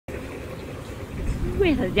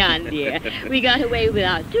Well, John, dear, we got away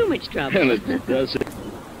without too much trouble. Well, it does.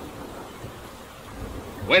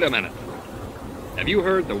 Wait a minute. Have you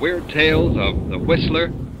heard the weird tales of the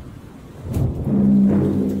Whistler?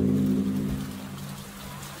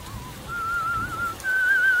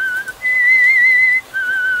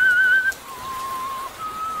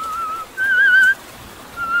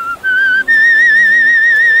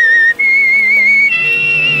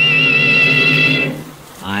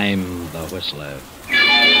 I'm the Whistler.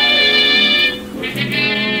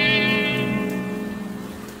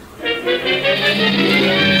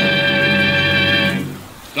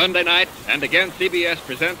 Sunday night, and again CBS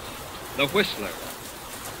presents The Whistler.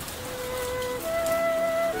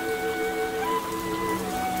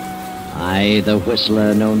 I, the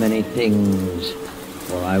Whistler, know many things,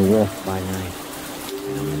 for I walk by night.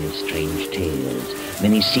 I know many strange tales,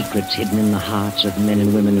 many secrets hidden in the hearts of men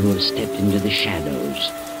and women who have stepped into the shadows.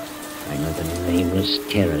 I know the nameless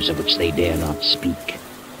terrors of which they dare not speak.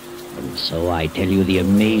 And so I tell you the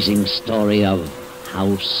amazing story of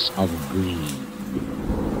House of Greed.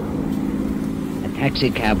 A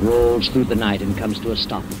taxicab rolls through the night and comes to a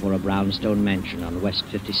stop before a brownstone mansion on West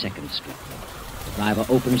 52nd Street. The driver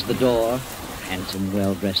opens the door. A handsome,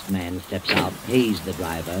 well-dressed man steps out, pays the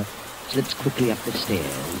driver, slips quickly up the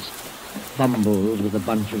stairs, fumbles with a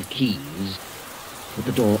bunch of keys, but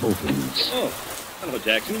the door opens. Oh, hello,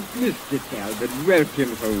 Jackson. Mr. Talbot,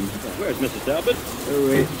 welcome home, sir. Where's Mrs. Talbot?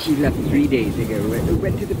 Oh, she left 3 days ago.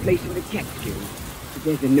 Went to the place in the Catskills.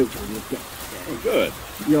 There's a note on the desk, sir. Oh, good.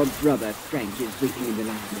 Your brother, Frank, is waiting in the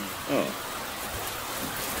library. Oh.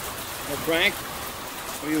 Oh, Frank,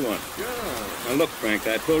 what do you want? Now, look, Frank,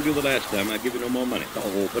 I told you the last time I'd give you no more money.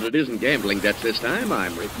 Oh, but it isn't gambling debts this time.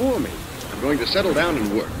 I'm reforming. I'm going to settle down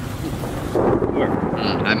and work. Work?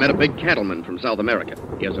 I met a big cattleman from South America.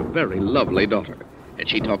 He has a very lovely daughter. And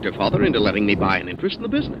she talked her father into letting me buy an interest in the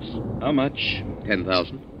business. How much?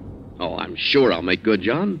 10,000. Oh, I'm sure I'll make good,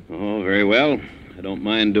 John. Oh, very well. I don't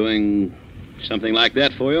mind doing something like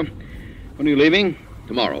that for you. When are you leaving?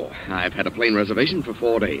 Tomorrow. I've had a plane reservation for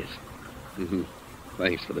 4 days.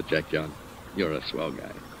 Thanks for the check, John. You're a swell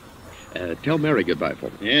guy. Tell Mary goodbye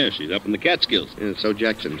for me. Yeah, she's up in the Catskills. Yeah, so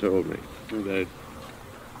Jackson told me. Good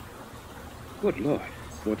Lord.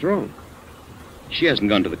 What's wrong? She hasn't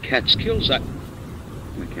gone to the Catskills. I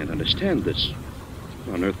can't understand this.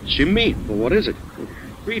 What on earth does she mean? Well, what is it?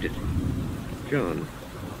 Read it. John,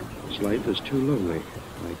 this life is too lonely.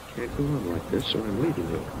 I can't go on like this, so I'm leaving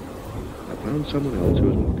you. I found someone else who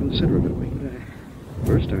is more considerate of me.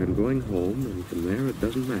 First, I'm going home, and from there, it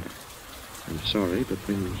doesn't matter. I'm sorry, but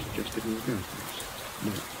things just didn't work out.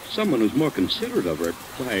 No. Someone who's more considerate of her.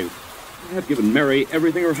 Why, I've given Mary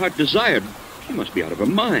everything her heart desired. She must be out of her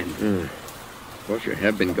mind. Of course, you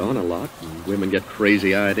have been gone a lot, and women get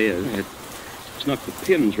crazy ideas. It snuck the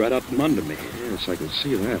pins right out from under me. Yes, I can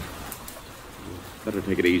see that. Better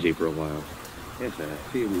take it easy for a while. Yes, I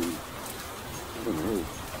feel, I don't know,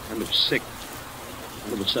 kind of sick.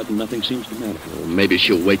 All of a sudden, nothing seems to matter. Well, maybe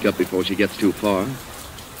she'll wake up before she gets too far.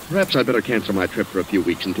 Perhaps I'd better cancel my trip for a few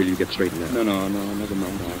weeks until you get straightened out. No, never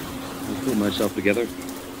mind. I'll pull myself together.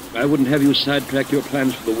 I wouldn't have you sidetrack your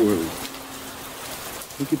plans for the world.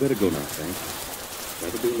 I think you better go now, Frank.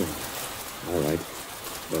 Rather be alone. All right.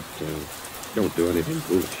 But don't do anything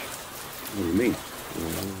foolish. What do you mean?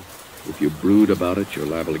 Well, if you brood about it, you're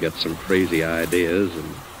liable to get some crazy ideas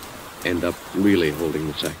and end up really holding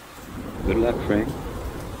the sack. Good luck, Frank.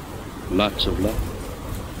 Lots of luck.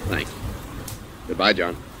 Thanks. Goodbye,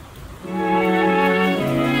 John.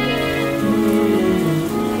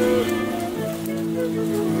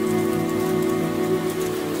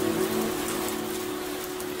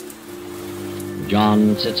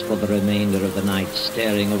 John sits for the remainder of the night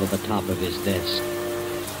staring over the top of his desk.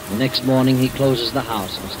 The next morning he closes the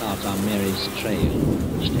house and starts on Mary's trail,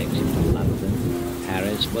 which takes him to London,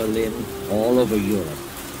 Paris, Berlin, all over Europe,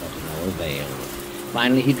 but to no avail.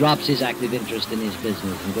 Finally, he drops his active interest in his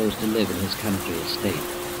business and goes to live in his country estate.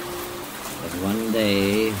 But one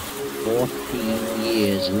day, 14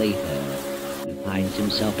 years later, he finds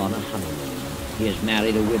himself on a honeymoon. He has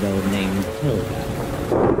married a widow named Hilda.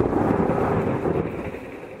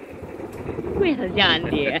 Well, John,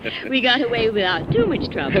 dear, we got away without too much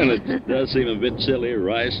trouble. Well, it does seem a bit silly,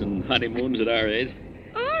 Rice and honeymoons at our age.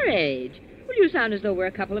 Our age? Well, you sound as though we're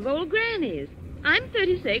a couple of old grannies. I'm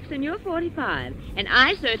 36 and you're 45, and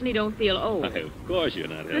I certainly don't feel old. Why, of course you're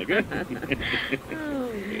not, Helga.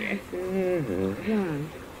 Oh, dear. John,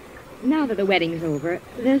 now that the wedding's over,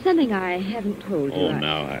 there's something I haven't told you. Oh,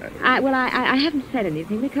 now I haven't said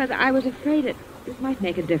anything because I was afraid this might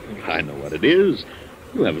make a difference. I know what it is.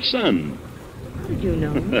 You have a son. did you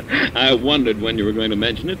know? I wondered when you were going to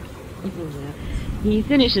mention it. Oh, well, he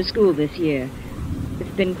finishes school this year. It's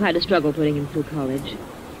been quite a struggle putting him through college,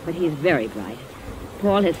 but he's very bright.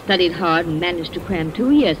 Paul has studied hard and managed to cram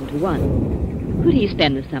 2 years into one. Could he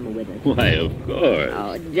spend the summer with us? Why, of course.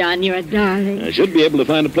 Oh, John, you're a darling. I should be able to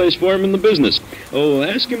find a place for him in the business. Oh,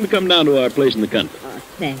 ask him to come down to our place in the country. Oh,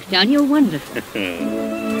 thanks, John. You're wonderful.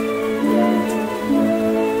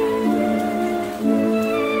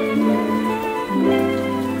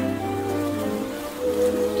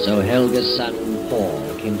 So Helga's son, Paul,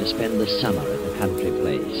 came to spend the summer at the country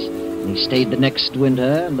place. And he stayed the next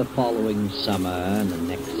winter, and the following summer, and the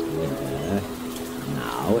next winter.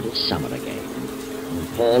 Now it is summer again. And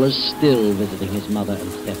Paul is still visiting his mother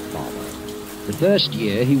and stepfather. The first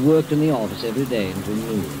year, he worked in the office every day until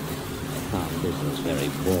noon. I found business very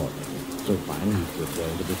boring, so finally he quit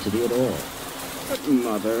going to the city at all. But,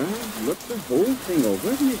 Mother, I looked the whole thing over,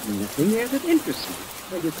 and there's nothing there that interests me.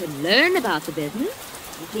 Well, you could learn about the business.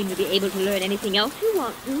 You seem to be able to learn anything else you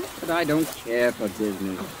want to. But I don't care for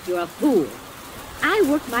business. Oh, you're a fool. I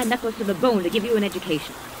worked my knuckles to the bone to give you an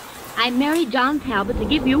education. I married John Talbot to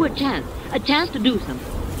give you a chance to do something.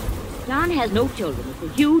 John has no children. It's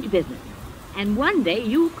a huge business. And one day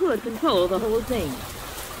you could control the whole thing.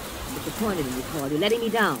 I'm disappointed in you, Paul. You're letting me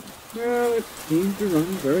down. Well, it seems to run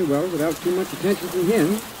very well without too much attention from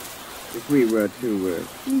him. If we were to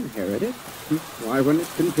inherit it, why wouldn't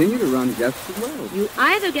it continue to run just as well? You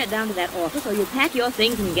either get down to that office or you pack your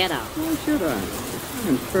things and get out. Why should I?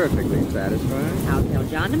 I'm perfectly satisfied. I'll tell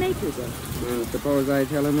John to make you go. And suppose I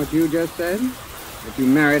tell him what you just said? That you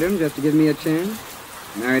married him just to give me a chance?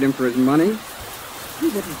 Married him for his money? He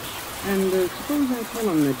wouldn't. And suppose I tell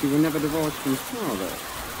him that you were never divorced from father?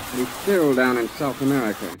 That he's still down in South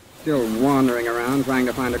America, still wandering around trying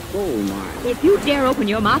to find a coal mine. If you dare open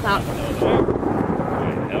your mouth, I'll...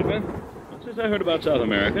 Helga, what's this I heard about South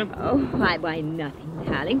America? Oh, why, nothing,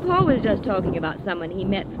 darling. Paul was just talking about someone he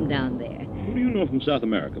met from down there. Who do you know from South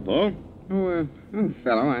America, Paul? Oh,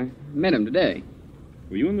 fellow, I met him today.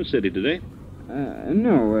 Were you in the city today?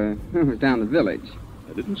 No, I was down the village.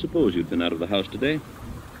 I didn't suppose you'd been out of the house today.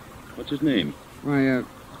 What's his name? Why, I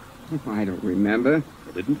don't remember.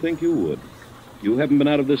 I didn't think you would. You haven't been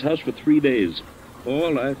out of this house for 3 days.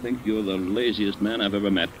 Paul, I think you're the laziest man I've ever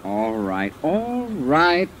met. All right.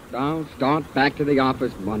 I'll start back to the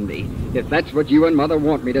office Monday. If that's what you and Mother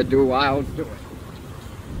want me to do, I'll do it.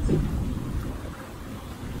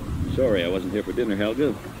 Sorry I wasn't here for dinner,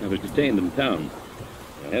 Helga. I was detained in town.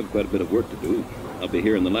 I have quite a bit of work to do. I'll be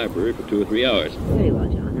here in the library for 2 or 3 hours. Very well,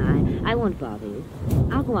 John. I won't bother you.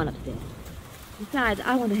 I'll go on upstairs. Besides,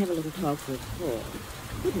 I want to have a little talk with Paul.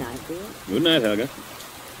 Good night, dear. Good night, Helga.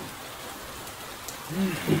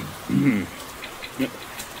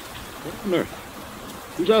 What on earth?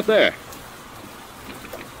 Who's out there?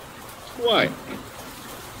 Why?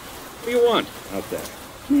 What do you want out there?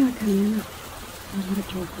 May I come in? I want to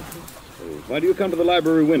talk with you. Oh, why do you come to the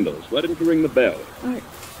library windows? Why didn't you ring the bell? I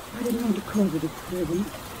didn't want to cause a disturbance.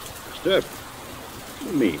 Disturb?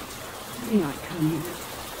 What do you mean? May I come in?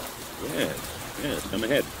 Yes, come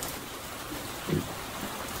ahead.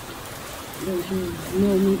 Don't you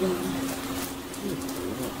know me, John?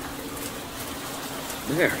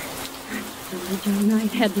 There. Sorry, John, I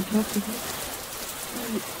had to talk with you.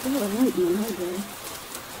 I saw a light in the library.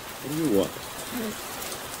 What do you want?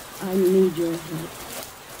 I need your help.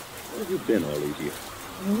 Where have you been all these years?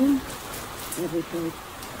 Oh, every place.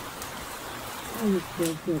 I was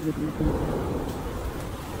still filled with regret.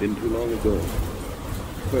 Been too long ago.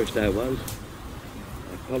 First I was.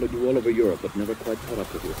 I followed you all over Europe, but never quite caught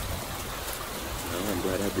up with you. Now I'm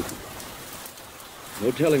glad I didn't.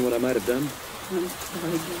 No telling what I might have done. I'm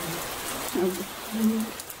sorry, John. I was sorry.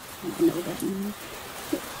 I know that now.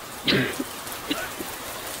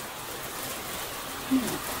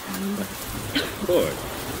 Of course.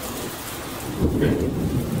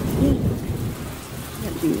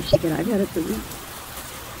 That's you, Chicken. I've had it for weeks.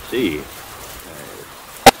 See, I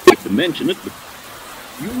hate to mention it, but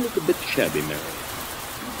you look a bit shabby, Mary.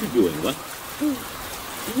 What are you doing, what? Oh,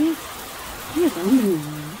 yes, I'm doing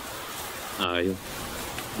all right. Are you?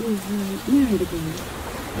 We've married again.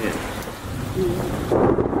 Yes.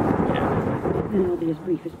 And I'll be as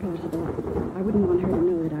brief as possible. I wouldn't want her to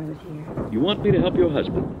know that I was here. You want me to help your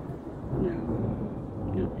husband? No,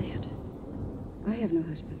 not that. I have no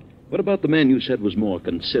husband. What about the man you said was more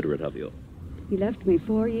considerate of you? He left me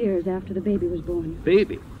 4 years after the baby was born.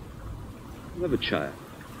 Baby? You have a child.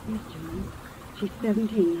 Yes, John. She's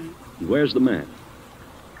 17 now. And where's the man?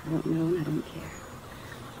 I don't know, and I don't care.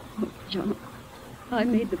 Oh, John, I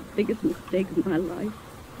made the biggest mistake of my life.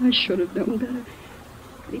 I should have known better.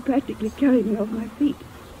 He practically carried me off my feet.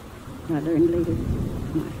 I learned later,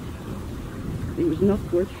 he was not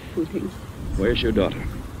worth shooting. Where's your daughter?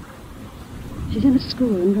 She's in a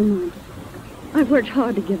school in Vermont. I've worked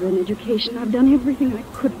hard to give her an education. I've done everything I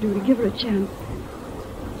could do to give her a chance.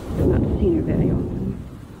 I've not seen her very often.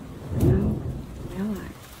 Now, well,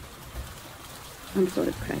 I'm sort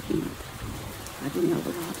of cracking up. I've been out a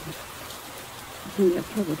lot. I seem to have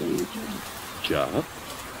trouble getting a job. Job?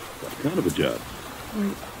 What kind of a job? Or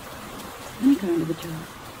any kind of a job.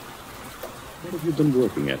 What have you been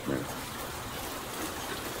working at, Mary?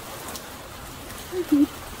 I need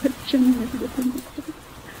a generous myself.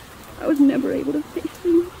 I was never able to face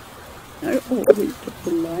things. I always took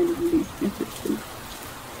the line of least resistance.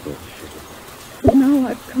 Oh, shit. But now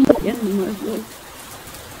I've come to the end of my rope.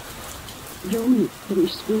 Joan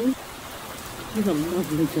finished school. She's a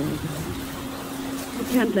lovely girl. I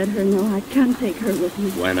can't let her know. I can't take her with me.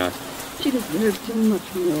 Why not? She deserves so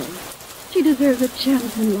much more. She deserves a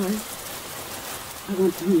chance in life. I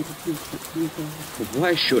want you to do something for her. But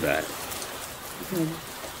why should I? Because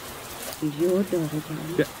she's your daughter,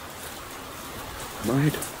 John. Yeah. My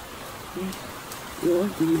daughter? Yes,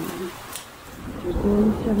 yours and mine. She was born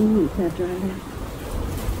 7 months after I left.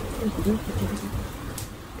 Here's the birth certificate.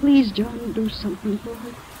 Please, John, do something for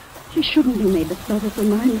her. She shouldn't be made to suffer for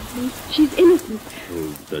my mistake. She's innocent.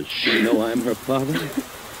 Oh, does she know I'm her father?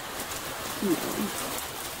 No.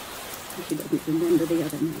 She doesn't remember the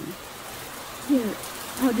other man. Here,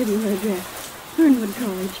 I'll give you her address. Fernwood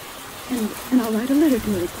College. And I'll write a letter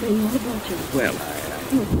to her explaining all about you. Well,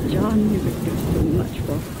 Oh, John, you would do so much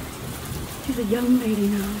for her. She's a young lady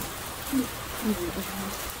now.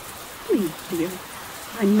 Please, dear.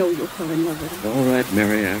 I know you'll fall in love with her. all right,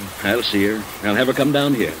 Mary. I'll see her. I'll have her come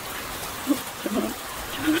down here. Oh,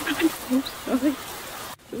 John, I'm so sorry.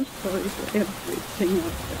 So sorry for everything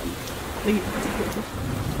I've done. Please forgive us.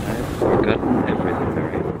 I've forgotten everything,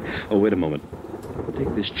 Mary. Oh, wait a moment.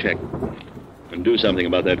 Take this check and do something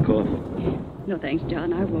about that cough. No, thanks,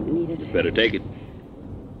 John. I won't need it. Better take it.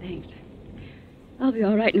 Thanks. I'll be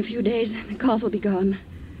all right in a few days. The cough will be gone.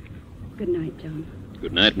 Good night, John.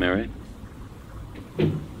 Good night, Mary.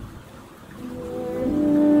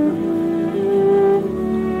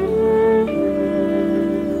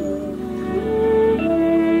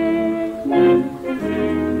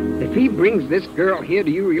 If he brings this girl here, do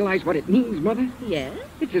you realize what it means, Mother? Yes?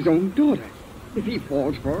 It's his own daughter. If he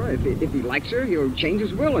falls for her, if he likes her, he'll change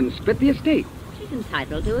his will and split the estate. She's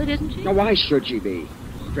entitled to it, isn't she? Now, why should she be?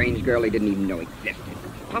 Strange girl he didn't even know existed.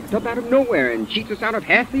 Popped up out of nowhere and cheats us out of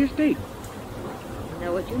half the estate. I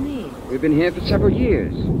know what you mean. We've been here for several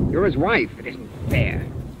years. You're his wife. It isn't fair.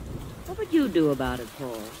 What would you do about it,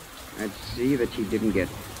 Paul? I'd see that she didn't get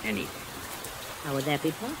anything. How would that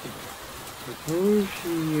be possible? Suppose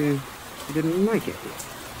she didn't like it here.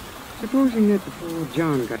 Supposing that before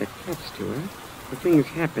John got attached to her, the things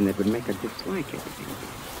happen that would make her dislike everything.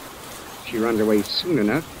 If she runs away soon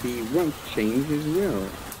enough, he won't change his will.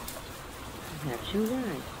 Perhaps you're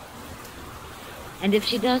right. And if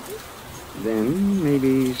she doesn't? Then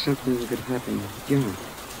maybe something could happen with John.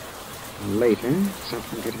 And later,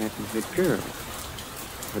 something could happen to the girl.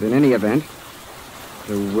 But in any event,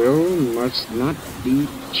 the will must not be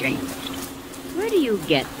changed. Where do you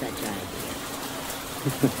get such ideas?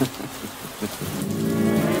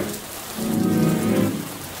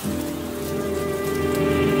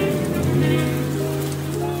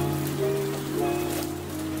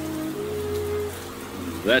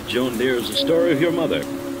 That, Joan dear, is the story of your mother.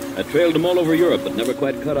 I trailed them all over Europe, but never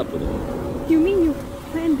quite caught up with them. You mean you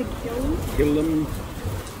planned to kill him? Kill them?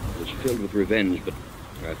 I was filled with revenge, but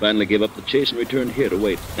I finally gave up the chase and returned here to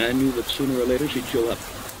wait. I knew that sooner or later she'd show up.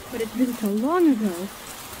 But it's been so long ago.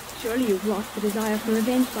 Surely you've lost the desire for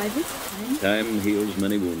revenge by this time. Time heals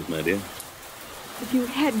many wounds, my dear. If you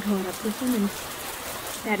had caught up with him and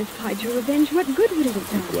satisfied your revenge, what good would it have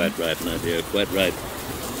done? Quite right, my dear, quite right.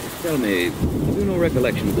 Tell me, have you no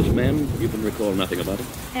recollection of this man? You can recall nothing about him?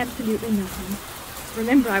 Absolutely nothing.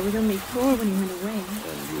 Remember, I was only 4 when he went away.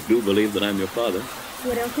 And you do believe that I'm your father?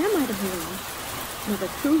 What else am I to believe? Mother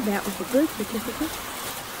proved that with the birth certificate.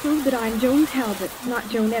 Proved that I'm Joan Talbot, not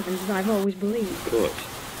Joan Evans, as I've always believed. Of course.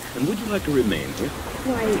 And would you like to remain here?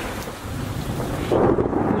 Why,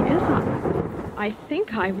 yes, I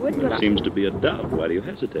think I would, but There seems to be a doubt. Why do you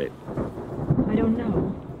hesitate? I don't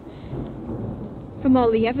know. From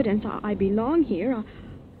all the evidence, I belong here.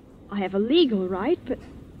 I have a legal right, but...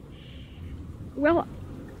 Well,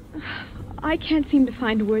 I can't seem to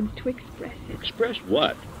find words to express it. Express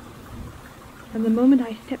what? From the moment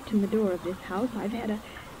I stepped in the door of this house, I've had a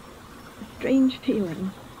strange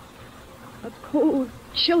feeling. A cold,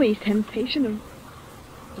 chilly sensation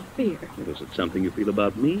of fear. Well, is it something you feel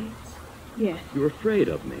about me? Yes. You're afraid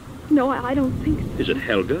of me. No, I don't think so. Is it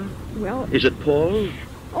Helga? Well, Is it Paul?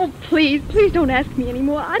 oh, please don't ask me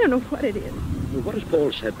anymore. I don't know what it is. Well, what has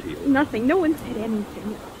Paul said to you? Nothing. No one said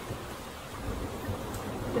anything.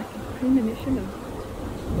 Just a premonition of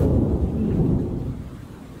evil.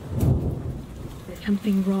 There's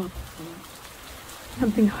something wrong.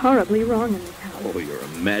 Something horribly wrong in this house. Oh, you're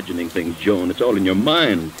imagining things, Joan. It's all in your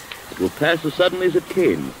mind. It will pass as suddenly as it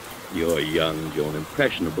came. You're young, Joan,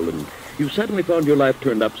 impressionable, and you've suddenly found your life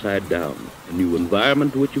turned upside down. A new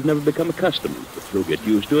environment to which you've never become accustomed, but you'll get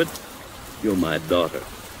used to it. You're my daughter.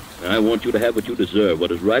 And I want you to have what you deserve,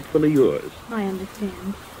 what is rightfully yours. I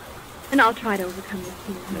understand. And I'll try to overcome this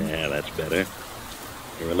feeling. Yeah, that's better.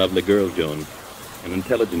 You're a lovely girl, Joan. An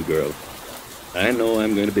intelligent girl. I know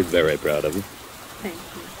I'm going to be very proud of you. Thank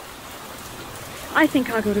you. I think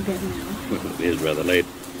I'll go to bed now. It is rather late.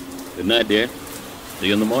 Good night, dear. See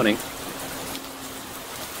you in the morning.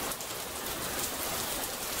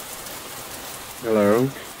 Hello.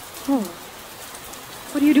 Paul,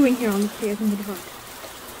 what are you doing here on the stairs in the dark?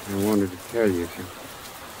 I wanted to tell you something.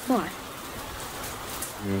 What?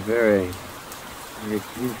 You're very, very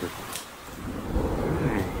beautiful.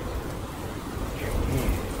 Eyes. Your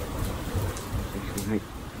hair. It's like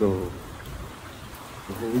gold.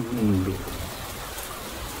 The whole moonbeam.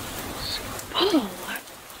 Paul!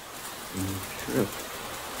 And your throat.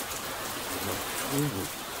 Your throat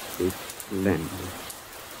is splendid.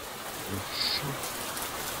 And soft.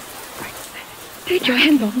 Like that. Take your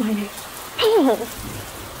hands off my neck. Paul!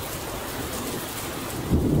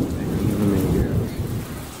 Many girls.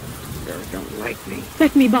 Girls don't like me.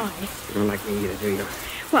 Let me by. You don't like me either, do you?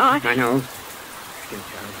 Well, I know. I can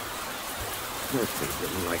tell. Most people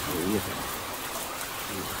didn't like me either.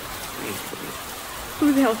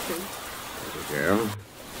 Who's Elsie? There's a girl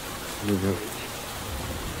in the village.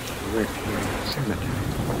 She worked here in the cemetery.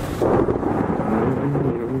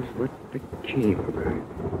 Nobody knows what became of her.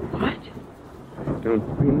 What? I don't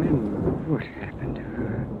remember what happened to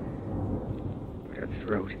her. But her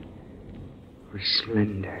throat was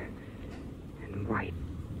slender and white,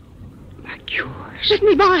 like yours. Let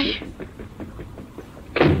me by.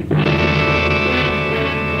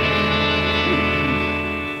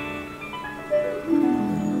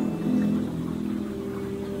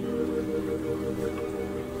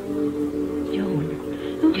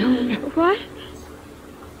 Joan. What?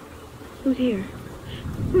 Who's here?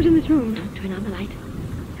 Who's in this room? Don't turn on the light.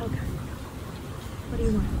 Helga. What do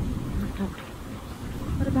you want? I must talk to you.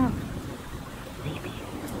 What about? Safe here.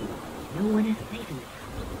 No one is safe in this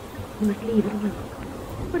house. You must leave at once.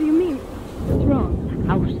 What do you mean? What's wrong? The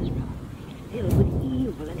house is wrong. It's filled with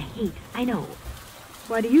evil and hate. I know.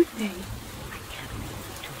 Why do you say? I can't leave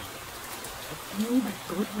it to you. But you must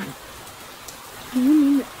go at once. Do you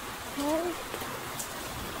mean that Paul?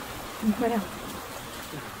 And what else?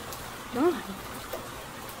 John.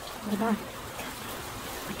 What about it?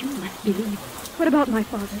 But you must believe. What about my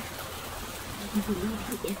father? You believe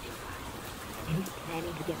he is your father. And he's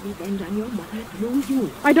planning to get revenge on your mother through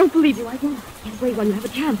you. I don't believe you. I won't. Can't wait while you have a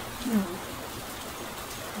chance. No.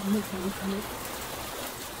 I'll make them from it.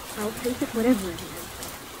 I'll face it, whatever it is.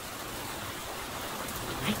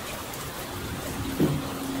 Right.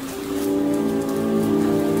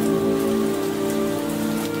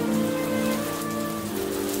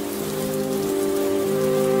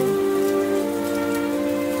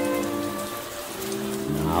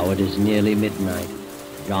 Now it is nearly midnight.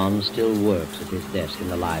 John still works at his desk in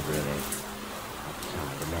the library.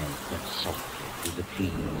 Outside, a man steps softly through the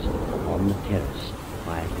trees. On the terrace,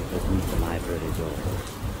 quietly opens the library door.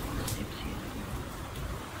 Steps in.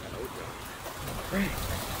 Hello, John. Frank.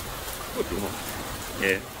 Good Lord.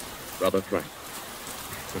 Yeah, Brother Frank.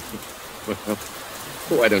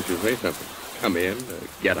 Well, why don't you say something? Come in,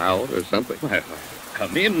 get out, or something. Why,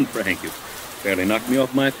 come in, Frank. You fairly knocked me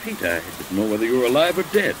off my feet. I didn't know whether you were alive or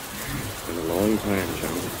dead. It's been a long time,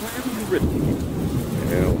 John. Why haven't you written me?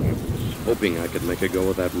 Well, I was hoping I could make a go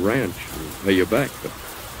of that ranch and pay you back, but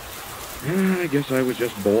I guess I was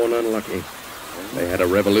just born unlucky. They had a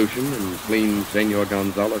revolution and cleaned Senor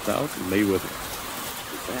Gonzalez out and me with it.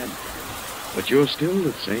 Too bad. But you're still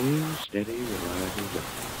the same steady, reliable guy.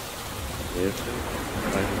 Yes, sir.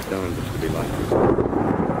 I've done this to be like you.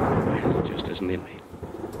 Well, it just isn't in me.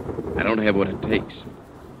 I don't have what it takes.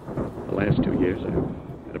 The last 2 years, I've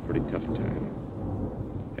had a pretty tough time.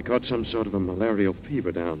 I caught some sort of a malarial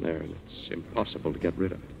fever down there, and it's impossible to get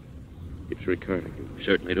rid of it. Keeps recurring. You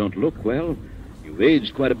certainly don't look well. You've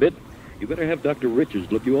aged quite a bit. You better have Dr.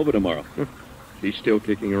 Richards look you over tomorrow. He's still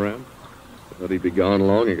kicking around? I thought he'd be gone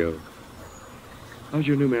long ago. How's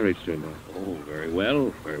your new marriage turned out? Oh, very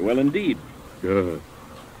well. Very well indeed. Good.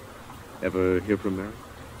 Ever hear from Mary?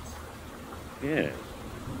 Yes.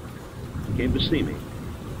 She came to see me.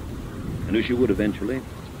 I knew she would eventually.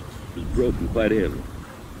 She was broken, quite ill.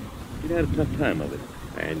 She'd had a tough time of it.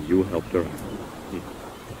 And you helped her out.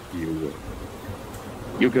 You would.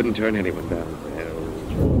 You couldn't turn anyone down. Well,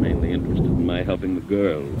 she was mainly interested in my helping the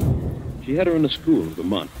girl. She had her in a school in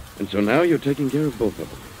Vermont. And so now you're taking care of both of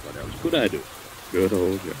them. What else could I do? Good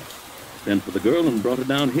old John. Sent for the girl and brought her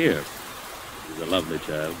down here. She's a lovely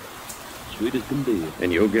child. Sweet as can be.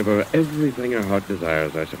 And you'll give her everything her heart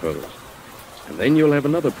desires, I suppose. And then you'll have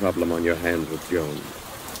another problem on your hands with Joan.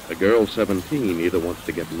 A girl 17 either wants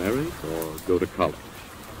to get married or go to college.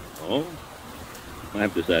 Oh?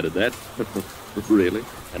 I've decided that. Really?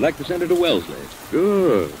 I'd like to send her to Wellesley.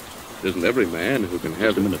 Good. Isn't every man who can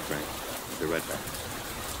have... Just a minute, Frank. I'll be right back.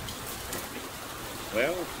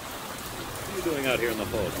 Well, what are you doing out here in the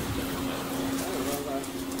hall?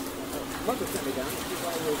 Mother sent me down to see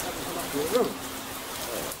why you haven't come up to your room.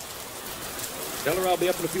 Tell her I'll be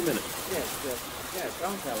up in a few minutes. Yes,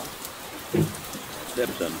 don't tell her.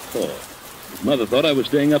 Stepson, Paul. His mother thought I was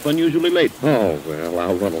staying up unusually late. Oh, well,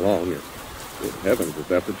 I'll run along. Good heavens,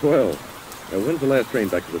 it's after 12. Now, when's the last train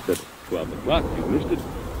back to the city? 12 o'clock. You missed it.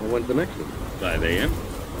 Well, when's the next one? 5 a.m.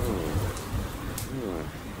 Oh,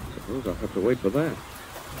 I suppose I'll have to wait for that.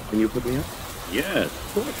 Can you put me up? Yes,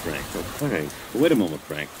 of course, Frank. Oh, thanks. Wait a moment,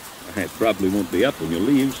 Frank. I probably won't be up when you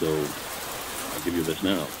leave, so I'll give you this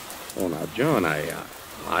now. Oh, now, John,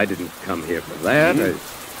 I didn't come here for that.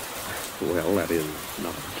 Well, that is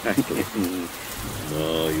not exactly.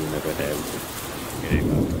 No, you never have. Okay,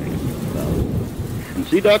 well, Frank. Well, and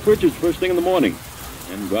see Doc Richards first thing in the morning.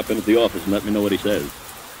 And drop in at the office and let me know what he says.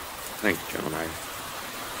 Thanks, John. I'm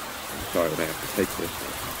sorry that I have to take this.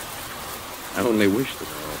 I only wish that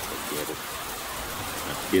I could get it.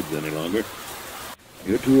 Not kids any longer.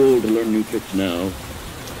 You're too old to learn new tricks now.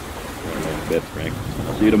 Well, bed, Frank.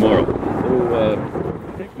 I'll see you tomorrow. Oh,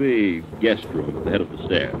 take the guest room at the head of the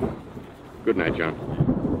stairs. Good night, John.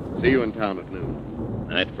 See you in town at noon.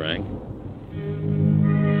 Night, Frank.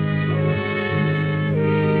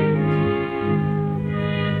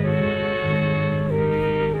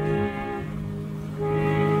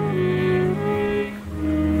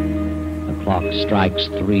 The clock strikes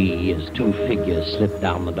 3 as 2 figures slip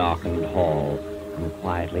down the darkened hall and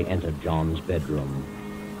quietly enter John's bedroom.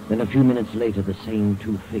 Then a few minutes later, the same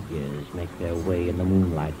 2 figures make their way in the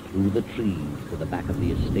moonlight through the trees to the back of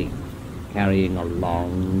the estate, carrying a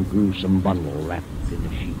long, gruesome bundle wrapped in a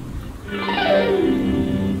sheet.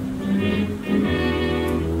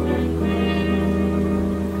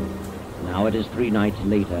 Now it is 3 nights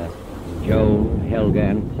later, and Joan, Helga,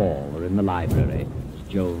 and Paul are in the library as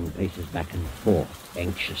Joan paces back and forth,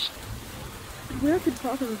 anxiously. Where could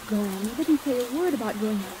Father have gone? He didn't say a word about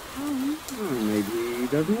going out of town. Oh, maybe he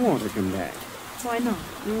doesn't want to come back. Why not?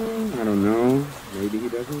 I don't know. Maybe he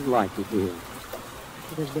doesn't like it here.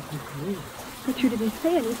 Should have listened to me. But you didn't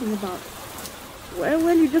say anything about...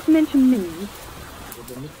 Well, you just mentioned me. It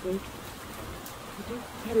was a mistake. I just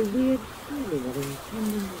had a weird feeling of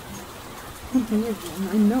impending disaster. Something is wrong,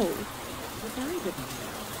 I know. But I didn't know.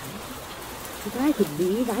 If I could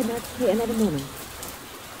leave, I'd not stay another moment.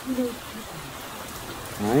 You know,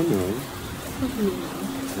 I know. What do you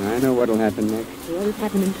know? I know what'll happen next. what is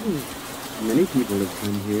happening too? Many people have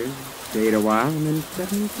come here, stayed a while, and then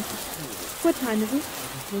suddenly disappeared. What time is it?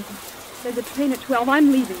 There's a train at 12.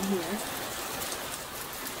 I'm leaving here.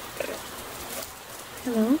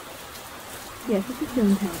 Hello? Yes, this is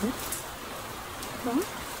Joan Talbot. What?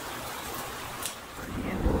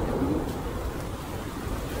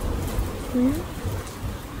 Where?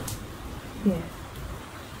 Yes.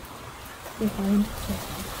 Yes, I understand.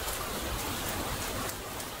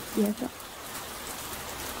 Yes,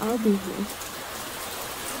 I'll be here.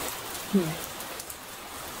 Yes.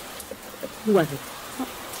 Who was it?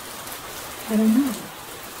 I don't know.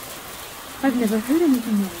 I've never heard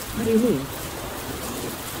anything like it. What do you mean?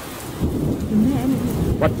 The man,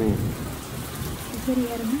 What man? he said he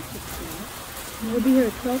had a message for us. And we'll be here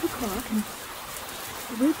at 12 o'clock, and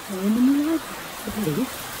we'll tell him in the library. The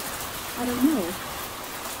police? I don't know.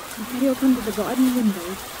 He said he'll come to the garden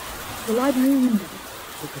windows, the library windows.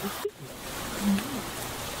 We could have seen it.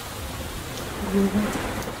 You're right.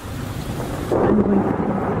 I'm going to tell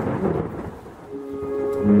him.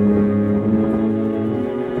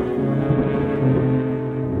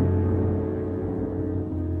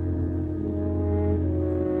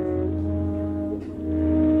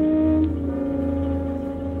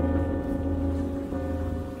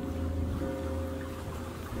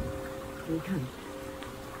 Here he comes.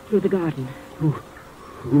 Through the garden. Who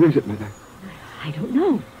Who is it, Mother? I don't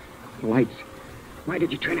know. The lights. Why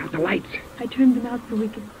did you turn out the lights? I turned them out so we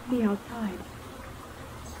could see outside.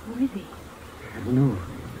 Who is he? I don't know.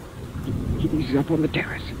 He's up on the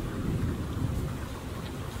terrace.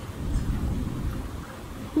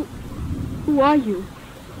 Who are you?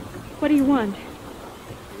 What do you want?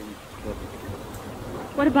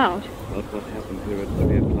 What about? About what happened here at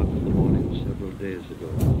 3 o'clock in the morning several days ago.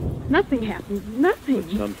 Nothing happened. Nothing.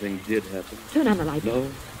 But something did happen. Turn on the light. No,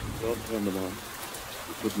 don't turn them on.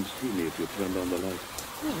 You couldn't see me if you turned on the light.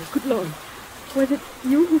 Oh, good Lord. Was it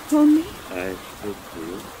you who phoned me? I spoke to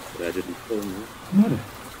you, but I didn't phone you. Mother.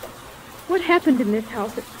 What happened in this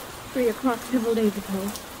house at 3 o'clock several days ago?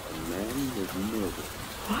 A man was murdered.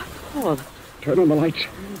 What? Paul. Turn on the lights.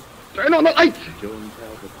 Turn on the lights! Joan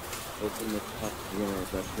Talbot, open the top drawer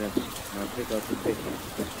of that desk. Now take out the paper.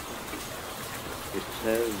 It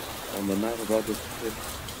says, on the night of August 5th,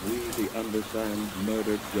 we, the undersigned,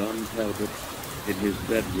 murdered John Talbot in his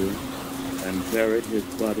bedroom and buried his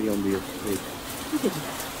body on the estate.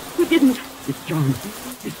 Who didn't? It's John.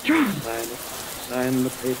 It's John. Sign it. Sign the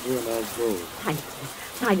paper and I'll go. Sign it.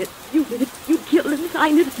 Sign it. You did it. You killed him.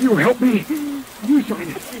 Sign it. You help me. You sign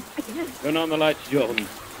it. I can't. Turn on the lights, Joan.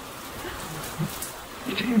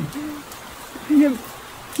 It's him. It's him.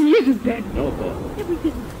 He isn't dead. No, Paul.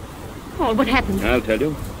 Everything. Paul, what happened? I'll tell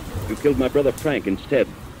you. You killed my brother Frank instead.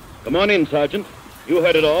 Come on in, Sergeant. You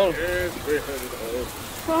heard it all. Yes, we heard it all.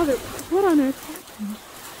 Father, what on earth happened?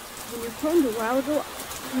 When you phoned a while ago,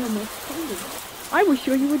 I almost fainted. I was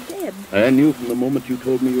sure you were dead. I knew from the moment you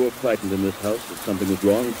told me you were frightened in this house that something was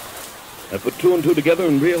wrong. I put two and two together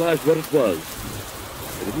and realized what it was.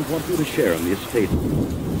 I didn't want you to share in the estate.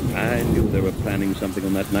 I knew they were planning something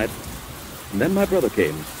on that night. And then my brother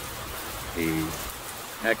came. He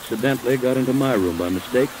accidentally got into my room by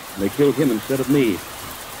mistake, and they killed him instead of me.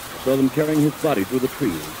 I saw them carrying his body through the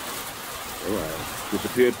trees. So I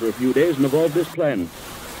disappeared for a few days and evolved this plan.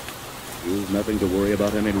 You've nothing to worry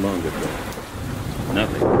about any longer, Joe.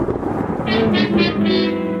 Nothing.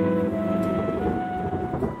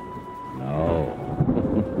 No.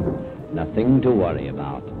 Nothing to worry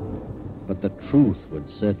about. But the truth would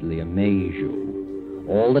certainly amaze you.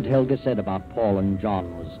 All that Helga said about Paul and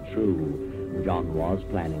John was true. John was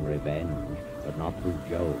planning revenge, but not through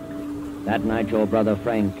Joe. That night your brother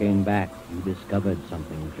Frank came back. You discovered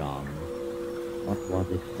something, John. What was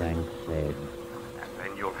it Frank said? And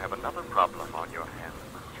then you'll have another problem on your hands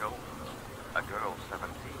with Joan. A girl 17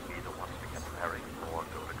 neither wants to get married nor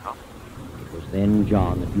go to college. It was then,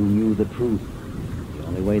 John, that you knew the truth. The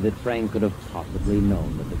only way that Frank could have possibly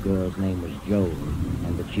known that the girl's name was Joan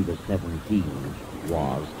and that she was 17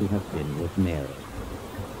 was to have been with Mary.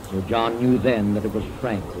 So John knew then that it was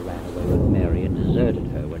Frank who ran away with Mary and deserted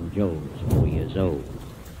her when Joan was 4 years old.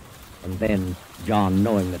 And then, John,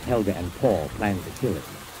 knowing that Helga and Paul planned to kill him,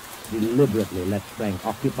 deliberately let Frank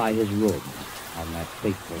occupy his room on that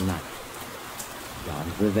fateful night.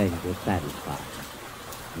 John's revenge was satisfied.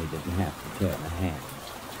 He didn't have to turn a hand.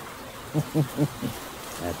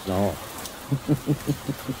 That's all.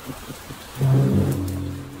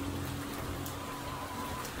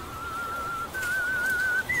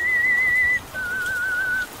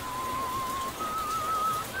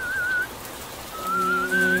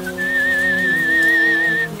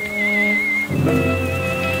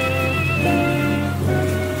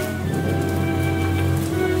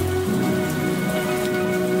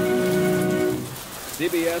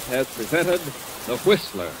 CBS has presented The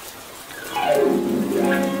Whistler.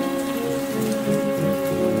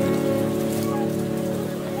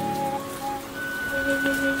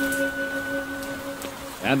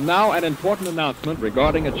 And now an important announcement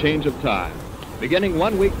regarding a change of time. Beginning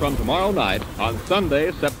 1 week from tomorrow night, on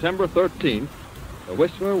Sunday, September 13th, The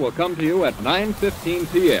Whistler will come to you at 9:15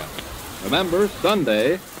 p.m. Remember,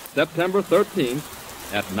 Sunday, September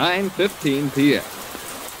 13th at 9:15 p.m.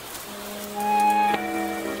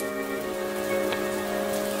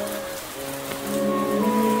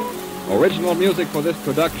 Original music for this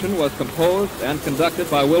production was composed and conducted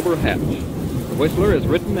by Wilbur Hatch. The Whistler is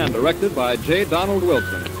written and directed by J. Donald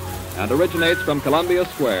Wilson and originates from Columbia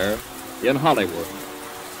Square in Hollywood.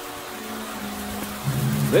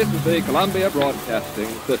 This is the Columbia Broadcasting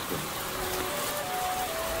System.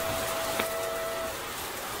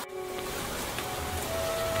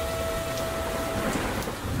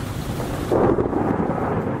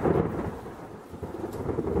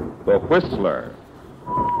 The Whistler.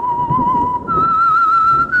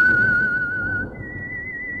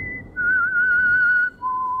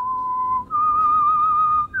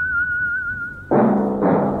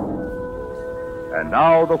 And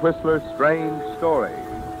now, The Whistler's strange story.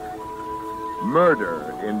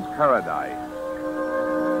 Murder in Paradise.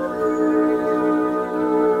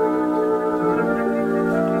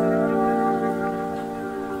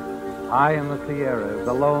 High in the Sierras,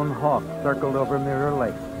 a lone hawk circled over Mirror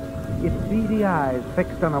Lake, its beady eyes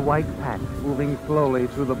fixed on a white patch moving slowly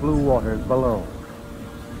through the blue waters below.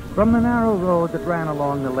 From the narrow road that ran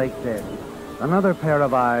along the lake's edge, another pair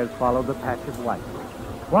of eyes followed the patch of white.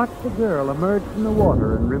 Watched the girl emerge from the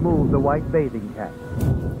water and remove the white bathing cap.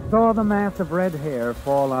 Saw the mass of red hair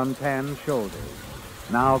fall on tan shoulders,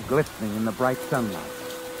 now glistening in the bright sunlight.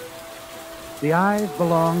 The eyes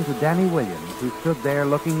belonged to Danny Williams, who stood there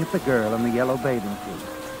looking at the girl in the yellow bathing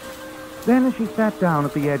suit. Then, as she sat down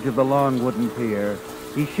at the edge of the long wooden pier,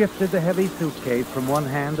 he shifted the heavy suitcase from one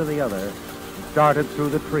hand to the other and started through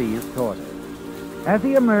the trees toward her. As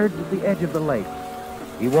he emerged at the edge of the lake,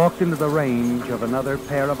 he walked into the range of another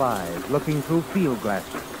pair of eyes, looking through field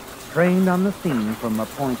glasses, trained on the scene from a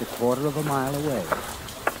point a quarter of a mile away.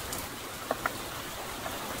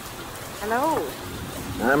 Hello.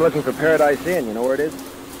 I'm looking for Paradise Inn. You know where it is?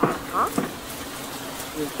 Huh?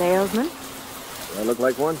 You a salesman? Do I look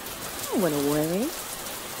like one? Oh, in a way.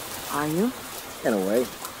 Are you? In a way.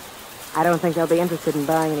 I don't think they'll be interested in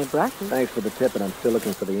buying any brushes. Thanks for the tip, but I'm still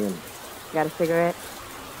looking for the inn. Got a cigarette?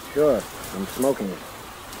 Sure. I'm smoking it.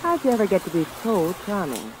 How'd you ever get to be so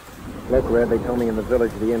charming? Look, Red, they told me in the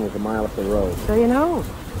village the inn was a mile up the road. So you know.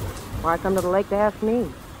 Why come to the lake to ask me?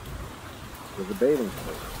 It was a bathing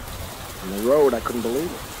place. On the road, I couldn't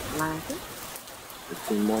believe it. Like it? It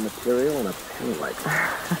seemed more material and a penny like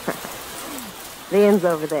it. The inn's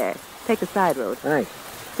over there. Take the side road. Thanks.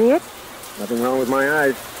 See it? Nothing wrong with my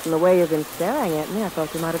eyes. From the way you've been staring at me, I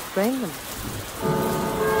thought you might have sprained them.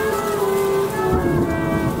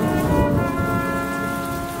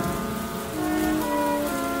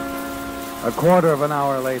 A quarter of an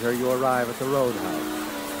hour later, you arrive at the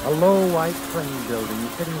roadhouse, a low white frame building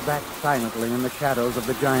sitting back silently in the shadows of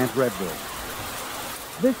the giant redwood.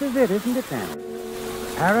 This is it, isn't it, Danny?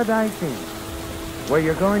 Paradise Inn, where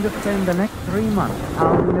you're going to spend the next 3 months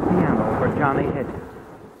pounding the piano for Johnny Hedges.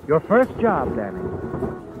 Your first job, Danny,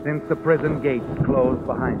 since the prison gates closed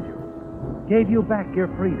behind you. Gave you back your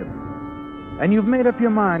freedom. And you've made up your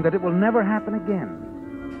mind that it will never happen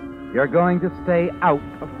again. You're going to stay out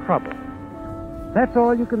of trouble. That's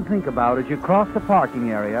all you can think about as you cross the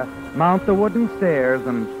parking area, mount the wooden stairs,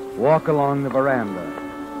 and walk along the veranda.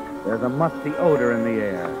 There's a musty odor in the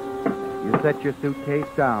air. You set your suitcase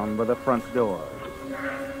down by the front door.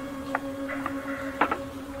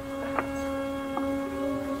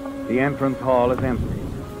 The entrance hall is empty,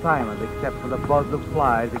 silent except for the buzz of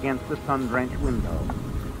flies against the sun-drenched window.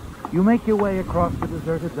 You make your way across the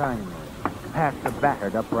deserted dining room, past the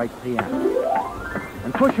battered upright piano,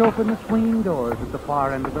 and push open the swinging doors at the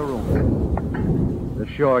far end of the room. The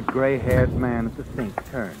short, gray-haired man at the sink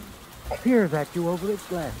turns, peers at you over his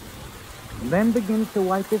glasses, and then begins to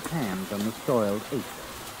wipe his hands on the soiled apron.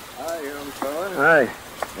 Hi, young fella. Hi.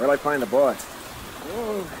 Where'll I find the boss?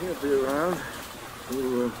 Oh, he'll be around.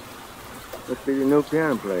 You must be the new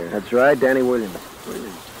piano player. That's right, Danny Williams.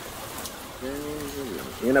 Williams. Danny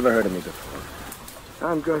Williams. You never heard of me before.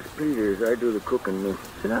 I'm Gus Peters. I do the cooking.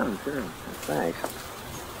 Sit down, sit down. Thanks.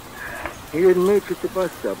 He didn't meet you at the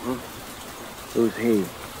bus stop, huh? Who's he?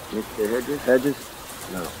 Mr. Hedges? Hedges?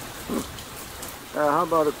 No. How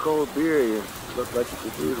about a cold beer? You look like you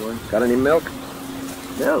could use one. Got any milk?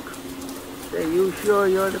 Milk? Say, you sure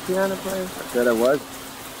you're the piano player? I said I was.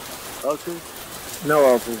 Ulcers? No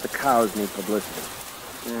ulcers. The cows need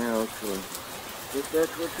publicity. Yeah, okay. If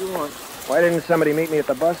that's what you want. Why didn't somebody meet me at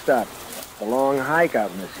the bus stop? It's a long hike out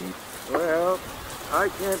in this heat. Well, I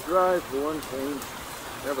can't drive for one thing.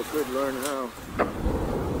 Never could learn how.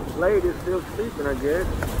 Slade is still sleeping, I guess.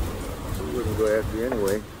 He wouldn't go after you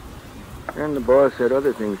anyway. And the boss had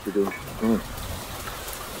other things to do.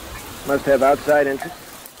 Must have outside interests.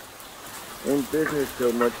 Ain't business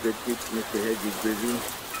so much that keeps Mr. Hedges busy.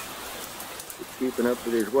 It's keeping up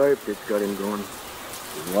with his wife that's got him going.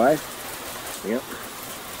 His wife? Yep.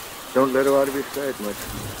 Don't let her out of his sight much.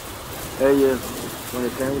 Hey, want a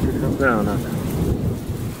sandwich or something? No, nothing.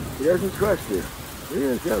 He doesn't trust her.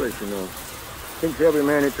 Real jealous, you know. Thinks every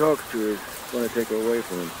man he talks to is going to take her away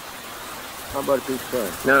from him. How about a piece of pie?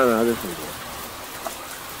 No, this one's good.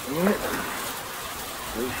 Yeah.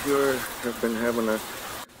 We sure have been having a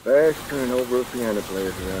fast turnover of piano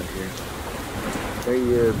players around here. They,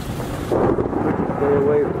 couldn't stay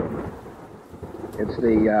away from her. It's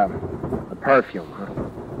the perfume, huh?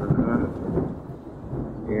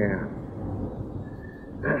 Yeah.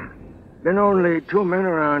 Been only 2 men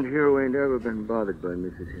around here who ain't ever been bothered by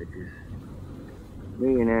Mrs. Hedges.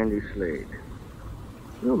 Me and Andy Slade.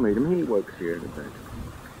 You'll meet him. He works here in the bank.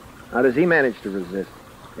 How does he manage to resist?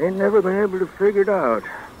 Ain't never been able to figure it out.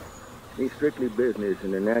 He's strictly business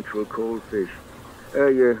and a natural cold fish.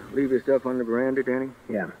 You leave your stuff on the veranda, Danny?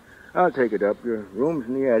 Yeah. I'll take it up. Your room's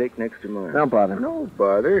in the attic next to mine. Don't bother. No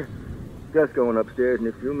bother. Just going upstairs in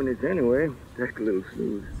a few minutes anyway. Take a little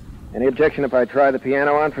snooze. Any objection if I try the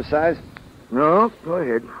piano on for size? No, go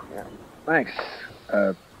ahead. Yeah. Thanks.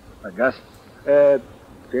 Gus?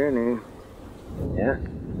 Danny. Yeah?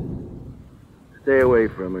 Stay away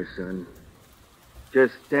from her, son.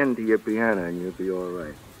 Just stand to your piano and you'll be all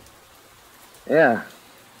right. Yeah.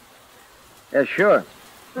 Yeah, sure.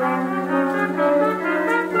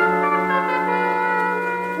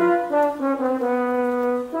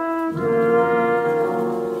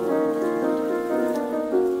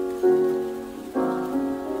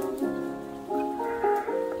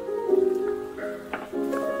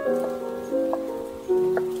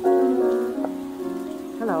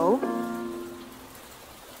 Hello.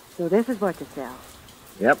 So this is what you sell.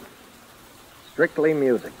 Yep. Strictly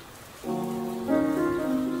music.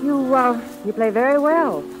 You play very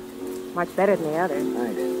well. Much better than the others.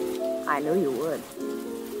 Thanks. I knew you would.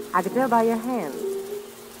 I could tell by your hands.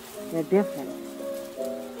 They're different.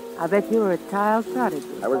 I bet you were a child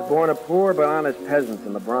prodigy. I was born a poor but honest peasant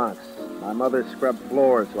in the Bronx. My mother scrubbed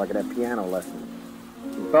floors so I could have piano lessons.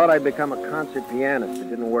 She thought I'd become a concert pianist. It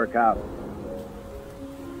didn't work out.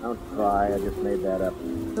 Don't cry. I just made that up.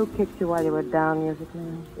 Who kicked you while you were down musically?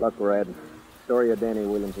 Look, Red. The story of Danny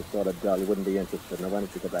Williams is sort of dull. You wouldn't be interested. Now, why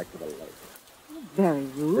don't you go back to the lake? Very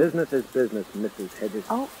rude. Business is business, Mrs. Hedges.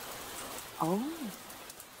 Oh.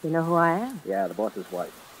 You know who I am? Yeah, the boss's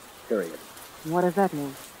wife. Period. What does that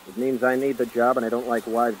mean? It means I need the job, and I don't like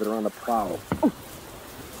wives that are on the prowl. Oh.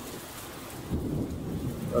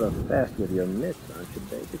 Sort of fast with your mitts, aren't you,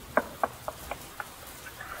 baby?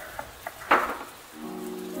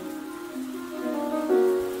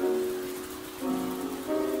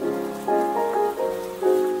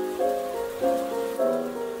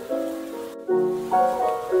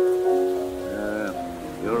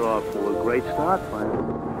 You're off to a great start, friend.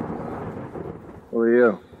 Who are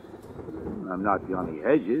you? I'm not Johnny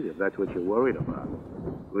Hedges, if that's what you're worried about.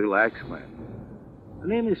 Relax, man. My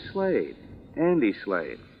name is Slade. Andy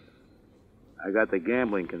Slade. I got the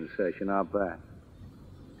gambling concession out back.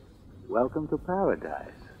 Welcome to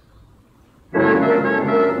paradise.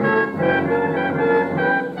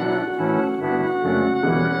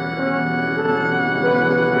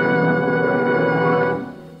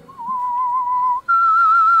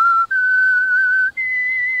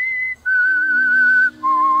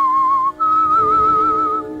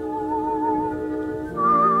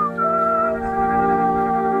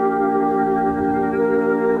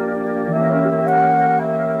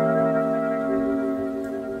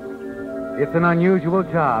 It's an unusual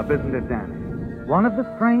job, isn't it, Danny? One of the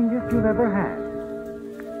strangest you've ever had.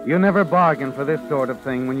 You never bargained for this sort of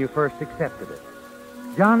thing when you first accepted it.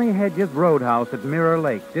 Johnny Hedges' roadhouse at Mirror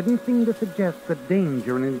Lake didn't seem to suggest the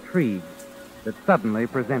danger and intrigue that suddenly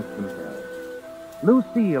presents themselves.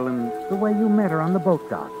 Lucille and the way you met her on the boat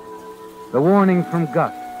dock. The warnings from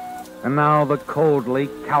Gus. And now the coldly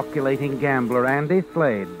calculating gambler, Andy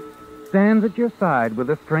Slade, stands at your side with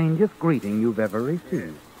the strangest greeting you've ever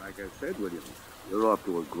received. Like I said, William, you're off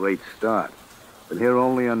to a great start. Been here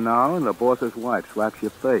only an hour, and the boss's wife slaps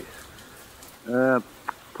your face.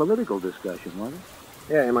 Political discussion, wasn't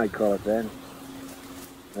it? Yeah, you might call it that.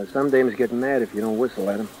 Some dames get mad if you don't whistle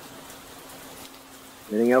at them.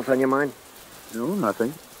 Anything else on your mind? No,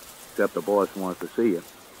 nothing. Except the boss wants to see you.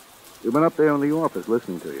 We've been up there in the office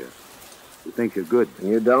listening to you. He thinks you're good. And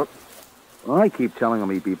you don't? Well, I keep telling him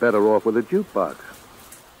he'd be better off with a jukebox.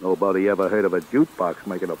 Nobody ever heard of a jukebox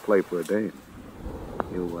making a play for a dame.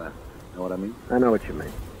 You, know what I mean? I know what you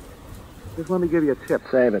mean. Just let me give you a tip.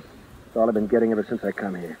 Save it. It's all I've been getting ever since I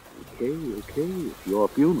come here. Okay. It's your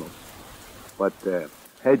funeral. But,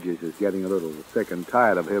 Hedges is getting a little sick and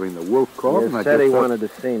tired of hearing the wolf call. He said he wanted to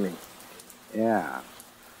see me. Yeah.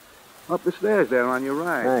 Up the stairs there on your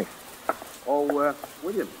right. Thanks. Oh,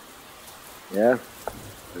 William. Yeah?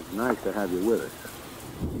 It's nice to have you with us.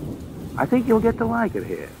 I think you'll get to like it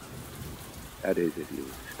here. That is, if you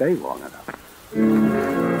stay long enough.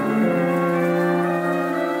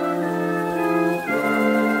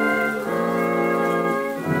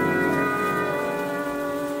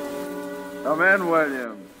 Come in,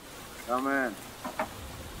 William. Come in.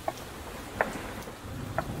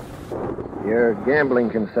 Your gambling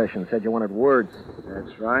concession said you wanted words.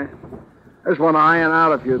 That's right. Just want to iron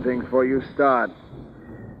out a few things before you start.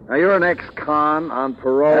 Now, you're an ex-con on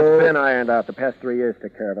parole. That's been ironed out. The past 3 years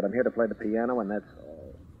took care of it. I'm here to play the piano, and that's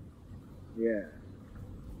all. Yeah.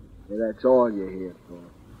 Yeah, that's all you're here for.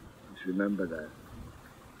 Just remember that.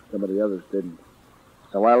 Some of the others didn't.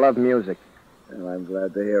 So I love music. Well, I'm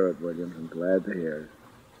glad to hear it, Williams. I'm glad to hear it.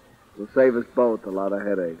 It'll save us both a lot of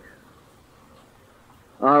headaches.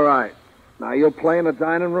 All right. Now, you'll play in the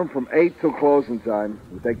dining room from 8 till closing time.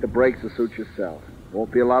 You take the breaks to suit yourself.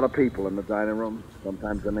 Won't be a lot of people in the dining room.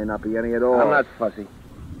 Sometimes there may not be any at all. I'm not fussy.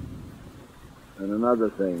 And another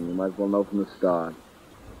thing, you might as well know from the start.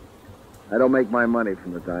 I don't make my money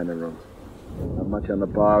from the dining room. Not much on the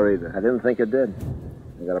bar either. I didn't think you did.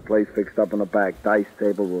 I got a place fixed up in the back. Dice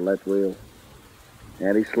table, roulette wheel.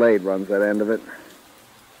 Andy Slade runs that end of it.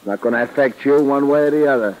 It's not going to affect you one way or the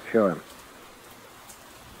other. Sure.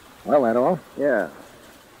 Well, that all? Yeah.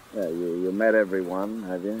 Yeah, you met everyone,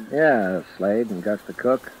 have you? Yeah, Slade and Gus the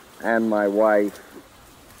cook. And my wife.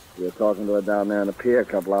 You were talking to her down there on the pier a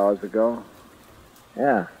couple hours ago.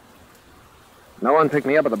 Yeah. No one picked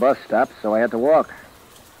me up at the bus stop, so I had to walk.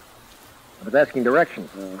 I was asking directions.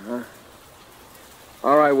 Uh-huh.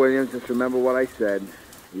 All right, Williams, just remember what I said.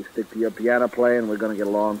 You stick to your piano playing, we're going to get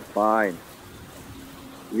along fine.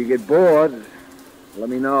 If you get bored, let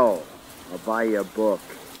me know. I'll buy you a book.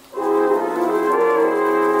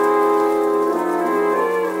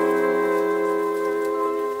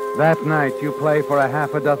 That night, you play for a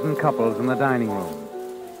half a dozen couples in the dining room.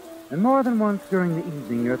 And more than once during the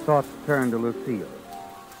evening, your thoughts turn to Lucille.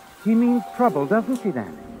 She means trouble, doesn't she,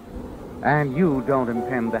 Danny? And you don't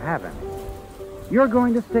intend to have any. You're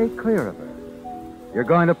going to stay clear of her. You're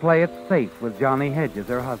going to play it safe with Johnny Hedges,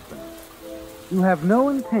 her husband. You have no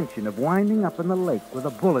intention of winding up in the lake with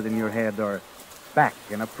a bullet in your head or back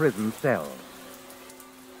in a prison cell.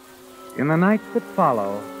 In the nights that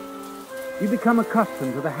follow, you become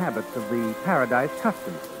accustomed to the habits of the Paradise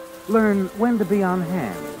customers. Learn when to be on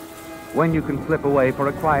hand, when you can slip away for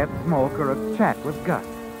a quiet smoke or a chat with Gus.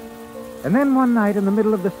 And then one night in the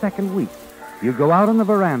middle of the second week, you go out on the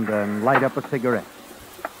veranda and light up a cigarette.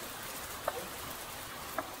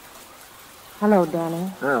 Hello,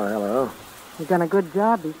 Danny. Oh, hello. You've done a good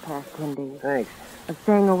job these past 10 days. Thanks. Of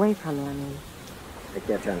staying away from me, I mean. I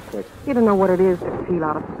catch on quick. You don't know what it is to feel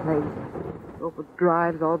out of place. Go for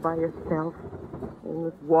drives all by yourself.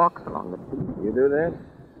 Aimless walks along the beach. You do that?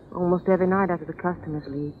 Almost every night after the customers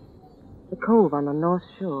leave. The cove on the North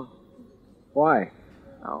Shore. Why?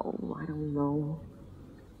 Oh, I don't know.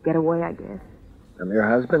 Get away, I guess. From your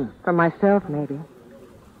husband? From myself, maybe.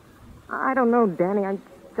 I don't know, Danny. I'm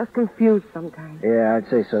just confused sometimes. Yeah, I'd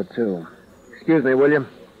say so, too. Excuse me, William.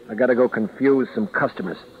 I gotta go confuse some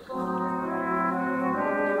customers.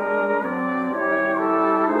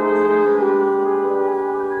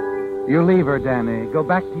 You leave her, Danny. Go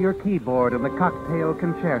back to your keyboard and the cocktail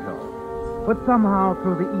concerto. But somehow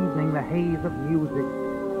through the evening, the haze of music,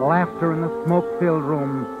 laughter in the smoke-filled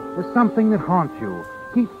room, is something that haunts you.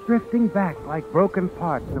 Keeps drifting back like broken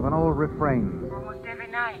parts of an old refrain. Almost every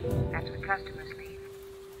night after the customers leave.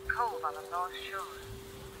 Cove on the North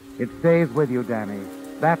Shore. It stays with you, Danny,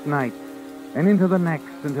 that night, and into the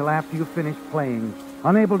next until after you finish playing,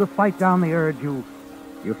 unable to fight down the urge, you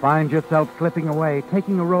find yourself slipping away,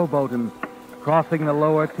 taking a rowboat and crossing the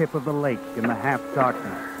lower tip of the lake in the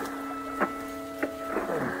half-darkness.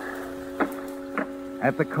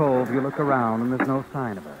 At the cove, you look around and there's no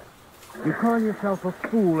sign of her. You call yourself a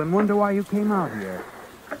fool and wonder why you came out here,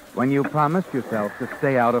 when you promised yourself to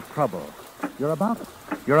stay out of trouble. You're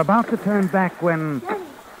about to turn back when...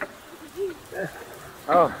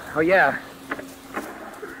 Oh, yeah.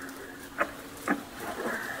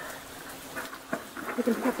 You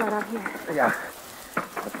can step right out here. Yeah.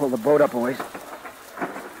 I'll pull the boat up a ways.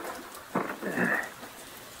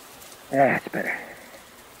 That's better.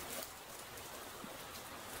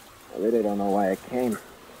 I really don't know why I came.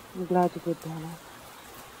 I'm glad you did, Danny.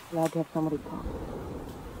 Glad to have somebody talk.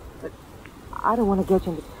 But I don't want to get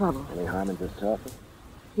you into trouble. Any harm in just talking?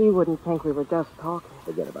 He wouldn't think we were just talking.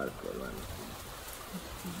 Forget about it for a while.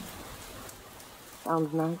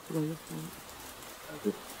 Sounds nice the way you say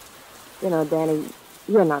it. You know, Danny,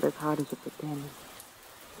 you're not as hard as you pretend.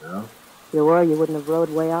 No? If you were, you wouldn't have rowed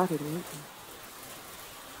way out here to meet me.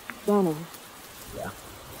 Danny. Yeah?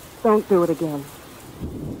 Don't do it again.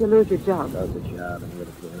 You'll lose your job. Lose the job and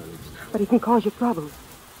ridicule. But it can cause you trouble.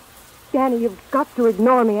 Danny, you've got to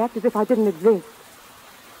ignore me, act as if I didn't exist.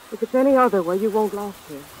 If it's any other way, you won't last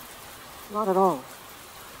here. Not at all.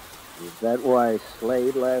 Is that why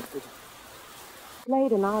Slade lasted?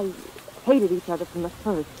 Slade and I hated each other from the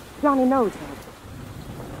first. Johnny knows that.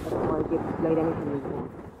 That's why I give Slade anything he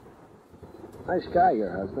wants. Nice guy,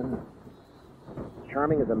 your husband.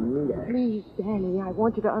 Charming as a meat axe. Please, Danny, I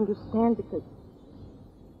want you to understand because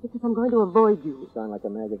I'm going to avoid you. You sound like a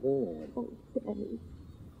magazine ad. Oh, Danny.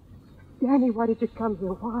 Danny, why did you come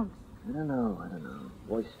here? Why? I don't know.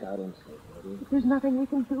 Boy Scout instinct, maybe. But there's nothing we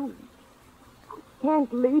can do. I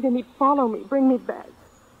can't lead and he'd follow me, bring me back.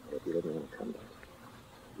 If you didn't want to come back.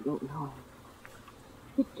 You don't know.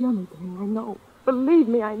 He'd kill me, Danny, I know. Believe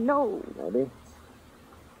me, I know. Maybe.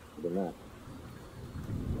 Maybe not.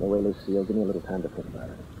 Anyway, Lucille, give me a little time to think about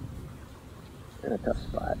it. In a tough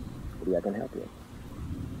spot. Maybe I can help you.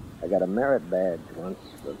 I got a merit badge once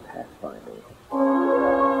for pathfinding.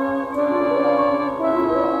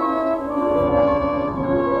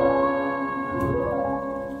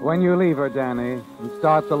 When you leave her, Danny, and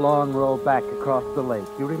start the long row back across the lake,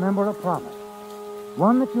 you remember a promise.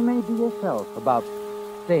 One that you made to yourself about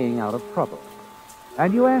staying out of trouble.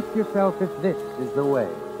 And you ask yourself if this is the way.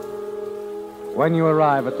 When you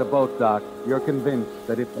arrive at the boat dock, you're convinced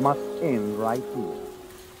that it must end right here.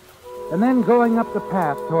 And then going up the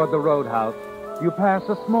path toward the roadhouse, you pass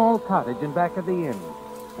a small cottage in back of the inn.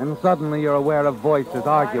 And suddenly you're aware of voices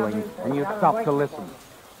arguing, and you stop to listen.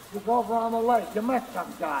 He's over on the lake. You met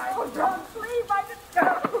some guy. Oh, John, please, I just...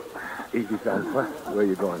 Easy, son. Where are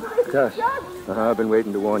you going? Gus. I've been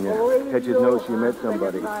waiting to warn you. Hedges knows she met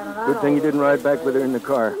somebody. Good thing you didn't ride back with her in the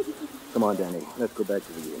car. Come on, Danny. Let's go back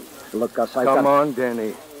to the inn. Look, Gus, Come on,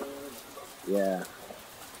 Danny. Yeah,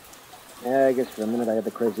 I guess for a minute I had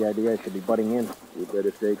the crazy idea I should be butting in. You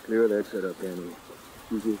better stay clear of that setup, Danny.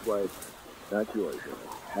 She's his wife, not yours.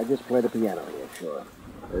 I just play the piano here, sure.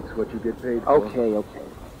 That's what you get paid for. Okay.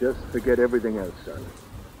 Just forget everything else, son.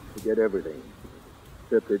 Forget everything.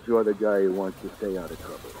 Except that you're the guy who wants to stay out of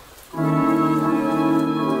trouble.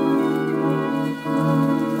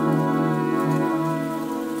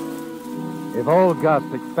 If old Gus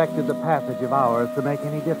expected the passage of hours to make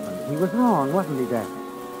any difference, he was wrong, wasn't he, Danny?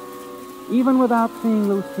 Even without seeing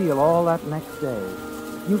Lucille all that next day,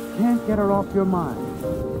 you can't get her off your mind.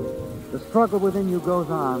 The struggle within you goes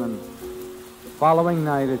on, and the following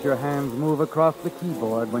night as your hands move across the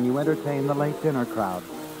keyboard when you entertain the late dinner crowd.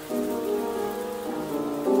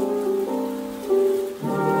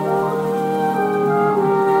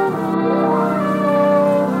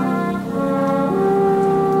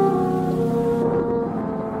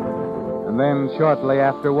 And then, shortly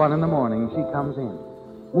after 1 a.m, she comes in,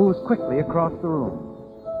 moves quickly across the room.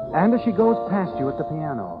 And as she goes past you at the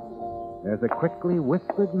piano, there's a quickly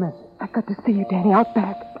whispered message. I've got to see you, Danny, out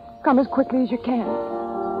back. Come as quickly as you can.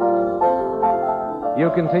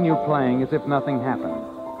 You continue playing as if nothing happened.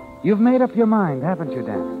 You've made up your mind, haven't you,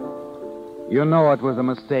 Danny? You know it was a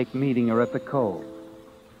mistake meeting her at the Cove.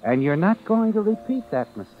 And you're not going to repeat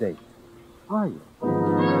that mistake, are you?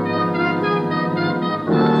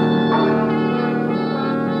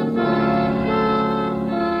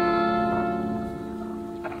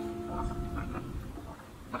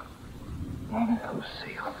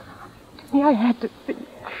 Lucille. Danny, I had to see you.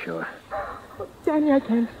 Sure. Danny, I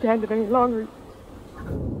can't stand it any longer.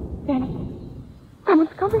 Danny,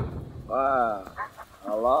 someone's coming. Wow.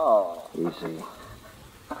 Hello. Easy.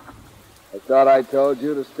 I thought I told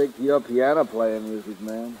you to stick to your piano playing music,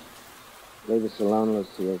 man. Leave us alone,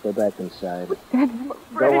 Lucille. Go back inside. Danny, I'm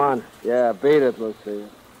afraid. Go on. Yeah, beat it, Lucille.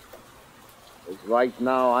 Because right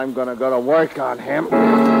now I'm going to go to work on him.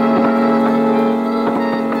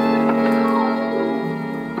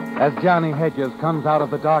 As Johnny Hedges comes out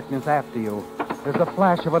of the darkness after you, there's the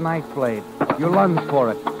flash of a knife blade. You lunge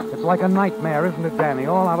for it. It's like a nightmare, isn't it, Danny?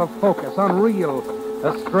 All out of focus, unreal.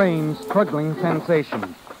 A strange, struggling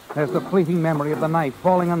sensation. There's the fleeting memory of the knife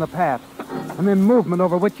falling on the path, and then movement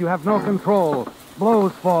over which you have no control.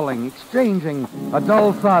 Blows falling, exchanging, a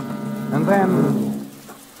dull thud, and then...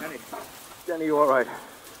 Danny, you all right?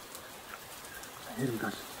 I hit him,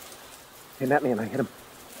 Gus. He met me and I hit him.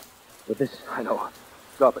 With this? I know.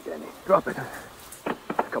 Drop it, Danny. Drop it.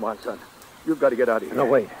 Come on, son. You've got to get out of here. No,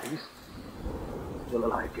 wait. He's still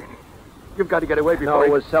alive, Danny. You've got to get away before No,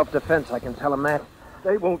 it was self-defense. I can tell him that.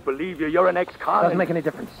 They won't believe you. You're an ex-con. Doesn't make any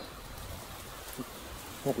difference.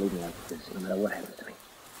 Don't leave me like this, no matter what happens to me.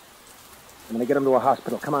 I'm going to get him to a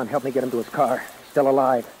hospital. Come on, help me get him to his car. He's still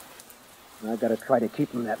alive. And I've got to try to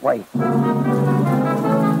keep him that way.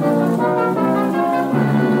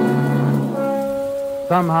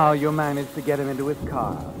 Somehow you manage to get him into his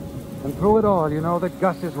car. And through it all, you know that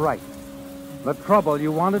Gus is right. The trouble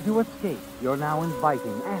you wanted to escape, you're now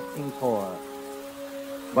inviting, asking for.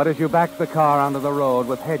 But as you back the car onto the road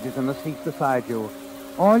with Hedges in the seat beside you,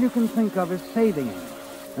 all you can think of is saving him.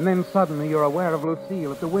 And then suddenly you're aware of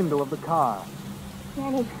Lucille at the window of the car.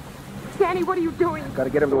 Danny, what are you doing? Got to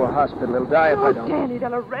get him to a hospital. He'll die if I don't. Danny,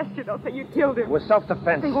 they'll arrest you. They'll say you killed him. It was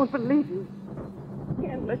self-defense. They won't believe you. I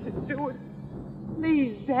can't let you do it.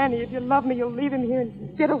 Please, Danny, if you love me, you'll leave him here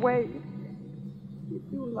and get away. You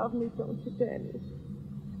do love me, don't you, Danny?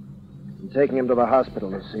 I'm taking him to the hospital,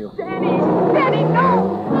 Lucille. Danny! Danny,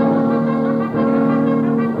 no!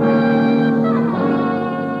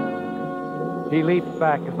 She leaps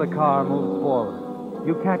back as the car moves forward.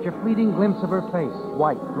 You catch a fleeting glimpse of her face,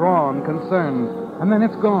 white, drawn, concerned, and then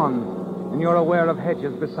it's gone, and you're aware of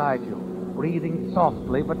Hedges beside you, breathing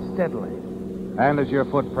softly but steadily. And as your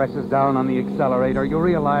foot presses down on the accelerator, you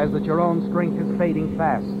realize that your own strength is fading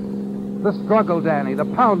fast. The struggle, Danny, the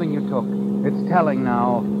pounding you took, it's telling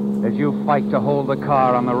now as you fight to hold the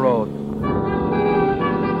car on the road.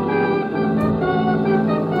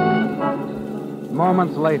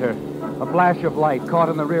 Moments later, a flash of light caught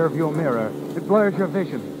in the rearview mirror. It blurs your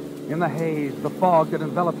vision. In the haze, the fog that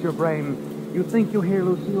envelops your brain, you think you hear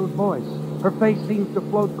Lucille's voice. Her face seems to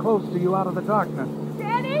float close to you out of the darkness.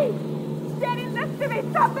 Danny! Danny, listen to me.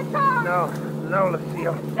 Stop the car! No,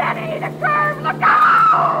 Lucille. Danny, the curve! Look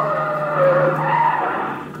out!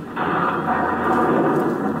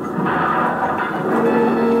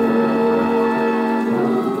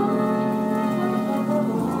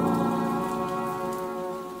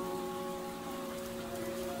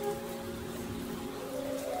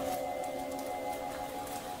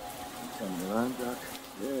 Doc?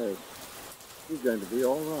 Yes. He's going to be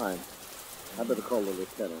all right. I better call the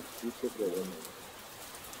lieutenant. You sit there with me.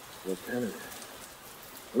 Lieutenant.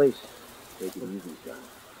 Police. Take it easy, John.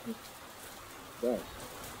 Yes.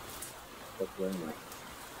 What's wrong, Mike?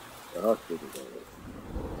 The hospital, David.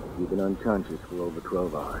 You've been unconscious for over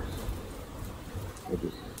 12 hours.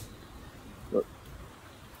 Hedges. Look.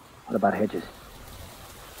 What about Hedges?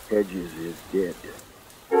 Hedges is dead.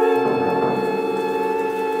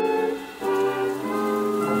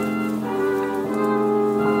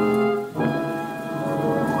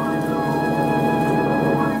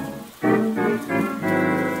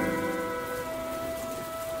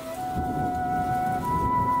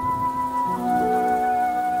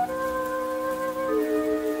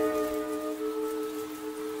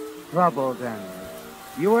 Trouble, Danny.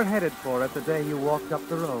 You were headed for it the day you walked up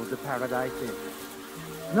the road to Paradise Inn.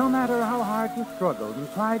 No matter how hard you struggled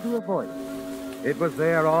and tried to avoid it, it was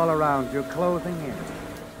there all around you, closing in.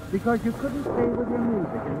 Because you couldn't stay with your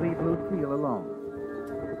music and leave Lucille alone.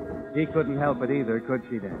 She couldn't help it either, could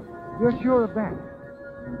she, Dan? You're sure of that.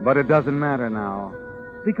 But it doesn't matter now.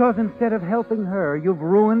 Because instead of helping her, you've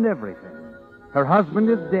ruined everything. Her husband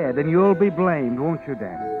is dead, and you'll be blamed, won't you,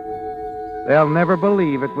 Danny? They'll never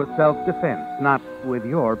believe it was self-defense, not with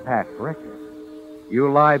your past record.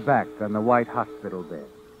 You lie back on the white hospital bed.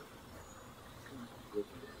 The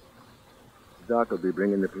doc will be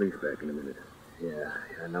bringing the police back in a minute. Yeah,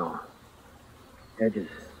 I know. Hedges.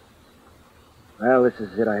 Well, this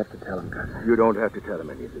is it. I have to tell him, Gus. You don't have to tell him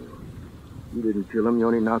anything. You didn't kill him. You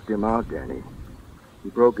only knocked him out, Danny. He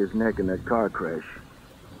broke his neck in that car crash.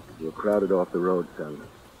 You were crowded off the road, son.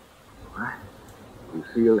 What?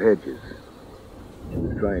 Lucille Hedges. She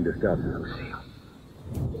was trying to stop you. Lucille.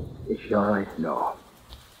 Is she all right? No.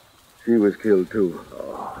 She was killed, too.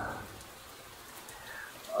 Oh.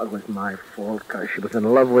 It was my fault, Gus. She was in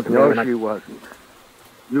love with me. No, she wasn't.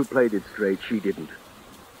 You played it straight. She didn't.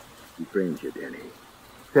 She framed you, Danny.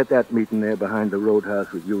 Set that meeting there behind the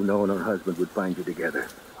roadhouse with you knowing her husband would find you together.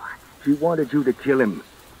 What? She wanted you to kill him.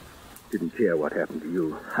 Didn't care what happened to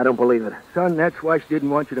you. I don't believe it. Son, that's why she didn't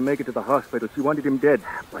want you to make it to the hospital. She wanted him dead.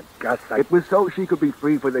 But, Gus, It was so she could be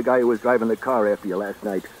free for the guy who was driving the car after you last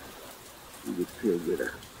night. He was killed with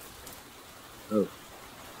her. Oh.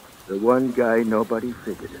 The one guy nobody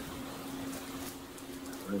figured.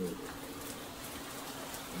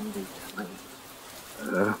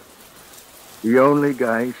 The only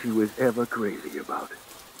guy she was ever crazy about.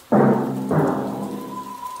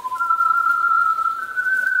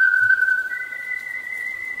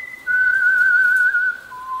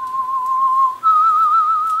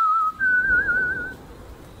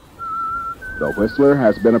 The Whistler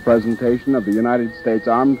has been a presentation of the United States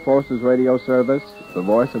Armed Forces Radio Service, the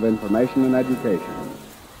voice of information and education.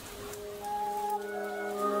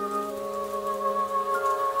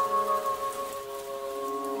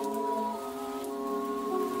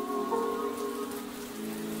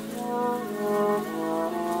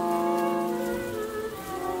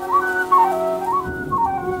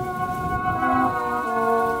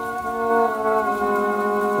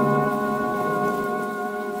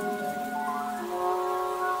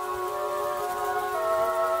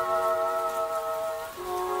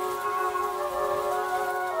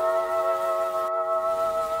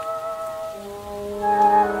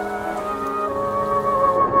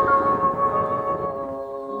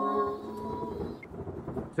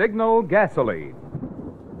 Signal gasoline.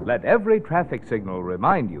 Let every traffic signal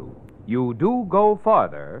remind you You do go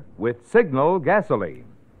farther with Signal gasoline.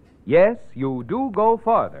 Yes, you do go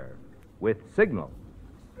farther with Signal.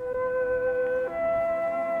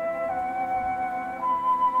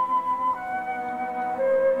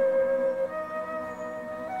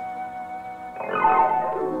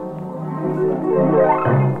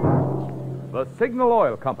 The Signal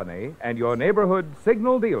Oil Company and your neighborhood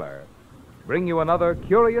Signal dealer bring you another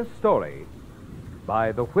curious story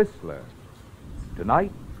by The Whistler.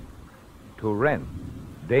 Tonight, To Rent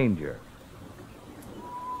Danger.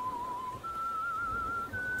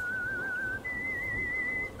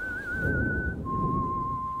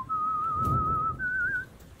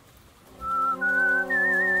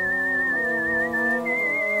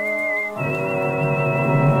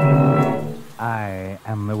 I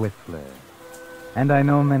am the Whistler, and I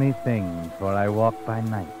know many things, for I walk by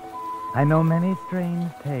night. I know many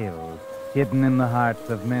strange tales hidden in the hearts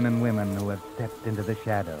of men and women who have stepped into the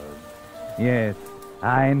shadows. Yes,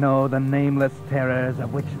 I know the nameless terrors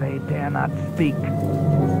of which they dare not speak.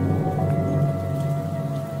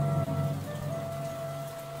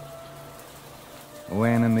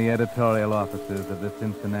 When in the editorial offices of the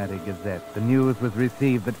Cincinnati Gazette, the news was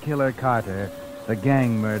received that Killer Carter, the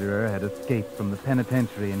gang murderer, had escaped from the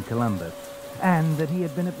penitentiary in Columbus, and that he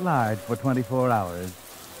had been at large for 24 hours,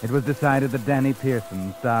 it was decided that Danny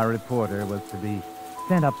Pearson, star reporter, was to be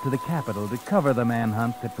sent up to the Capitol to cover the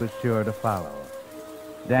manhunt that was sure to follow.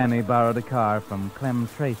 Danny borrowed a car from Clem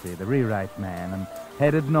Tracy, the rewrite man, and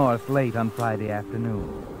headed north late on Friday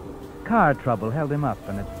afternoon. Car trouble held him up,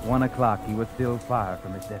 and at 1 o'clock he was still far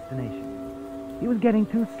from his destination. He was getting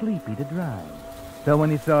too sleepy to drive, so when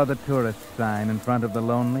he saw the tourist sign in front of the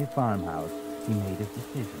lonely farmhouse, he made his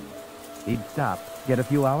decision. He'd stop, get a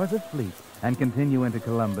few hours of sleep, and continue into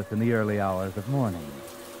Columbus in the early hours of morning.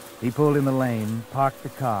 He pulled in the lane, parked the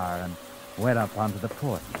car, and went up onto the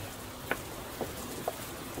porch.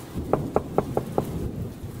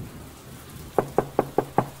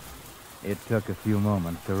 It took a few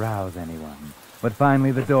moments to rouse anyone, but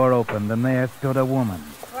finally the door opened, and there stood a woman.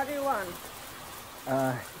 What do you want?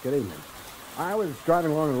 Good evening. I was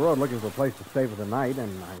driving along the road looking for a place to stay for the night,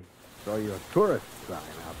 and I saw your tourist sign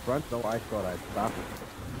out front, so I thought I'd stop and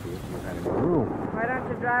see if you had any room. Why don't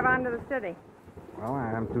you drive on to the city? Well,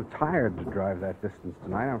 I'm too tired to drive that distance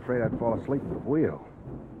tonight. I'm afraid I'd fall asleep at the wheel.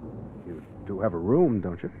 You do have a room,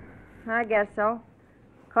 don't you? I guess so.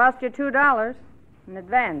 Cost you $2 in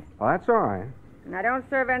advance. Well, that's all right. And I don't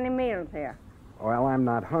serve any meals here. Well, I'm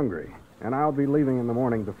not hungry, and I'll be leaving in the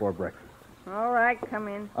morning before breakfast. All right, come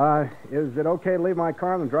in. Is it okay to leave my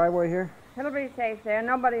car in the driveway here? It'll be safe there.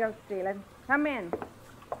 Nobody will steal it. Come in.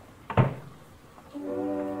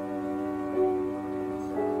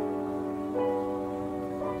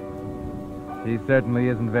 She certainly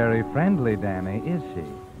isn't very friendly, Danny, is she?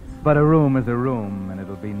 But a room is a room, and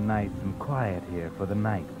it'll be nice and quiet here for the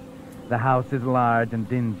night. The house is large and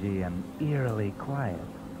dingy and eerily quiet.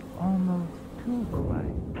 Almost too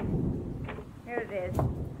quiet. Here it is.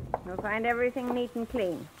 You'll find everything neat and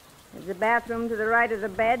clean. There's a bathroom to the right of the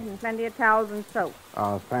bed and plenty of towels and soap.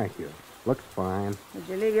 Oh, thank you. Looks fine. Did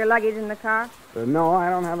you leave your luggage in the car? No,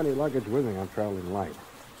 I don't have any luggage with me. I'm traveling light.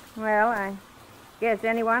 Well, I guess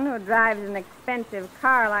anyone who drives an expensive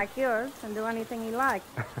car like yours can do anything he likes.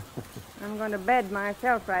 I'm going to bed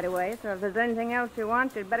myself right away, so if there's anything else you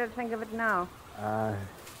want, you'd better think of it now.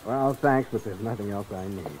 Well, thanks, but there's nothing else I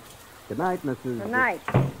need. Good night, Mrs. Good night.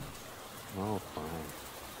 Oh, fine.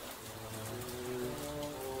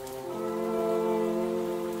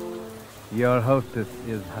 Your hostess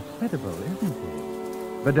is hospitable, isn't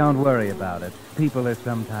she? But don't worry about it. People are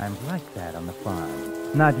sometimes like that on the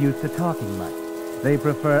farm. Not used to talking much. They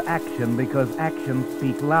prefer action because actions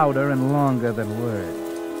speak louder and longer than words.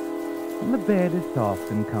 And the bed is soft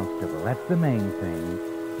and comfortable. That's the main thing.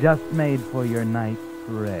 Just made for your night's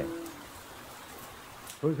rest.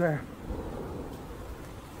 Who's there?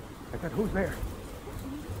 I said, who's there?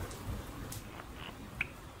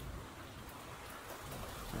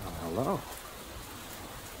 Oh, hello.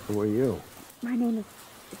 Who are you? My name is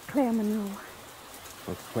Claire Monroe.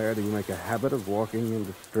 Well, Claire, do you make a habit of walking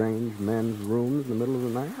into strange men's rooms in the middle of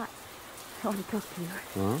the night? I want to talk to you.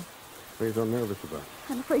 Huh? What are you so nervous about?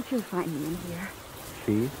 I'm afraid you'll find me in here.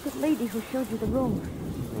 She? The lady who showed you the room.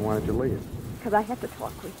 And why don't you leave? Because I have to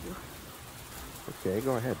talk with you. Okay,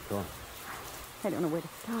 go ahead, talk. I don't know where to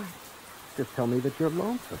start. Just tell me that you're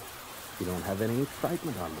lonesome. You don't have any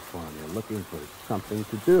excitement on the farm. You're looking for something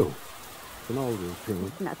to do. It's an old routine.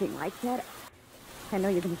 It's nothing like that. I know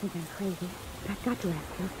you're going to think I'm crazy, but I've got to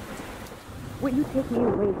ask you. Will you take me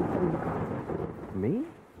away before you go? Me?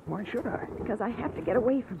 Why should I? Because I have to get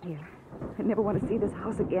away from here. I never want to see this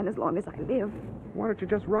house again as long as I live. Why don't you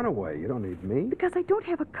just run away? You don't need me. Because I don't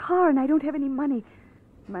have a car and I don't have any money.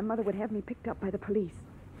 My mother would have me picked up by the police.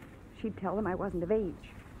 She'd tell them I wasn't of age.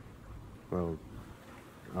 Well,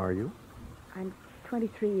 are you? I'm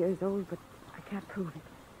 23 years old, but I can't prove it.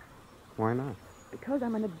 Why not? Because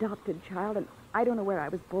I'm an adopted child and I don't know where I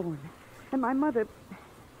was born. And my mother...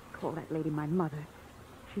 Call that lady my mother.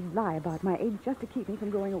 She'd lie about my age just to keep me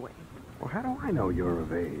from going away. Well, how do I know you're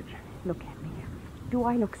of age? Look at me. Do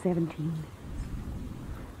I look 17?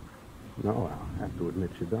 No, I'll have to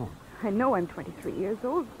admit you don't. I know I'm 23 years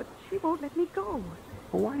old, but she won't let me go.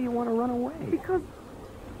 Well, why do you want to run away?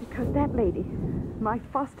 Because that lady, my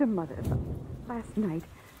foster mother, last night,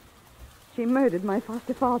 she murdered my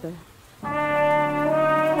foster father.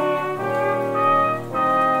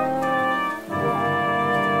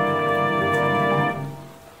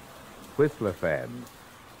 Whistler fans,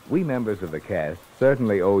 we members of the cast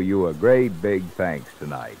certainly owe you a great big thanks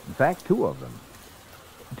tonight. In fact, 2 of them.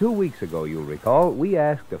 2 weeks ago, you'll recall, we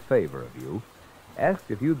asked a favor of you,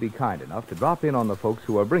 asked if you'd be kind enough to drop in on the folks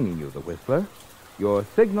who are bringing you the Whistler, your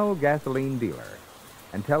Signal gasoline dealer,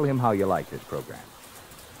 and tell him how you like this program.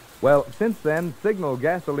 Well, since then, Signal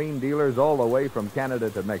gasoline dealers all the way from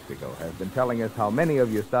Canada to Mexico have been telling us how many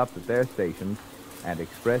of you stopped at their stations and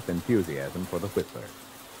expressed enthusiasm for the Whistler.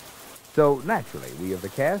 So, naturally, we of the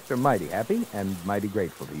cast are mighty happy and mighty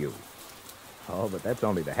grateful to you. Oh, but that's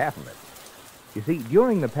only the half of it. You see,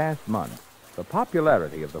 during the past month, the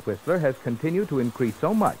popularity of the Whistler has continued to increase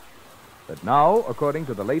so much that now, according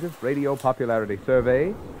to the latest radio popularity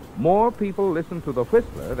survey, more people listen to the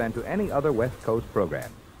Whistler than to any other West Coast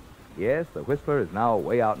program. Yes, the Whistler is now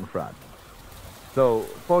way out in front. So,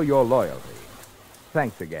 for your loyalty,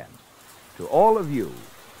 thanks again to all of you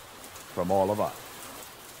from all of us.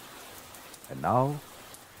 And now,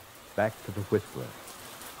 back to the Whistler.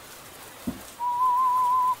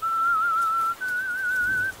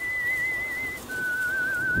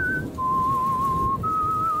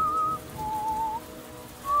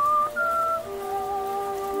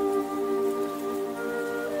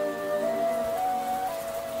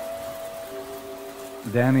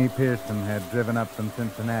 Danny Pearson had driven up from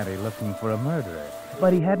Cincinnati looking for a murderer,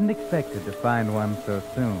 but he hadn't expected to find one so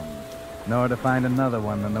soon, nor to find another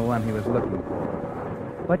one than the one he was looking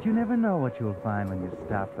for. But you never know what you'll find when you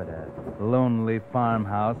stop at a lonely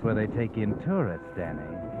farmhouse where they take in tourists, Danny.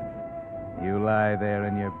 You lie there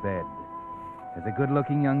in your bed as a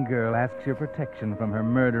good-looking young girl asks your protection from her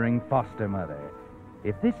murdering foster mother.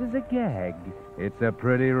 If this is a gag, it's a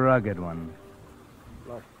pretty rugged one.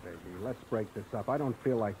 Look, baby, let's break this up. I don't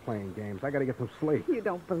feel like playing games. I gotta get some sleep. You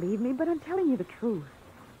don't believe me, but I'm telling you the truth.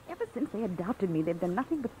 Ever since they adopted me, they've done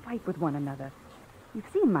nothing but fight with one another. You've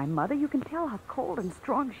seen my mother. You can tell how cold and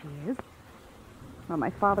strong she is. Well, my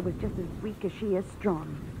father was just as weak as she is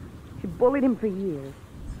strong. She bullied him for years,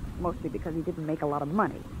 mostly because he didn't make a lot of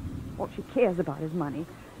money. All she cares about is money.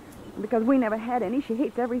 And because we never had any, she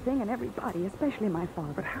hates everything and everybody, especially my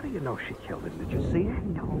father. But how do you know she killed him? Did you see her?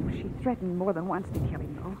 No, she threatened more than once to kill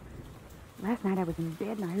him, though. Last night I was in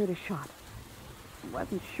bed and I heard a shot. I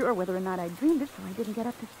wasn't sure whether or not I dreamed it, so I didn't get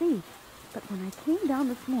up to see. But when I came down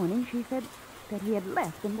this morning, she said that he had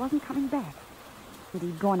left and wasn't coming back. That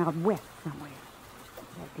he'd gone out west somewhere.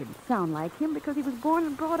 That didn't sound like him because he was born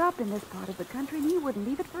and brought up in this part of the country and he wouldn't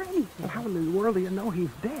leave it for anything. Well, how in the world do you know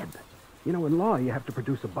he's dead? You know, in law, you have to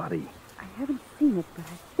produce a body. I haven't seen it, but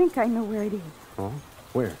I think I know where it is. Oh?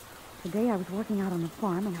 Where? Today I was working out on the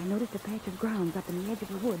farm and I noticed a patch of grounds up in the edge of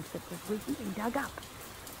the woods that was recently dug up.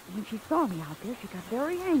 And when she saw me out there, she got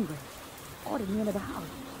very angry. Ordered me into the house.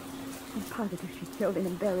 I'm positive she killed him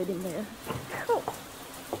and buried him there. Oh.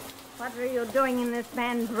 What are you doing in this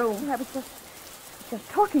man's room? I was just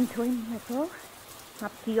talking to him, that's all.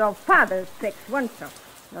 Up to your father's tricks, weren't you?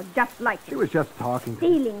 You're just like She was just talking to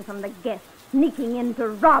stealing from the guests, sneaking in to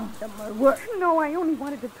rob them or worse. No, I only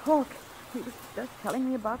wanted to talk. He was just telling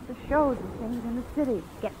me about the shows and things in the city.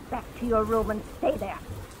 Get back to your room and stay there.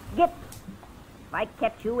 Get. If I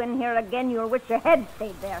kept you in here again, you'll wish your head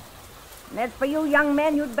stayed there. And as for you, young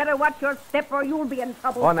man, you'd better watch your step or you'll be in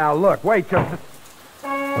trouble. Oh, now look, wait just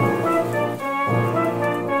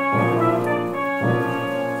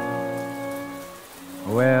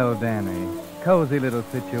Well, Danny, cozy little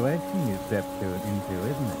situation you stepped into,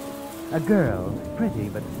 isn't it? A girl, pretty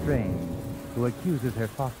but strange, who accuses her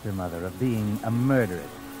foster mother of being a murderess.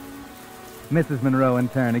 Mrs. Monroe, in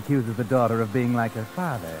turn, accuses the daughter of being like her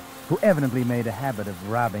father, who evidently made a habit of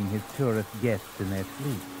robbing his tourist guests in their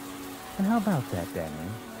sleep. And how about that, Danny?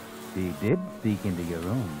 She did sneak into your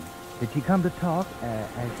room. Did she come to talk,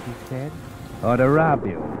 as she said? or to rob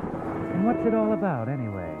you. And what's it all about,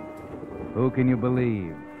 anyway? Who can you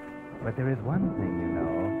believe? But there is one thing you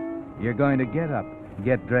know. You're going to get up,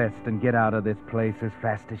 get dressed, and get out of this place as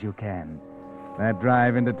fast as you can. That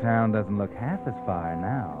drive into town doesn't look half as far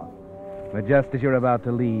now. But just as you're about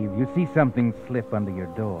to leave, you see something slip under your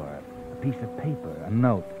door. A piece of paper, a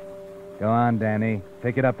note. Go on, Danny.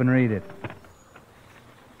 Pick it up and read it.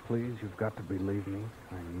 Please, you've got to believe me.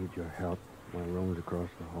 I need your help. My room's across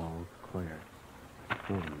the hall. Claire.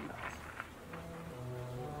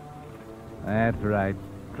 That's right.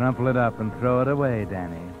 Crumple it up and throw it away,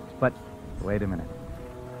 Danny. But, wait a minute.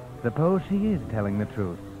 Suppose she is telling the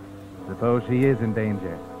truth. Suppose she is in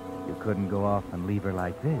danger. You couldn't go off and leave her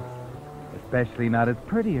like this. Especially not as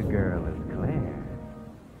pretty a girl as Claire.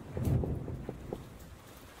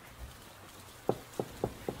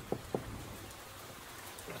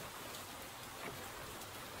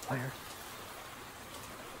 Claire?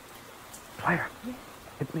 Claire? Yes?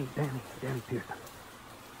 It's me, Danny Pearson.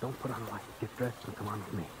 Don't put on a light. Get dressed and come on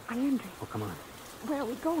with me. I am dressed. Oh, come on. Where are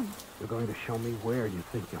we going? You're going to show me where you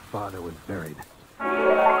think your father was buried.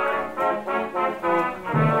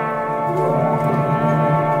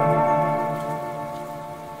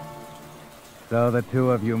 So the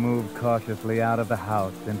two of you move cautiously out of the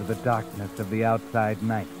house into the darkness of the outside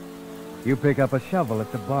night. You pick up a shovel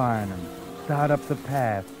at the barn and start up the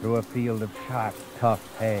path through a field of sharp, tough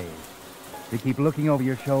hay. You keep looking over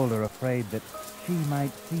your shoulder, afraid that she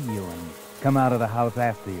might see you and come out of the house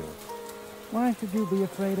after you. Why should you be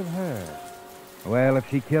afraid of her? Well, if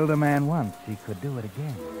she killed a man once, she could do it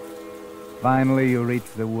again. Finally, you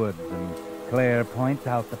reach the woods, and Claire points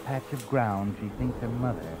out the patch of ground she thinks her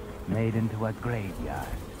mother made into a graveyard.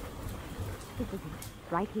 This is it,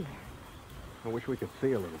 right here. I wish we could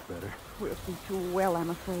see a little better. We'll see too well, I'm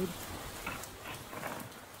afraid.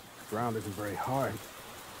 The ground isn't very hard.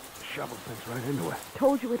 The shovel sinks right into it.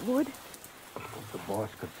 Told you it would. If the boss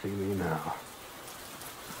could see me now.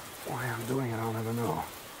 Why I'm doing it, I'll never know.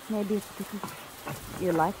 Maybe it's because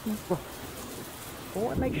you like me. Well,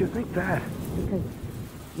 what makes you think that? Because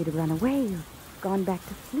you'd have run away or gone back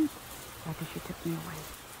to sleep after she took me away.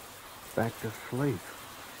 Back to sleep.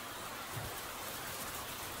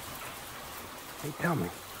 Hey, tell me.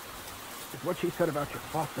 Is what she said about your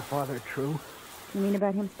foster father true? You mean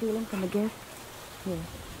about him stealing from the guests? Yes.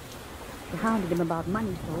 She hounded him about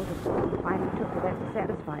money so that finally took to that to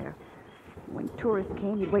satisfy her. When tourists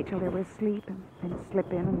came, he'd wait till they were asleep and then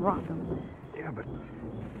slip in and rob them. Yeah, but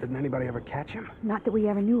didn't anybody ever catch him? Not that we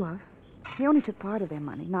ever knew of. He only took part of their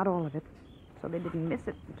money, not all of it. So they didn't miss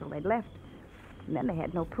it until they'd left. And then they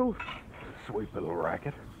had no proof. Sweet little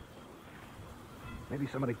racket. Maybe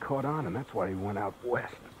somebody caught on, and that's why he went out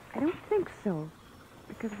west. I don't think so.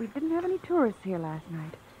 Because we didn't have any tourists here last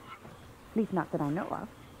night. At least not that I know of.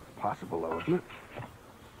 Possible, though, isn't it?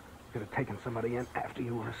 Could have taken somebody in after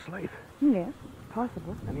you were asleep. Yes,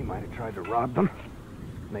 possible. Then he might have tried to rob them.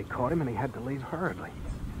 And they caught him, and he had to leave hurriedly.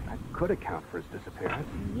 That could account for his disappearance.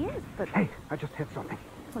 Yes, but... Hey, I just hit something.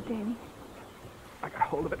 What, Danny? I got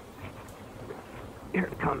hold of it. Here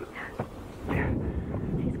it comes.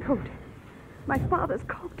 His coat. My father's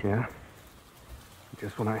coat. Yeah?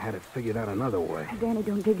 Just when I had it figured out another way. Danny,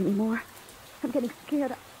 don't dig anymore. I'm getting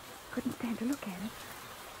scared. I couldn't stand to look at it.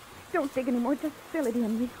 Don't dig anymore. Just fill it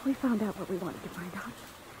in. We found out what we wanted to find out.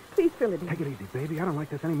 Please fill it in. Take it easy, baby. I don't like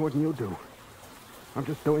this any more than you do. I'm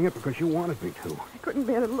just doing it because you wanted me to. I couldn't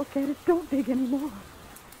bear to look at it. Don't dig anymore.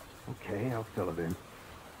 Okay, I'll fill it in.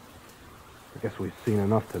 I guess we've seen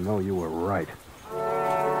enough to know you were right.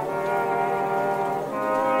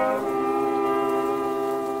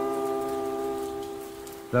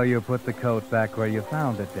 So you put the coat back where you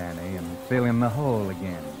found it, Danny, and fill in the hole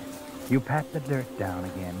again. You pat the dirt down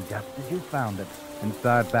again, just as you found it, and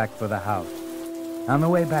start back for the house. On the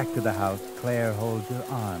way back to the house, Claire holds your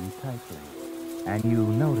arm tightly, and you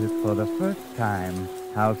notice for the first time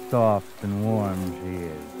how soft and warm she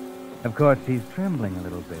is. Of course, she's trembling a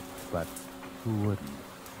little bit, but who wouldn't?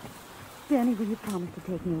 Danny, will you promise to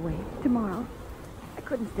take me away tomorrow? I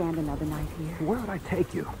couldn't stand another night here. Where would I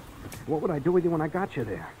take you? What would I do with you when I got you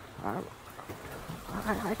there?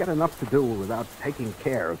 I got enough to do without taking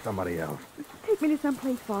care of somebody else. Take me to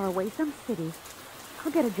someplace far away, some city.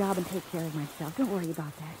 I'll get a job and take care of myself. Don't worry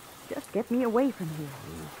about that. Just get me away from here.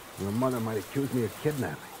 Your mother might accuse me of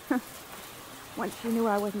kidnapping. Once she knew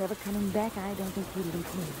I was never coming back, I don't think she'd even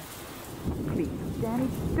care. Please, Danny,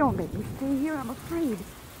 don't let me stay here. I'm afraid.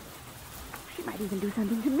 She might even do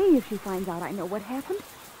something to me if she finds out I know what happened.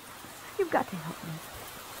 You've got to help me.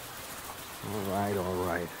 All right, all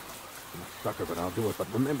right. I'm a sucker, but I'll do it.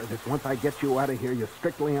 But remember this, once I get you out of here, you're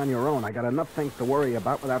strictly on your own. I got enough things to worry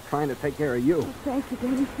about without trying to take care of you. Oh, thank you,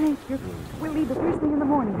 Danny, thank you. We'll leave the first thing in the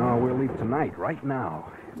morning. No, we'll leave tonight, right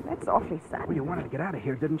now. That's awfully sad. Well, you wanted to get out of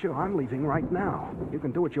here, didn't you? I'm leaving right now. You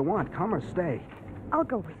can do what you want. Come or stay. I'll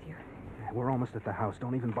go with you. We're almost at the house.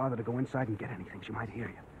 Don't even bother to go inside and get anything. She might hear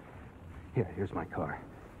you. Here's my car.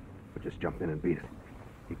 We'll just jump in and beat it.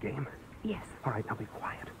 You game? Yes. All right, now be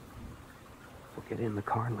quiet. We'll get in the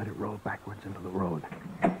car and let it roll backwards into the road.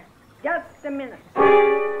 Just a minute.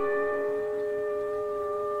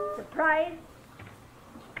 Surprise?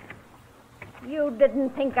 You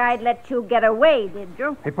didn't think I'd let you get away, did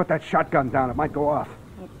you? Hey, put that shotgun down. It might go off.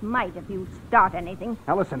 It might if you start anything.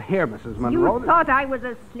 Now listen here, Mrs. Monroe. You thought I was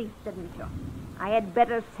asleep, didn't you? I had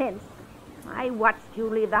better sense. I watched you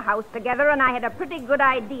leave the house together, and I had a pretty good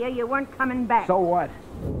idea you weren't coming back. So what?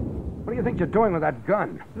 What do you think you're doing with that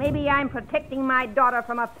gun? Maybe I'm protecting my daughter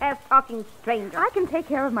from a fast-talking stranger. I can take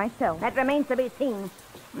care of myself. That remains to be seen.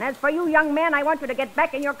 And as for you, young man, I want you to get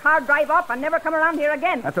back in your car, drive off, and never come around here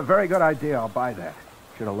again. That's a very good idea. I'll buy that.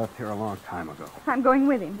 Should have left here a long time ago. I'm going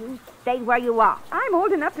with him. You stay where you are. I'm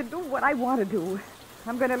old enough to do what I want to do.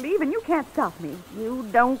 I'm going to leave, and you can't stop me. You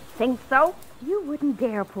don't think so? You wouldn't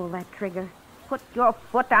dare pull that trigger. Put your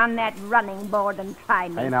foot on that running board and try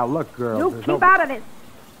me. Hey, now look, girl. You keep out of this.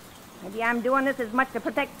 Maybe I'm doing this as much to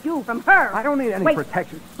protect you from her. I don't need any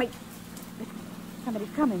protection. Wait. Somebody's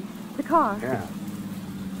coming. The car. Yeah.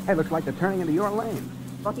 Hey, looks like they're turning into your lane.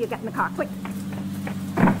 Both of you get in the car, quick.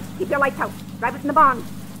 Keep your lights out. Drive it in the barn.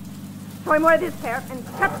 Show him where it is, pair, and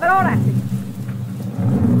shut the door after you.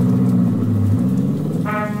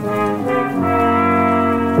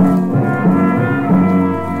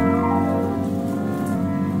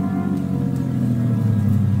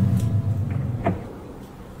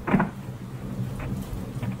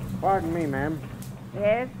 Pardon me, ma'am.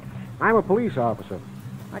 Yes? I'm a police officer.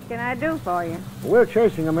 What can I do for you? We're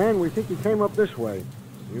chasing a man. We think he came up this way.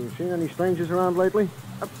 You seen any strangers around lately?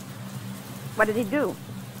 What did he do?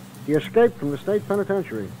 He escaped from the state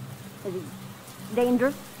penitentiary. Is he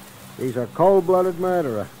dangerous? He's a cold-blooded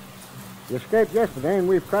murderer. He escaped yesterday, and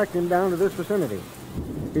we've tracked him down to this vicinity.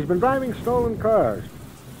 He's been driving stolen cars.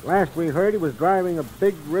 Last we heard, he was driving a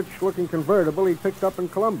big, rich-looking convertible he picked up in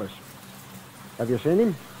Columbus. Have you seen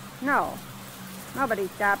him? No. Nobody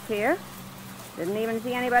stopped here. Didn't even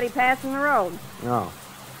see anybody passing the road. No.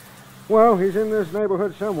 Well, he's in this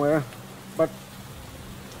neighborhood somewhere. But,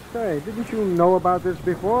 say, didn't you know about this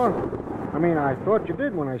before? I mean, I thought you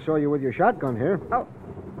did when I saw you with your shotgun here.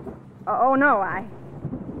 Oh, no, I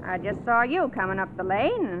just saw you coming up the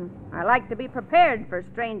lane, and I like to be prepared for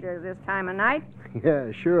strangers this time of night.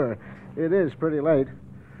 Yeah, sure. It is pretty late.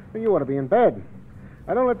 You ought to be in bed.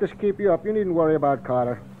 I don't let this keep you up. You needn't worry about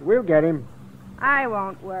Carter. We'll get him. I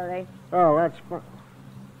won't worry. Oh, that's fine.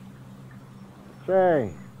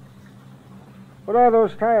 Say, what are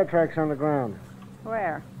those tire tracks on the ground?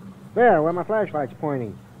 Where? There, where my flashlight's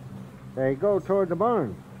pointing. They go toward the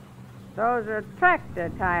barn. Those are tractor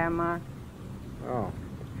tire marks. Oh.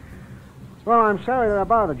 Well, I'm sorry that I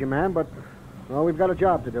bothered you, ma'am, but, well, we've got a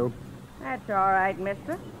job to do. That's all right,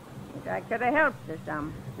 mister. Wish I could have helped you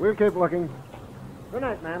some. We'll keep looking. Good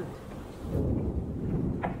night, ma'am.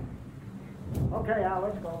 Okay, Al,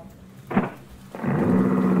 let's go.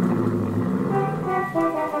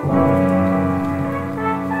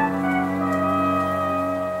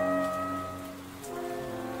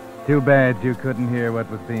 Too bad you couldn't hear what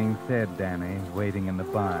was being said, Danny, waiting in the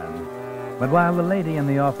barn. But while the lady and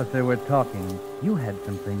the officer were talking, you had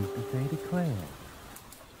some things to say to Claire.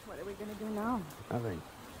 What are we going to do now? Nothing.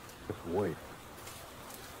 Just wait.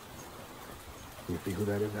 You see who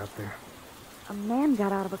that is out there? A man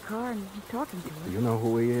got out of a car and he's talking to her. Do you know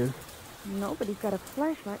who he is? No, but he's got a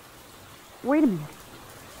flashlight. Wait a minute.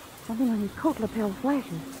 Something on his coat lapel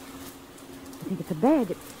flashes. I think it's a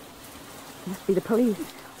badge. It must be the police.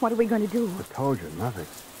 What are we going to do? I told you, nothing.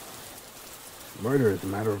 Murder is a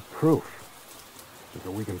matter of proof. If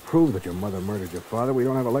we can prove that your mother murdered your father, we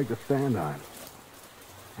don't have a leg to stand on.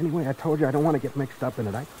 Anyway, I told you I don't want to get mixed up in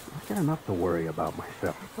it. I've got enough to worry about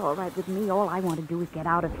myself. It's all right with me. All I want to do is get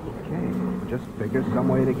out of here. Okay, just figure some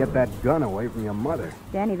way to get that gun away from your mother.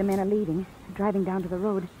 Danny, the men are leaving. Driving down to the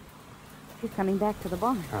road. She's coming back to the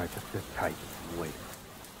barn. All right, just sit tight and wait.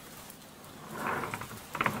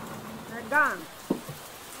 They're gone.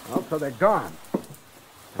 Oh, so they're gone.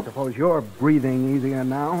 I suppose you're breathing easier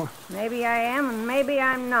now. Maybe I am, and maybe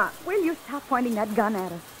I'm not. Will you stop pointing that gun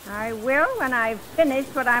at us? I will when I've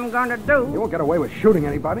finished what I'm going to do. You won't get away with shooting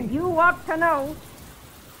anybody. You ought to know.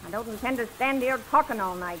 I don't intend to stand here talking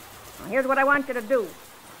all night. Now, here's what I want you to do.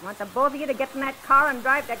 I want the both of you to get in that car and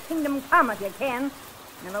drive to Kingdom Come if you can.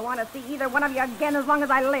 Never want to see either one of you again as long as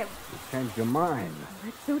I live. You changed your mind.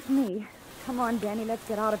 That suits me. Come on, Danny, let's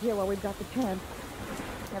get out of here while we've got the chance.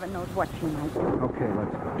 Heaven knows what she might do. Okay,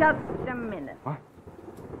 let's go. Just a minute. What?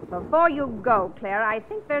 Before you go, Claire, I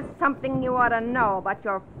think there's something you ought to know about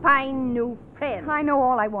your fine new friend. I know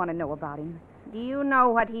all I want to know about him. Do you know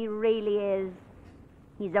what he really is?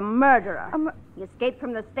 He's a murderer. He escaped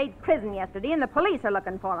from the state prison yesterday, and the police are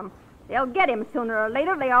looking for him. They'll get him sooner or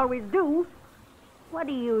later. They always do. What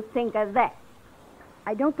do you think of that?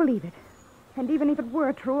 I don't believe it. And even if it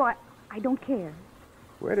were true, I don't care.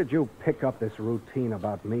 Where did you pick up this routine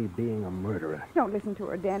about me being a murderer? Don't listen to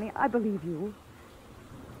her, Danny. I believe you.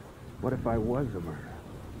 What if I was a murderer?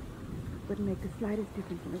 It wouldn't make the slightest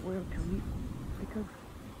difference in the world to me. Because,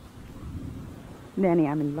 Danny,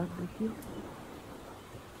 I'm in love with you.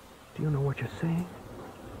 Do you know what you're saying?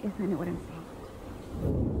 Yes, I know what I'm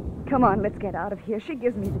saying. Come on, let's get out of here. She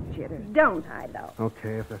gives me the jitters. Don't I, though?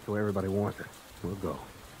 Okay, if that's the way everybody wants it, we'll go.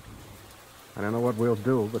 I don't know what we'll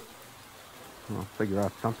do, but we'll figure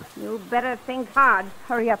out something. You better think hard.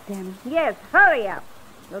 Hurry up, Danny. Yes, hurry up.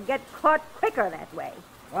 You'll get caught quicker that way.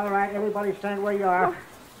 All right, everybody stand where you are.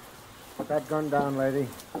 Put that gun down, lady.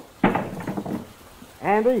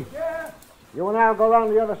 Andy? Yeah? You and Al go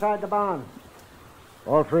around the other side of the barn.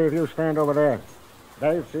 All three of you stand over there.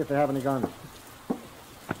 Dave, see if they have any guns.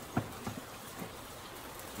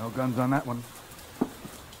 No guns on that one.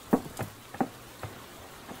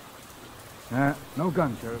 No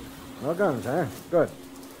guns, Sheriff. No guns, huh? Good.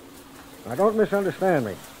 Now, don't misunderstand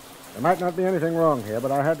me. There might not be anything wrong here,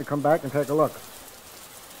 but I had to come back and take a look.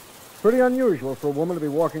 Pretty unusual for a woman to be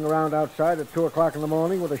walking around outside at 2 o'clock in the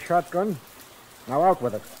morning with a shotgun. Now, out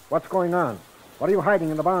with it. What's going on? What are you hiding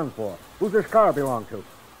in the barn for? Who's this car belong to?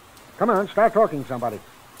 Come on, start talking, somebody.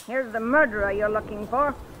 Here's the murderer you're looking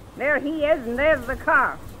for. There he is, and there's the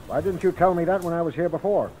car. Why didn't you tell me that when I was here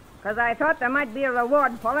before? Because I thought there might be a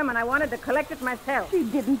reward for him, and I wanted to collect it myself. She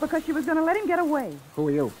didn't because she was going to let him get away. Who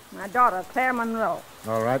are you? My daughter, Claire Monroe.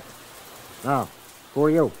 All right. Now, who are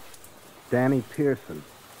you? Danny Pearson.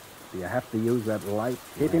 Do you have to use that light?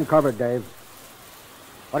 Keep him covered, Dave.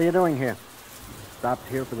 What are you doing here? Stopped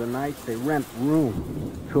here for the night. They rent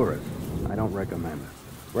rooms. Tourists. I don't recommend it.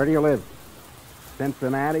 Where do you live?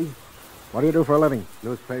 Cincinnati. What do you do for a living?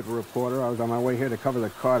 Newspaper reporter. I was on my way here to cover the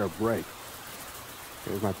Carter break.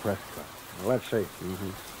 Here's my press card. Well, let's see.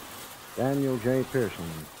 Daniel J. Pearson,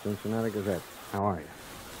 Cincinnati Gazette. How are you?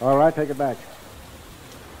 All right, take it back.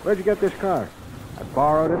 Where'd you get this car? I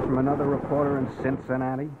borrowed it from another reporter in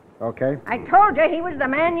Cincinnati. Okay. I told you he was the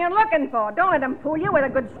man you're looking for. Don't let him fool you with a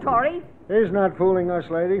good story. He's not fooling us,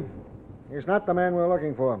 lady. He's not the man we're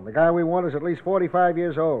looking for. The guy we want is at least 45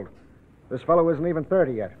 years old. This fellow isn't even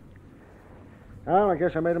 30 yet. Well, I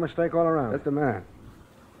guess I made a mistake all around. Just a minute.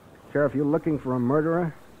 Sheriff, you looking for a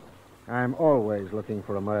murderer? I'm always looking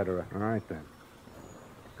for a murderer. All right, then.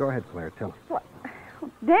 Go ahead, Claire. Tell us. What? Oh,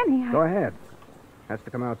 Danny, Go ahead. Has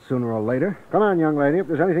to come out sooner or later. Come on, young lady. If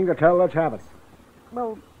there's anything to tell, let's have it.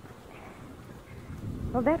 Well,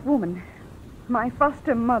 that woman, my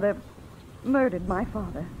foster mother, murdered my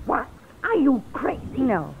father. What? Are you crazy?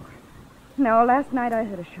 No. No, last night I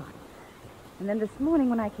heard a shot. And then this morning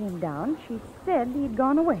when I came down, she said he'd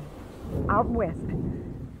gone away. Out west.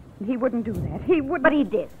 He wouldn't do that. He wouldn't. But he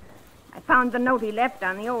did. I found the note he left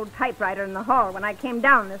on the old typewriter in the hall when I came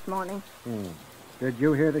down this morning. Did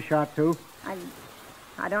you hear the shot, too?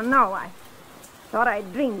 I don't know. I thought I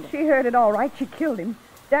dreamed it. She heard it all right. She killed him.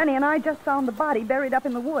 Danny and I just found the body buried up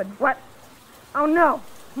in the woods. What? Oh, no.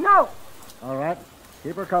 No. All right.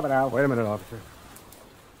 Keep her covered, Al. Wait a minute, officer.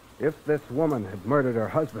 If this woman had murdered her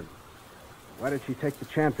husband, why did she take the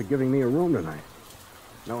chance of giving me a room tonight,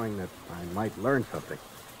 knowing that I might learn something?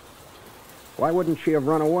 Why wouldn't she have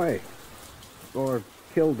run away? Or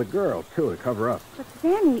killed the girl, too, to cover up? But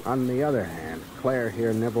Danny... On the other hand, Claire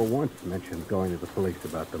here never once mentioned going to the police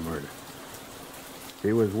about the murder.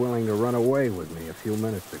 She was willing to run away with me a few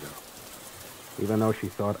minutes ago, even though she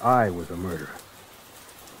thought I was a murderer.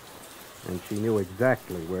 And she knew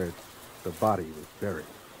exactly where the body was buried.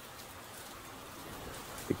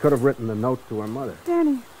 She could have written the note to her mother.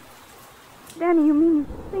 Danny, you mean you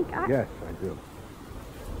think I... Yes, I do.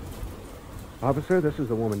 Officer, this is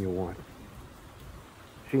the woman you want.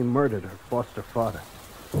 She murdered her foster father.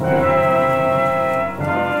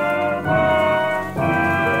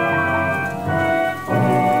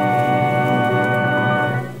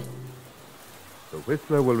 The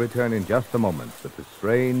Whistler will return in just a moment with the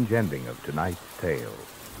strange ending of tonight's tale.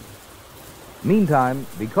 Meantime,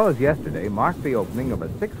 because yesterday marked the opening of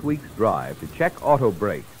a 6 weeks drive to check auto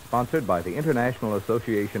brakes sponsored by the International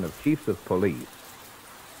Association of Chiefs of Police.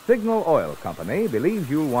 Signal Oil Company believes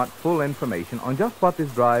you'll want full information on just what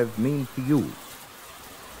this drive means to you.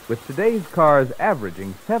 With today's cars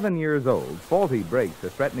averaging 7 years old, faulty brakes are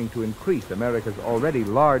threatening to increase America's already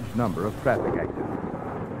large number of traffic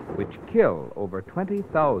accidents, which kill over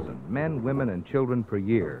 20,000 men, women, and children per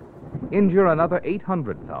year, injure another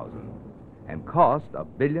 800,000, and cost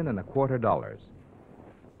 $1.25 billion.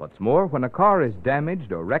 What's more, when a car is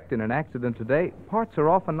damaged or wrecked in an accident today, parts are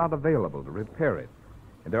often not available to repair it,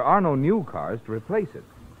 and there are no new cars to replace it.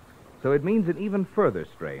 So it means an even further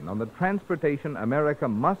strain on the transportation America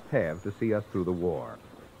must have to see us through the war.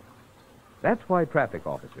 That's why traffic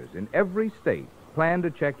officers in every state plan to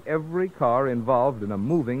check every car involved in a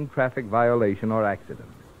moving traffic violation or accident.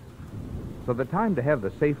 So the time to have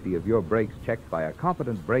the safety of your brakes checked by a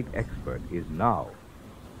competent brake expert is now.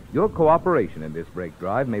 Your cooperation in this brake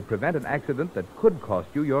drive may prevent an accident that could cost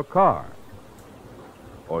you your car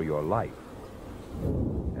or your life.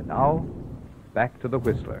 And now, back to the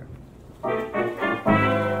Whistler.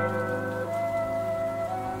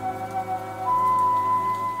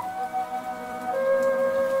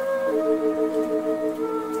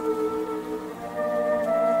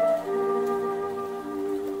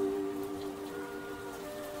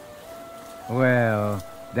 Well,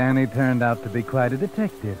 Danny turned out to be quite a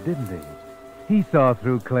detective, didn't he? He saw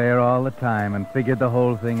through Claire all the time and figured the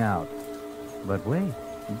whole thing out. But wait,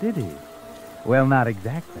 did he? Well, not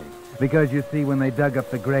exactly. Because, you see, when they dug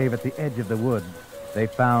up the grave at the edge of the woods, they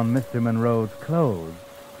found Mr. Monroe's clothes,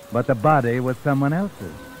 but the body was someone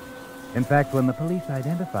else's. In fact, when the police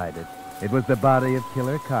identified it, it was the body of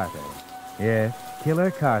Killer Carter. Yes,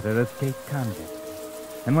 Killer Carter, escaped convict.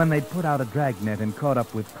 And when they'd put out a dragnet and caught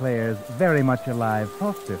up with Claire's very much alive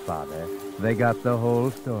foster father, they got the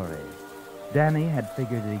whole story. Danny had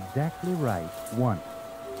figured it exactly right once.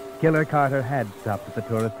 Killer Carter had stopped at the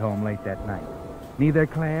tourist home late that night. Neither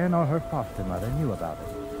Claire nor her foster mother knew about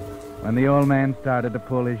it. When the old man started to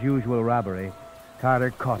pull his usual robbery,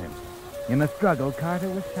 Carter caught him. In the struggle, Carter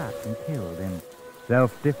was shot and killed in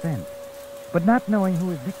self-defense. But not knowing who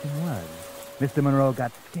his victim was, Mr. Monroe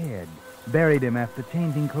got scared, buried him after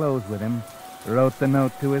changing clothes with him, wrote the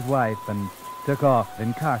note to his wife, and took off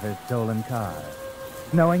in Carter's stolen car.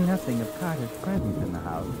 Knowing nothing of Carter's presence in the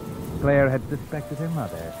house, Claire had suspected her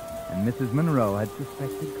mother, and Mrs. Monroe had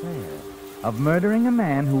suspected Claire of murdering a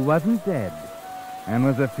man who wasn't dead and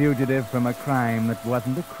was a fugitive from a crime that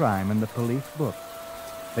wasn't a crime in the police book.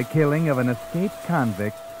 The killing of an escaped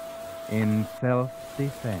convict in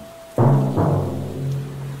self-defense.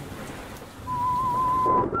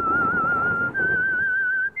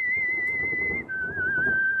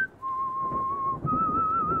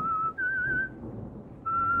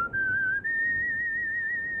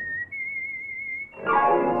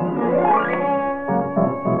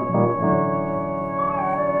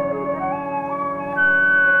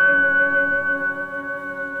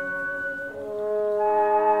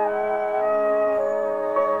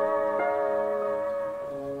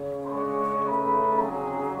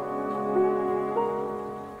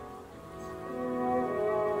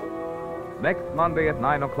 Next Monday at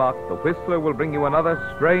 9 o'clock, The Whistler will bring you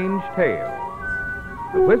another strange tale.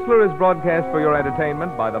 The Whistler is broadcast for your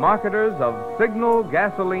entertainment by the marketers of Signal,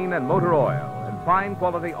 gasoline, and motor oil, and fine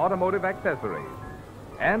quality automotive accessories,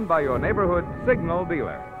 and by your neighborhood Signal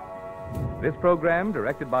dealer. This program,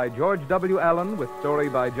 directed by George W. Allen, with story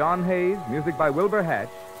by John Hayes, music by Wilbur Hatch,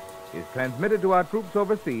 is transmitted to our troops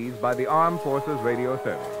overseas by the Armed Forces Radio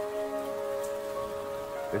Service.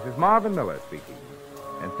 This is Marvin Miller speaking,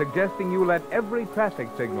 and suggesting you let every traffic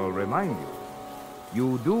signal remind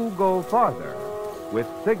you do go farther with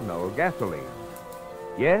Signal gasoline.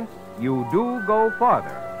 Yes, you do go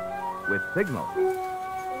farther with Signal.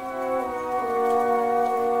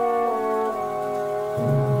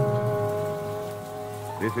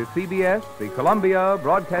 This is CBS, the Columbia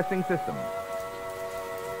Broadcasting System.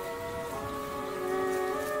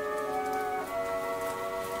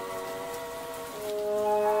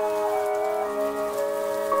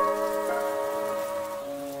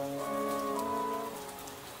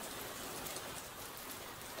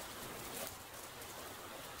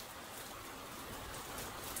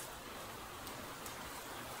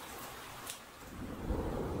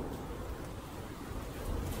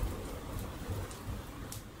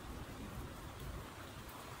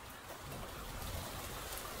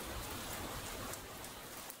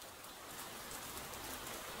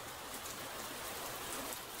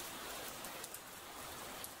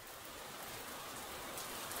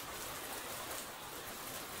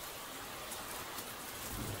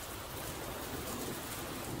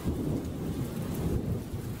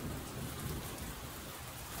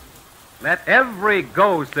 Let every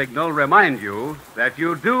go signal remind you that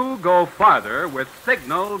you do go farther with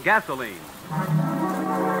Signal gasoline.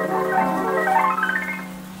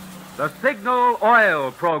 The Signal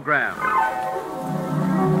Oil Program.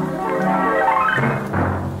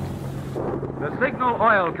 The Signal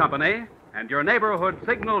Oil Company and your neighborhood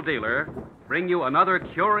signal dealer bring you another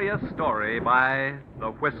curious story by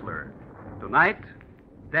The Whistler. Tonight,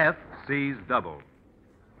 Death Sees Double.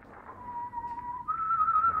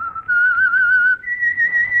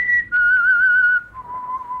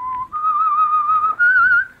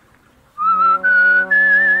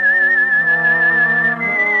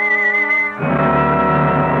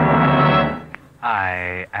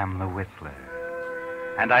 I am the Whistler,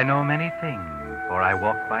 and I know many things, for I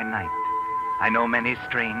walk by night. I know many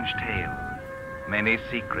strange tales, many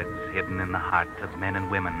secrets hidden in the hearts of men and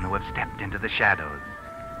women who have stepped into the shadows.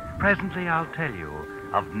 Presently I'll tell you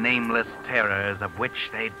of nameless terrors of which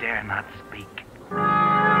they dare not speak.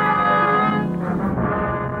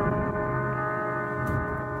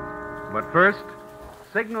 But first,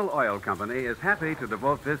 Signal Oil Company is happy to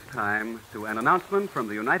devote this time to an announcement from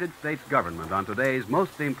the United States government on today's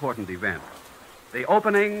most important event, the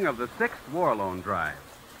opening of the 6th War Loan Drive.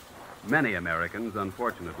 Many Americans,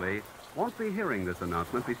 unfortunately, won't be hearing this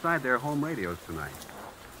announcement beside their home radios tonight.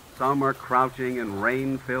 Some are crouching in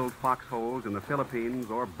rain-filled foxholes in the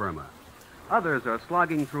Philippines or Burma. Others are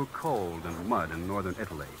slogging through cold and mud in northern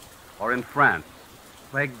Italy or in France,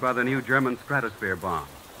 plagued by the new German stratosphere bomb.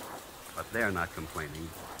 But they're not complaining.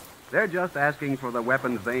 They're just asking for the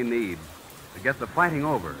weapons they need to get the fighting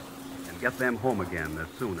over and get them home again as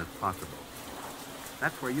soon as possible.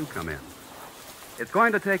 That's where you come in. It's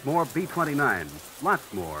going to take more B-29s,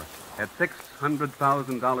 lots more, at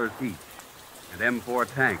 $600,000 each, and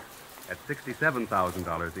M4 tanks at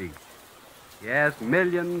 $67,000 each. Yes,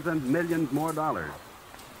 millions and millions more dollars.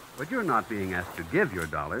 But you're not being asked to give your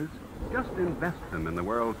dollars. Just invest them in the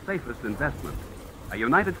world's safest investment, a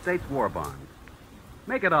United States war bond.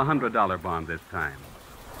 Make it a $100 bond this time.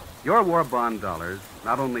 Your war bond dollars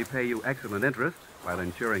not only pay you excellent interest while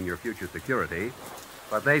ensuring your future security,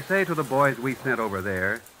 but they say to the boys we sent over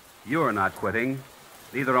there, you're not quitting,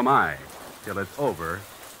 neither am I, till it's over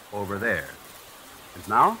there. And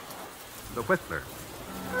now, The Whistler.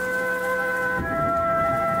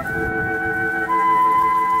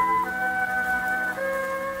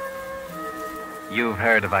 You've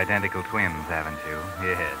heard of identical twins, haven't you?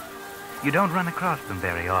 Yes. You don't run across them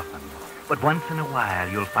very often, but once in a while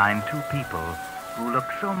you'll find two people who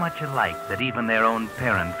look so much alike that even their own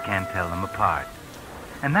parents can't tell them apart.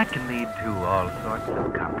 And that can lead to all sorts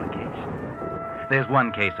of complications. There's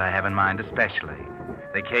one case I have in mind especially,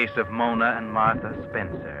 the case of Mona and Martha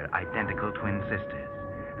Spencer, identical twin sisters.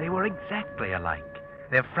 They were exactly alike.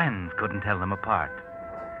 Their friends couldn't tell them apart.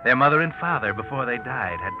 Their mother and father, before they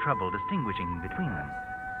died, had trouble distinguishing between them.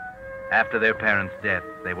 After their parents' death,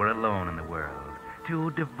 they were alone in the world.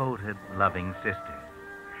 Two devoted, loving sisters.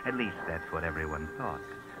 At least that's what everyone thought.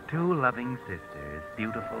 Two loving sisters,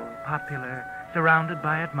 beautiful, popular, surrounded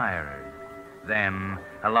by admirers. Then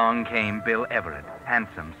along came Bill Everett,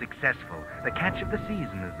 handsome, successful, the catch of the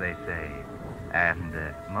season, as they say. And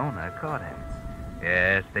Mona caught him.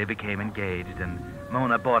 Yes, they became engaged, and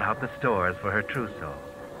Mona bought out the stores for her trousseau.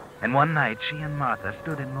 And one night, she and Martha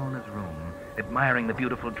stood in Mona's room, admiring the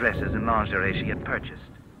beautiful dresses and lingerie she had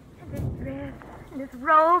purchased. And this dress, and this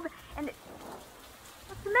robe, and it...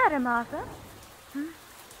 What's the matter, Martha?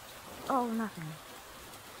 Oh, nothing.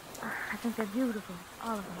 I think they're beautiful,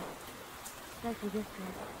 all of them. Especially this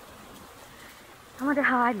dress. I wonder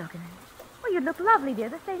how I'd look in it. Well, you'd look lovely, dear,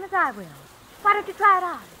 the same as I will. Why don't you try it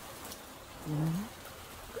on?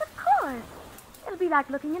 Well, of course. It'll be like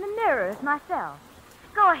looking in a mirror as myself.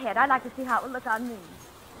 Go ahead. I'd like to see how it will look on me.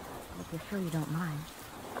 If you're sure you don't mind.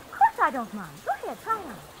 Of course I don't mind. Go ahead, try it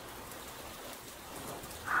on.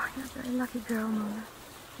 Oh, you're a very lucky girl, Mona.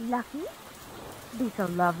 Lucky? To be so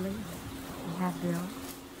lovely and have Bill.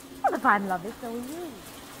 Well, if I'm lovely, so are you.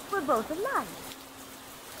 We're both alike.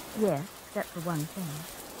 Yes, except for one thing.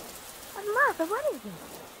 But, Martha, what is it?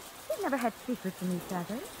 We've never had secrets from each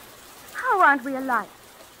other. How aren't we alike?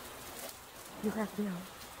 You have Bill.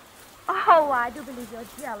 Oh, I do believe you're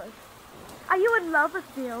jealous. Are you in love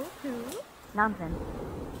with Bill, too? Nonsense.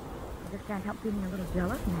 I just can't help feeling a little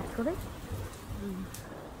jealous, naturally.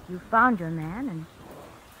 You found your man,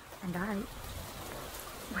 and I...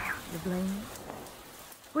 Well, you blame me.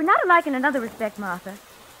 We're not alike in another respect, Martha.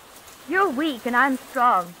 You're weak, and I'm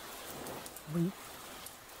strong. Weak?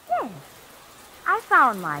 Yes. I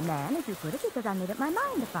found my man, as you put it, because I made up my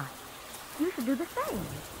mind to fight. You should do the same.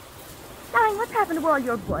 Darling, what's happened to all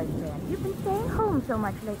your boyfriends? You've been staying home so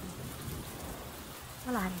much lately.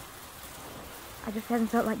 Well, I just haven't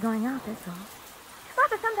felt like going out, that's all.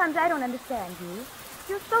 Martha, sometimes I don't understand you.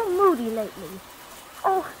 You're so moody lately.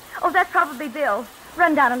 Oh, that's probably Bill.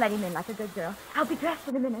 Run down and let him in like a good girl. I'll be dressed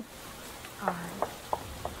in a minute. All right.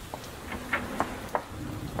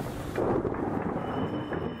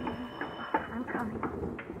 I'm coming.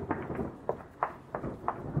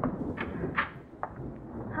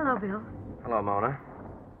 Hello, Bill. Hello, Mona.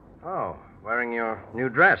 Oh, wearing your new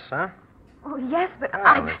dress, huh? Oh, yes, but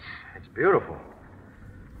Well, it's beautiful.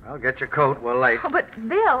 Well, get your coat. We're late. Oh, but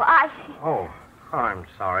Bill, Oh, I'm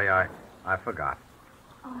sorry. I forgot.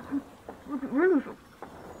 Oh,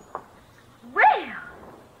 well,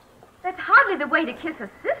 that's hardly the way to kiss a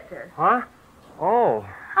sister. Huh? Oh.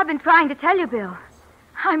 I've been trying to tell you, Bill.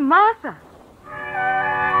 I'm Martha.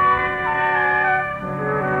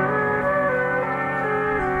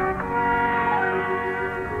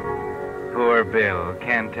 Poor Bill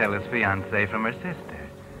can't tell his fiancée from her sister.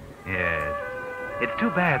 Yes. It's too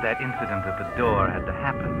bad that incident at the door had to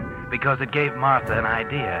happen, because it gave Martha an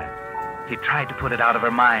idea. She tried to put it out of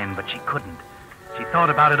her mind, but she couldn't. She thought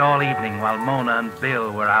about it all evening while Mona and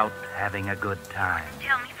Bill were out having a good time.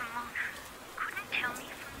 Tell me from Mona. Couldn't tell me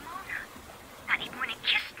from Mona. Not even when he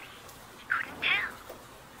kissed me. He couldn't tell.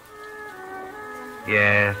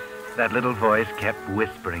 Yes, that little voice kept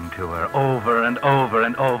whispering to her over and over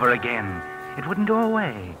and over again. It wouldn't go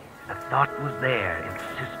away. The thought was there,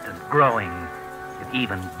 insistent, growing. If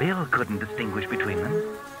even Bill couldn't distinguish between them,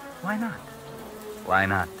 why not? Why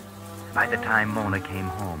not? By the time Mona came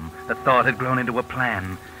home, the thought had grown into a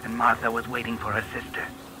plan, and Martha was waiting for her sister.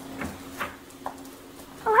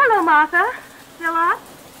 Oh, hello, Martha. Still up?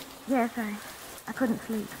 Yes, I couldn't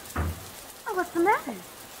sleep. Oh, what's the matter?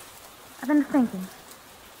 I've been thinking.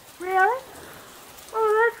 Really?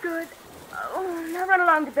 Oh, that's good. Oh, now run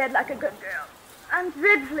along to bed like a good girl. I'm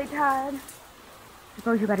dreadfully tired.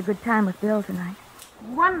 Suppose you had a good time with Bill tonight.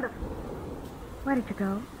 Wonderful. Where did you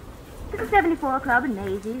go? To the 74 Club in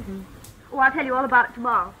Maisie's, and... Oh, I'll tell you all about it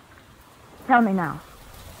tomorrow. Tell me now.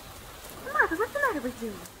 Martha, what's the matter with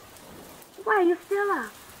you? Why are you still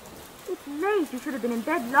up? It's late. You should have been in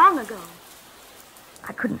bed long ago.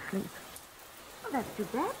 I couldn't sleep. Well, that's too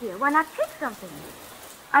bad, dear. Why not take something?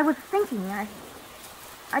 I was thinking. I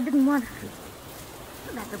didn't want to sleep.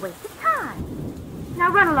 Well, that's a waste of time. Now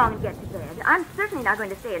run along and get to bed. I'm certainly not going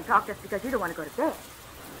to stay and talk just because you don't want to go to bed.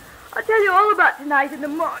 I'll tell you all about tonight in the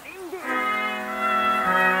morning,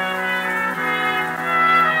 dear.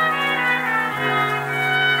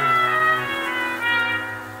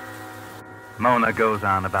 Mona goes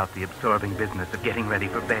on about the absorbing business of getting ready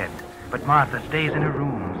for bed, but Martha stays in her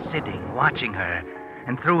room, sitting, watching her,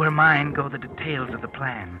 and through her mind go the details of the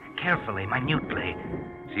plan, carefully, minutely.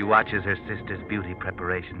 She watches her sister's beauty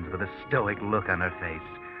preparations with a stoic look on her face,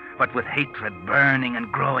 but with hatred burning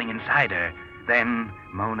and growing inside her. Then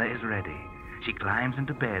Mona is ready. She climbs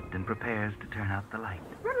into bed and prepares to turn out the light.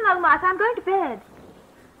 Run along, Martha. I'm going to bed.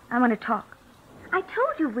 I want to talk. I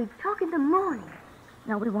told you we'd talk in the morning.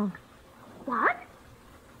 No, we won't. What?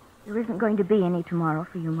 There isn't going to be any tomorrow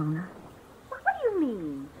for you, Mona. What do you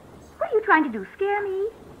mean? What are you trying to do, scare me?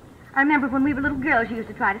 I remember when we were little girls, you used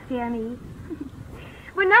to try to scare me.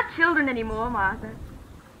 We're not children anymore, Martha.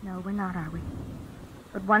 No, we're not, are we?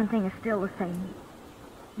 But one thing is still the same.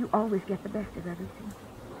 You always get the best of everything.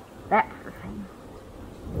 That's the thing.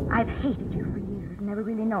 I've hated you for years, never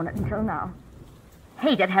really known it until now.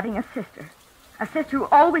 Hated having a sister. A sister who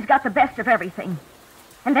always got the best of everything.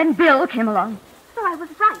 And then Bill came along. So I was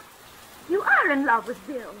right. You are in love with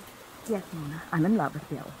Bill. Yes, Mona, I'm in love with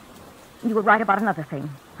Bill. You were right about another thing.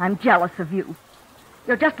 I'm jealous of you.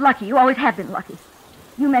 You're just lucky. You always have been lucky.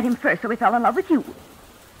 You met him first, so he fell in love with you.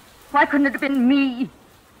 Why couldn't it have been me?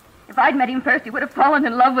 If I'd met him first, he would have fallen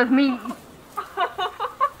in love with me.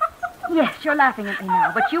 Yes, you're laughing at me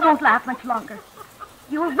now, but you won't laugh much longer.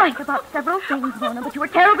 You were right about several things, Mona, but you were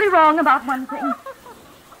terribly wrong about one thing.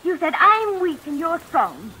 You said, I'm weak and you're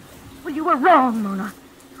strong. Well, you were wrong, Mona.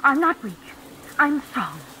 I'm not weak. I'm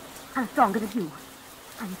strong. I'm stronger than you.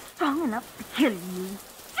 I'm strong enough to kill you.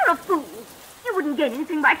 You're a fool. You wouldn't gain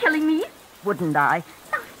anything by killing me. Wouldn't I?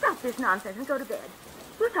 Now stop this nonsense and go to bed.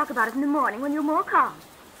 We'll talk about it in the morning when you're more calm.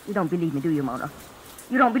 You don't believe me, do you, Mona?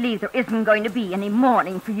 You don't believe there isn't going to be any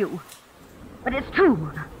morning for you. But it's true,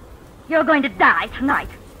 Mona. You're going to die tonight.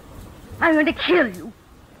 I'm going to kill you.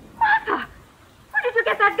 Martha! Where did you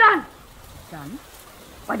get that gun? Gun?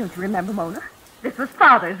 Why don't you remember, Mona? This was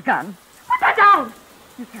Father's gun. Put that down!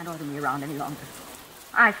 You can't order me around any longer.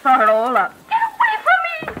 I saw it all up. Get away from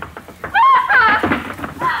me!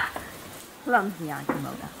 Martha! Clumsy, aren't you,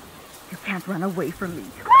 Mona? You can't run away from me.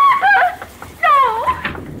 Martha! No!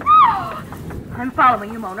 No! I'm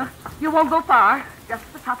following you, Mona. You won't go far. Just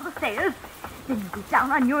to the top of the stairs. Then you'll be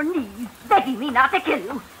down on your knees, begging me not to kill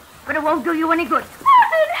you. But it won't do you any good.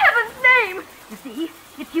 Martha, in heaven's name! You see,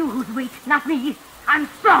 it's you who's weak, not me. I'm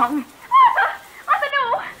strong. Martha,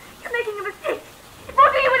 no! You're making a mistake. It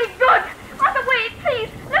won't do you any good. Martha, wait, please.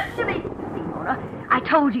 Listen to me. See, Mona, I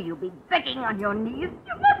told you you'd be begging on your knees.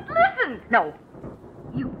 You must listen. No,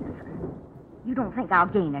 you listen. You don't think I'll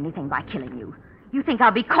gain anything by killing you. You think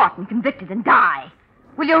I'll be caught and convicted and die.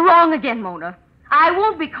 Well, you're wrong again, Mona. I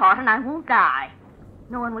won't be caught and I won't die.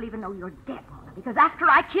 No one will even know you're dead, Mona, because after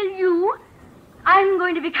I kill you, I'm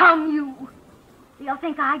going to become you. They'll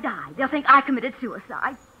think I died. They'll think I committed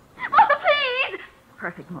suicide. Mona, please!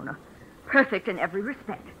 Perfect, Mona. Perfect in every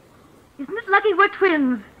respect. Isn't it lucky we're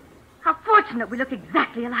twins? How fortunate we look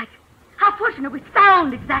exactly alike. How fortunate we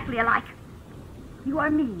sound exactly alike. You are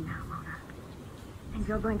me now, Mona. And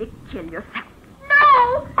you're going to kill yourself.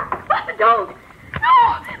 No! Mother, don't!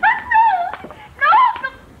 No! No! No!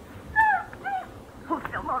 Hold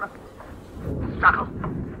still, Mona. Struggle.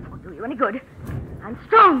 Won't do you any good. I'm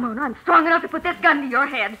strong, Mona. I'm strong enough to put this gun to your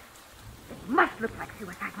head. It must look like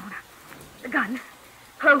suicide, Mona. The gun.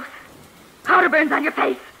 Close. Powder burns on your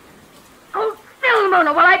face. Hold still,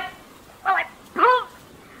 Mona, while I pull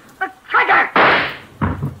the trigger.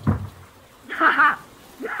 Ha ha.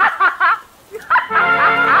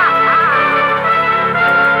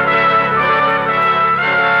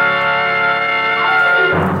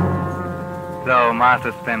 So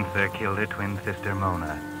Martha Spencer killed her twin sister,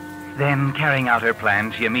 Mona. Then, carrying out her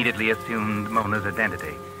plan, she immediately assumed Mona's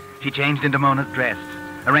identity. She changed into Mona's dress,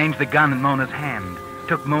 arranged the gun in Mona's hand,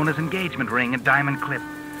 took Mona's engagement ring and diamond clip,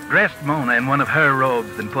 dressed Mona in one of her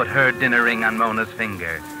robes, and put her dinner ring on Mona's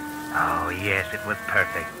finger. Oh, yes, it was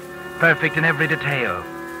perfect. Perfect in every detail.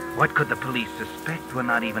 What could the police suspect when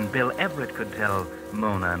not even Bill Everett could tell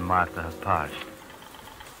Mona and Martha apart?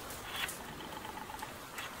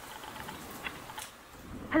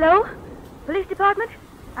 Hello? Police department?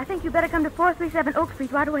 I think you better come to 437 Oak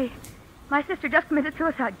Street right away. My sister just committed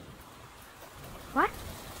suicide. What?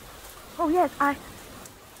 Oh, yes,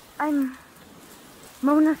 I'm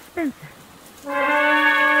Mona Spencer.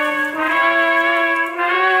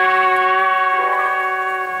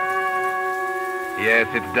 Yes,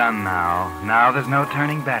 it's done now. Now there's no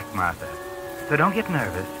turning back, Martha. So don't get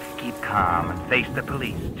nervous. Keep calm and face the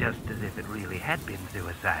police just as if it really had been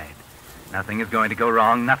suicide. Nothing is going to go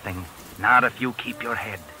wrong, nothing. Not if you keep your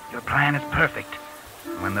head. Your plan is perfect.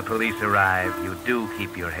 When the police arrive, you do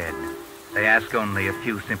keep your head. They ask only a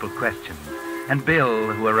few simple questions. And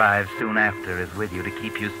Bill, who arrives soon after, is with you to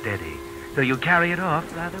keep you steady. So you carry it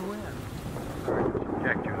off rather well.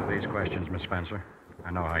 Subject you to these questions, Miss Spencer.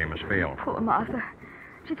 I know how you must feel. Poor Martha.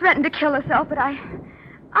 She threatened to kill herself, but I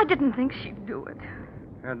didn't think she'd do it.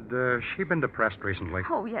 Had she been depressed recently?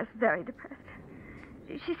 Oh, yes, very depressed.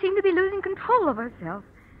 She seemed to be losing control of herself.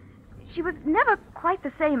 She was never quite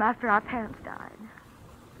the same after our parents died.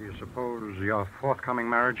 Do you suppose your forthcoming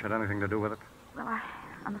marriage had anything to do with it? Well,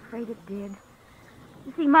 I'm afraid it did.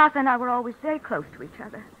 You see, Martha and I were always very close to each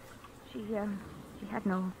other. She had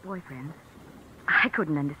no boyfriends. I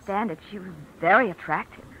couldn't understand it. She was very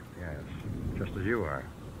attractive. Yes, just as you are.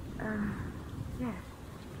 Yes.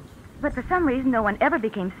 But for some reason, no one ever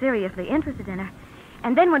became seriously interested in her.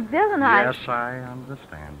 And then when Bill and I... Yes, I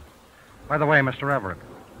understand. By the way, Mr. Everett,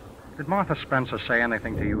 did Martha Spencer say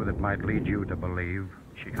anything to you that might lead you to believe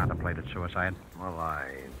she contemplated suicide? Well,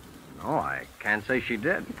 I can't say she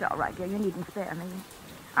did. It's all right, dear. You needn't spare me.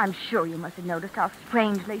 I'm sure you must have noticed how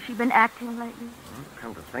strangely she's been acting lately.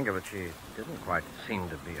 Come to think of it, she didn't quite seem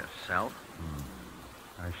to be herself.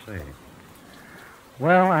 I see.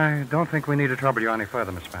 Well, I don't think we need to trouble you any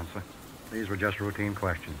further, Miss Spencer. These were just routine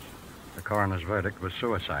questions. The coroner's verdict was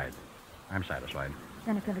suicide. I'm satisfied.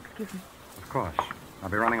 Then if you'll excuse me. Of course. I'll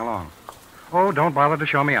be running along. Oh, don't bother to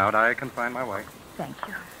show me out. I can find my way. Thank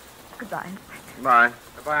you. Goodbye. Goodbye.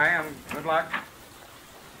 Goodbye, and good luck.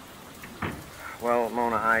 Well,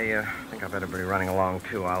 Mona, I think I better be running along,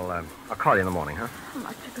 too. I'll call you in the morning, huh? How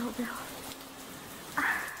much to go, Bill?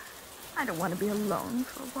 I don't want to be alone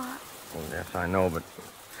for a while. Well, yes, I know, but...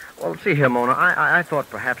 Well, see here, Mona, I thought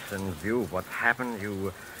perhaps in view of what's happened,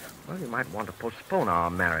 you might want to postpone our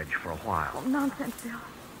marriage for a while. Oh, nonsense, Bill.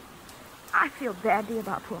 I feel badly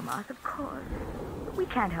about poor Martha, of course. But we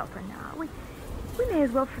can't help her now. We may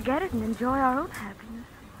as well forget it and enjoy our own happiness.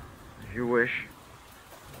 If you wish.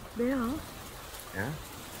 Bill? Yeah?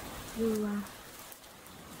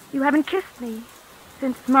 You haven't kissed me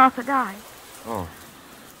since Martha died. Oh,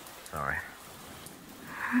 sorry.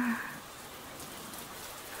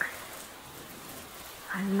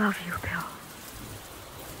 I love you, Bill.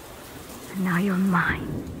 Now you're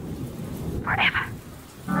mine. Forever.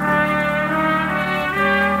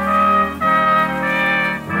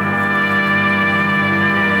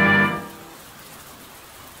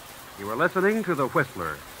 You are listening to The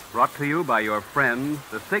Whistler, brought to you by your friend,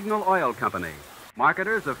 the Signal Oil Company,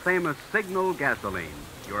 marketers of famous Signal gasoline,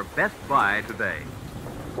 your best buy today.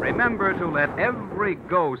 Remember to let every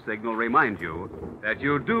go signal remind you that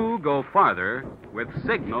you do go farther with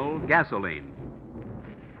Signal gasoline.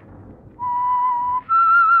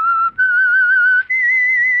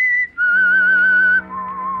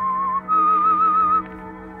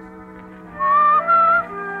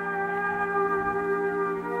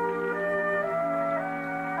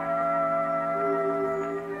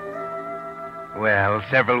 Well,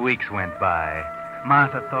 several weeks went by.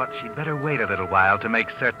 Martha thought she'd better wait a little while to make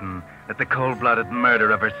certain that the cold-blooded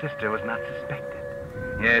murder of her sister was not suspected.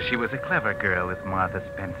 Yes, she was a clever girl, this Martha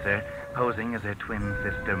Spencer, posing as her twin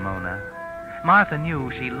sister, Mona. Martha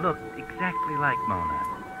knew she looked exactly like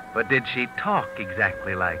Mona. But did she talk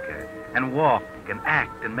exactly like her, and walk and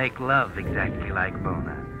act and make love exactly like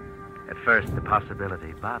Mona? At first, the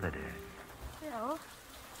possibility bothered her. Bill,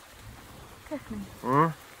 kiss me. Hmm?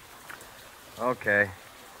 Okay.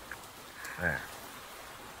 There.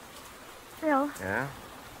 Bill, Yeah?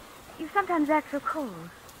 you sometimes act so cold.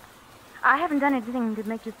 I haven't done anything to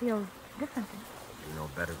make you feel differently. You know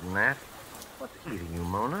better than that. What's eating you,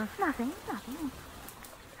 Mona? Nothing.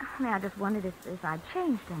 I mean, I just wondered if I'd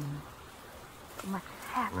changed any. So much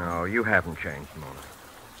has happened. No, you haven't changed, Mona.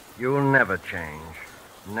 You'll never change.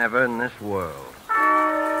 Never in this world.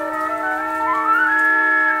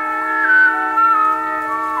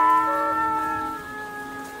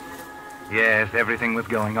 Yes, everything was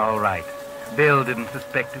going all right. Bill didn't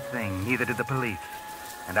suspect a thing, neither did the police.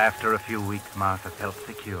 And after a few weeks, Martha felt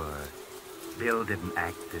secure. Bill didn't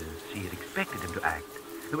act as she had expected him to act.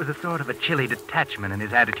 There was a sort of a chilly detachment in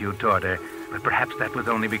his attitude toward her, but perhaps that was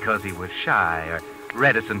only because he was shy or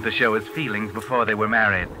reticent to show his feelings before they were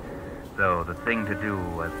married. So the thing to do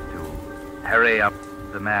was to hurry up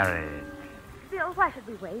the marriage. Bill, why should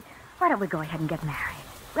we wait? Why don't we go ahead and get married?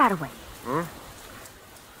 Right away. Hmm?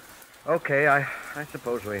 Okay, I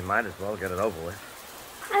suppose we might as well get it over with.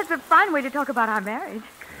 That's a fine way to talk about our marriage.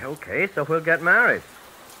 Okay, so we'll get married.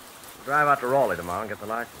 We'll drive out to Raleigh tomorrow and get the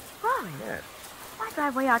license. Raleigh? Yes. Why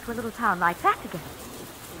drive way out to a little town like that to get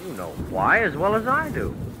it? You know why as well as I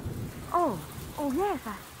do. Oh, yes,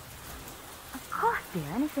 of course, dear.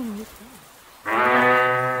 Anything you say.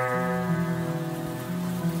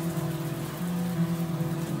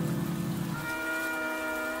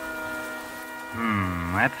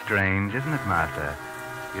 That's strange, isn't it, Martha?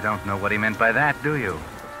 You don't know what he meant by that, do you?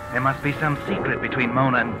 There must be some secret between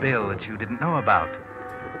Mona and Bill that you didn't know about.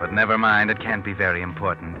 But never mind, it can't be very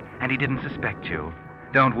important. And he didn't suspect you.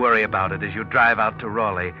 Don't worry about it as you drive out to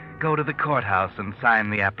Raleigh. Go to the courthouse and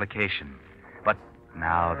sign the application. But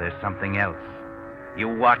now there's something else. You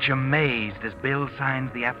watch amazed as Bill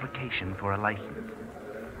signs the application for a license.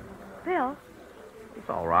 Bill?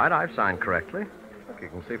 It's all right. I've signed correctly. Look, you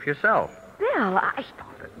can see for yourself. Bill,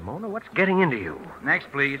 Stop it, Mona. What's getting into you?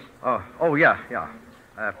 Next, please. Oh, yeah. Here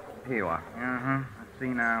you are. Let's see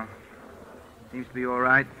now. Seems to be all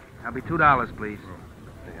right. That'll be $2, please.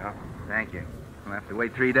 Yeah. Thank you. We'll have to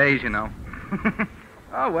wait 3 days, you know.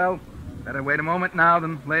 Oh, well, better wait a moment now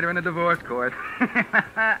than later in the divorce court.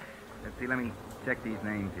 Let's see, let me check these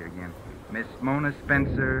names here again. Miss Mona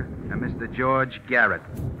Spencer and Mr. George Garrett.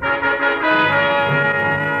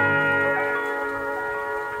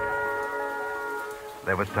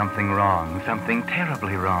 There was something wrong, something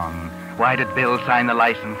terribly wrong. Why did Bill sign the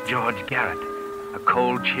license George Garrett? A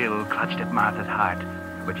cold chill clutched at Martha's heart,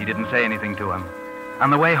 but she didn't say anything to him. On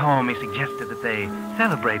the way home, he suggested that they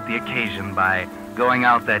celebrate the occasion by going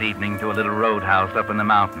out that evening to a little roadhouse up in the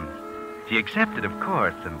mountains. She accepted, of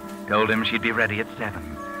course, and told him she'd be ready at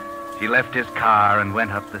 7. She left his car and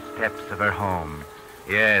went up the steps of her home.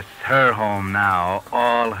 Yes, her home now,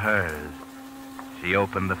 all hers. She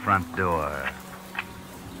opened the front door.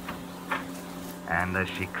 And as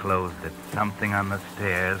she closed it, something on the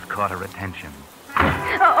stairs caught her attention.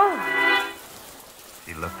 Oh!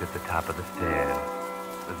 She looked at the top of the stairs.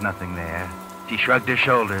 There was nothing there. She shrugged her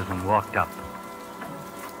shoulders and walked up.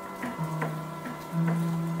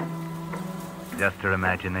 Just her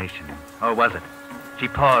imagination. Or was it? She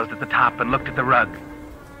paused at the top and looked at the rug.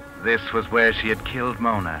 This was where she had killed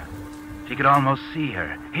Mona. She could almost see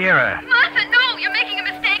her, hear her. Martha, no! You're making a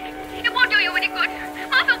mistake! It won't do you any good!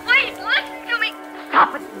 Martha, wait! Listen to me!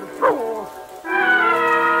 Stop it, you fool!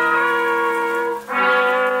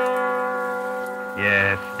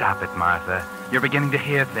 Yes, stop it, Martha. You're beginning to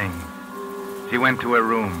hear things. She went to her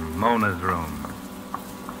room, Mona's room.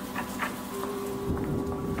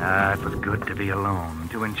 Ah, it was good to be alone,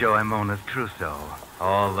 to enjoy Mona's trousseau.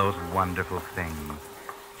 All those wonderful things.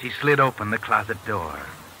 She slid open the closet door.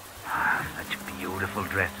 Ah, such beautiful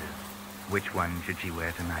dresses. Which one should she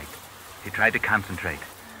wear tonight? She tried to concentrate,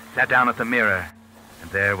 sat down at the mirror, and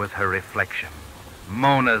there was her reflection.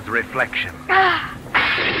 Mona's reflection.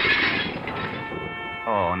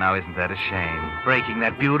 Oh, now isn't that a shame? Breaking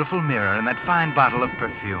that beautiful mirror and that fine bottle of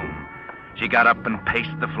perfume. She got up and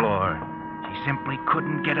paced the floor. She simply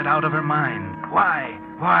couldn't get it out of her mind. Why?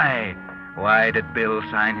 Why did Bill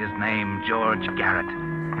sign his name George Garrett?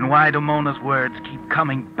 And why do Mona's words keep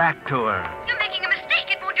coming back to her? You're making a mistake.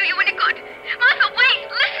 It won't do you any good. Martha, wait.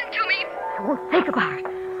 Listen to me. I won't think about it.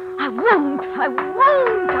 I won't.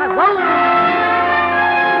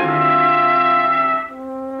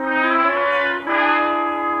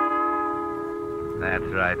 That's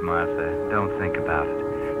right, Martha. Don't think about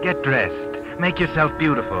it. Get dressed. Make yourself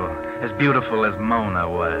beautiful as Mona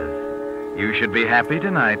was. You should be happy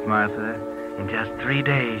tonight, Martha. In just 3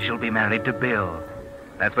 days, you'll be married to Bill.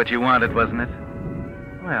 That's what you wanted, wasn't it?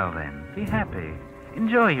 Well, then, be happy.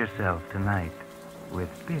 Enjoy yourself tonight with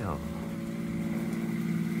Bill.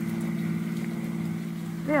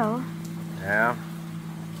 Bill, Yeah?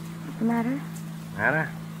 what's the matter? Matter?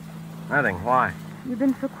 Nothing. Why? You've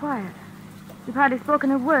been so quiet. You've hardly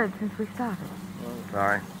spoken a word since we started. Oh,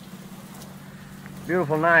 sorry.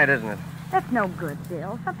 Beautiful night, isn't it? That's no good,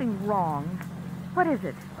 Bill. Something's wrong. What is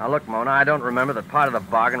it? Now, look, Mona, I don't remember that part of the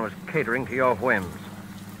bargain was catering to your whims.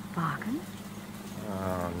 Bargain?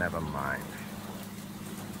 Oh, never mind.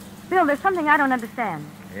 Bill, there's something I don't understand.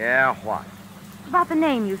 Yeah, what? About the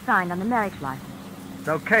name you signed on the marriage license. It's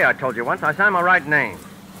okay, I told you once. I signed my right name.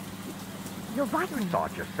 Your right name? Saw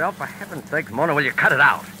it yourself. For heaven's sakes, Mona, will you cut it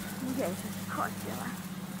out? Yes, of course, Bill.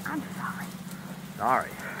 I'm sorry. Sorry.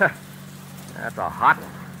 That's a hot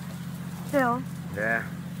one. Bill, Yeah?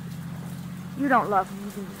 you don't love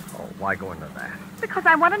me, do you? Oh, why go into that? Because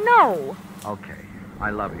I want to know. Okay. I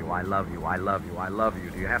love you.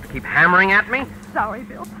 Do you have to keep hammering at me? Sorry,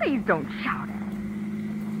 Bill. Please don't shout at me.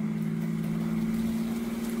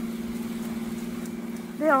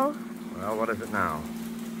 Bill, Well, what is it now?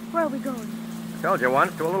 where are we going? I told you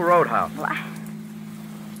once, to a little roadhouse. Well,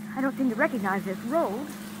 I don't seem to recognize this road.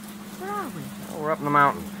 Where are we? Oh, we're up in the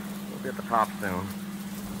mountains. We'll be at the top soon.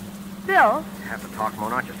 Bill, You have to talk,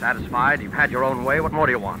 Mona. Aren't you satisfied? You've had your own way. What more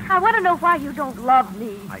do you want? I want to know why you don't love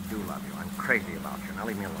me. I do love you. I'm crazy about you. Now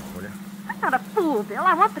leave me alone, will you? I'm not a fool, Bill.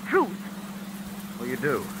 I want the truth. Well, you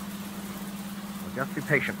do. Well, just be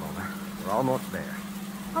patient, Mona. We're almost there.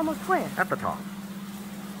 Almost where? At the top.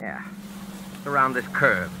 Yeah. Just around this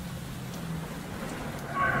curve.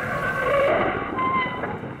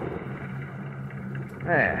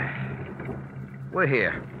 There. We're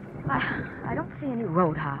here. I don't see any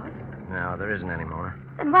roadhouse. No, there isn't any, Mona.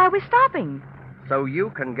 Then why are we stopping? So you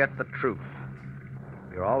can get the truth.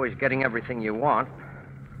 You're always getting everything you want.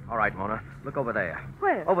 All right, Mona. Look over there.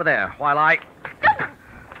 Where? Over there, while I...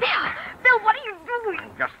 Bill, what are you doing?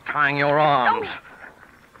 Just tying your arms.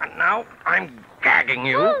 And now I'm gagging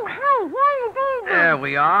you. No, why are you doing that? There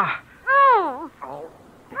we are. No. Oh,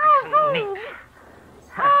 No. neat.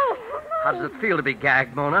 How does it feel to be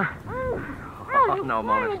gagged, Mona? Oh, no,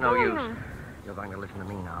 Mona, it's no use. You're going to listen to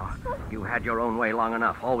me now. You had your own way long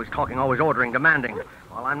enough. Always talking, always ordering, demanding.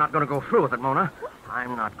 Well, I'm not going to go through with it, Mona.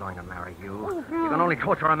 I'm not going to marry you. You can only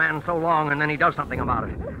torture a man so long, and then he does something about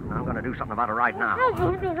it. And I'm going to do something about it right now.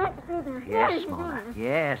 Yes, Mona.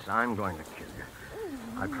 Yes, I'm going to kill you.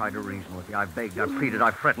 I've tried to reason with you. I've begged, I've pleaded,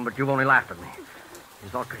 I've threatened, but you've only laughed at me. You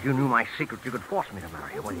thought because you knew my secret you could force me to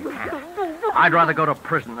marry you. Well, you can't. I'd rather go to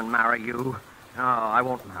prison than marry you. No, I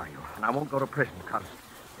won't marry you. And I won't go to prison because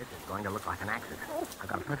this is going to look like an accident. I've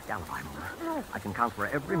got a perfect alibi, Mona. I can count for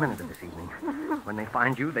every minute of this evening. When they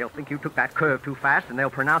find you, they'll think you took that curve too fast, and they'll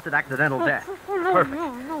pronounce it accidental death.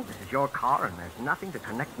 Perfect. This is your car, and there's nothing to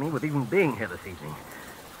connect me with even being here this evening.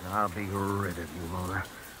 And I'll be rid of you, Mona.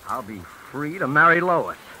 I'll be free to marry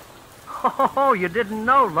Lois. Oh, you didn't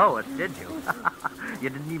know Lois, did you? You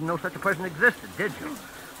didn't even know such a person existed, did you?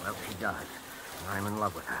 Well, she does. And I'm in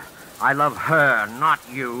love with her. I love her, not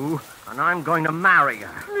you. And I'm going to marry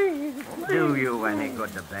her. Please. Do you any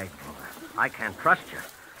good to beg for her? I can't trust you.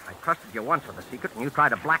 I trusted you once with a secret, and you tried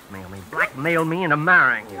to blackmail me into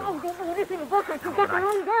marrying you. Oh, don't do anything about it. You But got to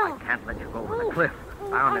run down. I can't let you go over the cliff,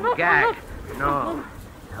 bound and gagged. No.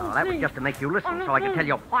 No, that was just to make you listen so I could tell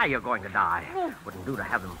you why you're going to die. Wouldn't do to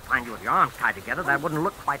have them find you with your arms tied together. That wouldn't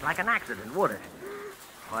look quite like an accident, would it?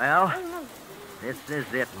 Well, this is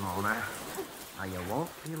it, Mona. Now, you won't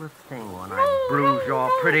feel a thing when I bruise your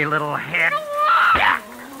pretty little head.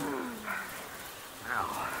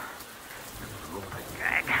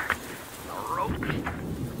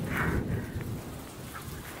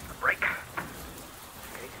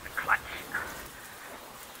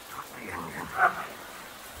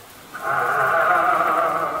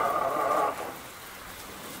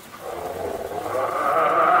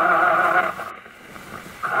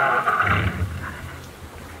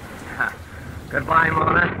 Goodbye,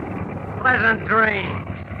 Mona. Pleasant dreams.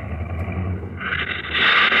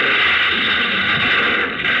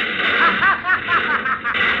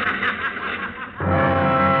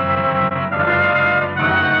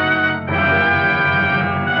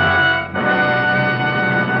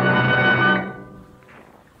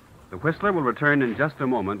 The Whistler will return in just a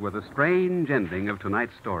moment with a strange ending of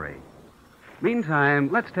tonight's story. Meantime,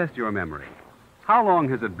 let's test your memory. How long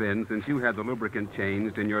has it been since you had the lubricant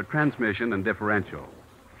changed in your transmission and differential?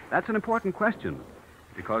 That's an important question,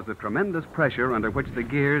 because the tremendous pressure under which the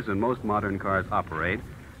gears in most modern cars operate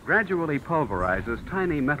gradually pulverizes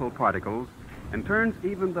tiny metal particles and turns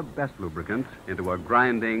even the best lubricant into a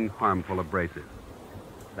grinding, harmful abrasive.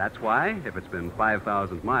 That's why, if it's been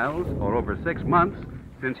 5,000 miles or over 6 months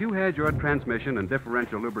since you had your transmission and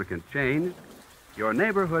differential lubricant changed, your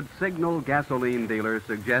neighborhood Signal gasoline dealer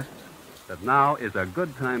suggests that now is a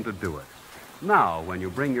good time to do it. Now, when you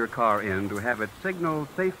bring your car in to have its Signal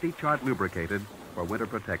Safety Chart lubricated for winter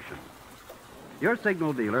protection. Your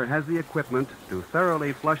Signal dealer has the equipment to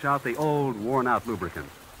thoroughly flush out the old, worn-out lubricant.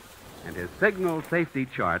 And his Signal Safety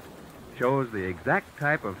Chart shows the exact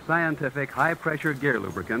type of scientific high-pressure gear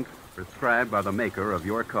lubricant prescribed by the maker of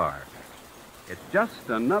your car. It's just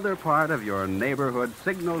another part of your neighborhood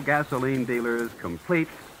Signal gasoline dealer's complete,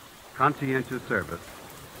 conscientious service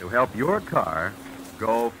to help your car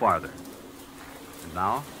go farther. And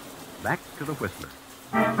now, back to the Whistler.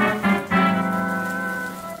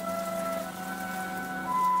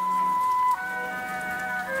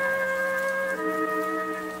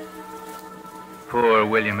 Poor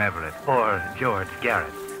William Everett, or George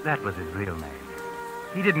Garrett. That was his real name.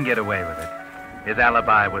 He didn't get away with it. His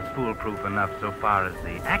alibi was foolproof enough so far as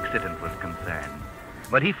the accident was concerned.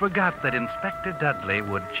 But he forgot that Inspector Dudley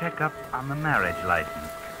would check up on the marriage license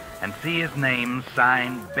and see his name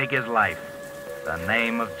signed big as life. The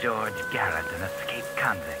name of George Garrett, an escaped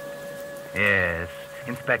convict. Yes,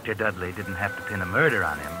 Inspector Dudley didn't have to pin a murder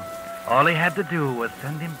on him. All he had to do was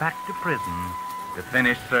send him back to prison to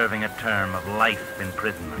finish serving a term of life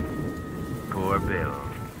imprisonment. Poor Bill.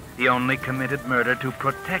 He only committed murder to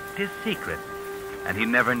protect his secret. And he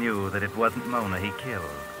never knew that it wasn't Mona he killed.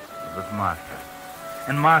 It was Martha.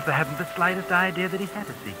 And Martha hadn't the slightest idea that he had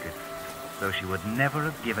a secret, so she would never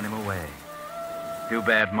have given him away. Too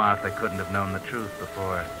bad Martha couldn't have known the truth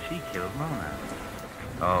before she killed Mona.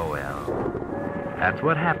 Oh, well. That's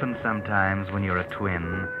what happens sometimes when you're a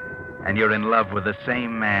twin and you're in love with the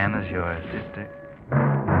same man as your sister.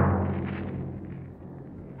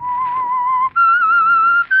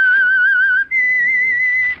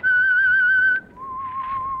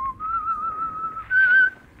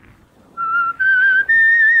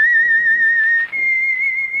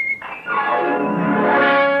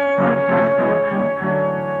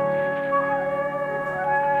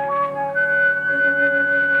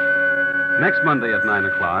 Next Monday at 9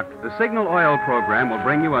 o'clock, the Signal Oil program will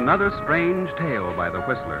bring you another strange tale by the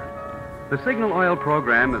Whistler. The Signal Oil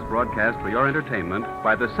program is broadcast for your entertainment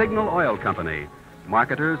by the Signal Oil Company,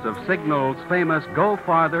 marketers of Signal's famous Go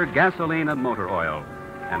Farther gasoline and motor oil,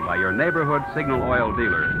 and by your neighborhood Signal Oil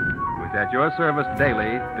dealer, who's at your service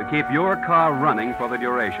daily to keep your car running for the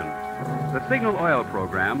duration. The Signal Oil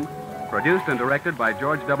program, produced and directed by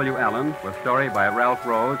George W. Allen, with story by Ralph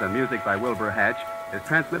Rose and music by Wilbur Hatch, is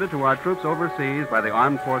transmitted to our troops overseas by the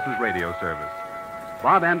Armed Forces Radio Service.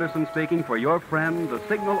 Bob Anderson speaking for your friend, the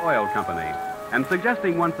Signal Oil Company, and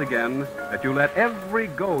suggesting once again that you let every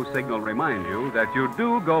go signal remind you that you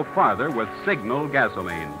do go farther with Signal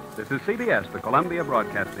gasoline. This is CBS, the Columbia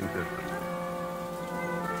Broadcasting System.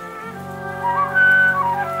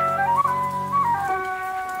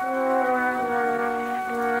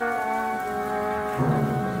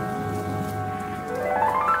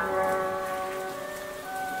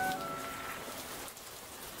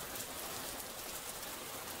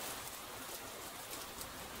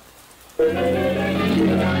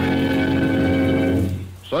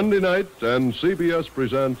 Sunday night, and CBS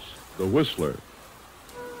presents The Whistler.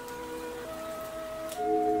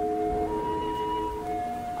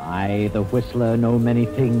 I, the Whistler, know many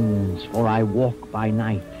things, for I walk by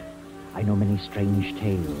night. I know many strange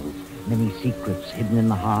tales, many secrets hidden in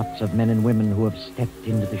the hearts of men and women who have stepped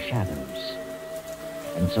into the shadows.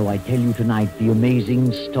 And so I tell you tonight the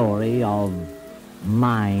amazing story of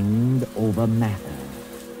mind over matter.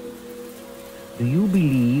 Do you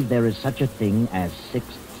believe there is such a thing as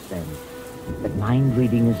sixth sense, that mind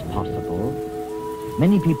reading is possible?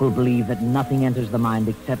 Many people believe that nothing enters the mind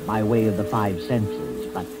except by way of the five senses,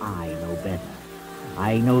 but I know better.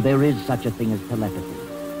 I know there is such a thing as telepathy.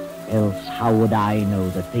 Else how would I know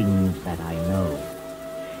the things that I know?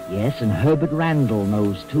 Yes, and Herbert Randall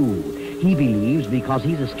knows, too. He believes because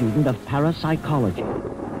he's a student of parapsychology.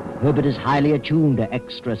 Herbert is highly attuned to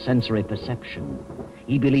extrasensory perception.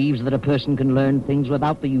 He believes that a person can learn things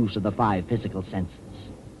without the use of the 5 physical senses.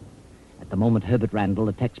 At the moment, Herbert Randall,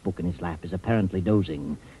 a textbook in his lap, is apparently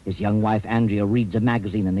dozing. His young wife, Andrea, reads a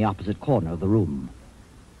magazine in the opposite corner of the room.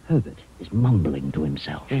 Herbert is mumbling to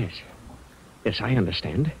himself. Yes. Yes, I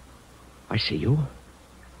understand. I see you.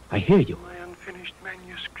 I hear you. My unfinished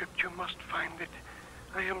manuscript, you must find it.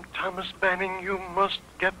 I am Thomas Banning. You must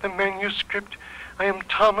get the manuscript. I am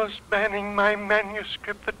Thomas Banning. My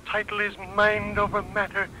manuscript. The title is Mind Over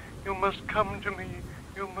Matter. You must come to me.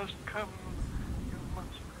 You must come.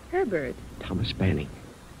 Herbert. Thomas Banning.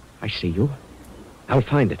 I see you. I'll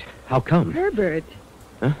find it. How come? Herbert.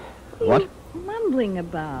 Huh? What? Mumbling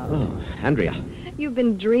about. Oh, Andrea. You've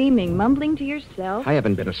been dreaming, mumbling to yourself. I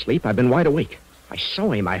haven't been asleep. I've been wide awake. I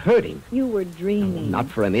saw him. I heard him. You were dreaming. Not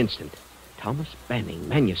for an instant. Thomas Banning,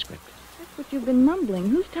 manuscript. That's what you've been mumbling.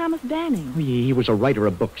 Who's Thomas Banning? Oh, he was a writer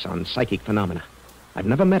of books on psychic phenomena. I've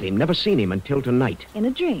never met him, never seen him until tonight. In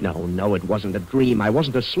a dream? No, it wasn't a dream. I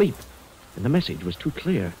wasn't asleep. And the message was too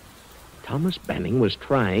clear. Thomas Banning is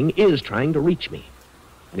trying to reach me.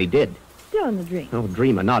 And he did. Still in the dream? No,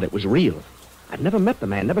 dream or not, it was real. I'd never met the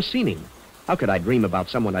man, never seen him. How could I dream about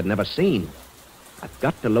someone I'd never seen? I've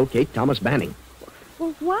got to locate Thomas Banning.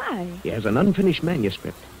 Well, why? He has an unfinished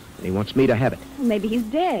manuscript, and he wants me to have it. Well, maybe he's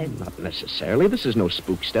dead. Not necessarily. This is no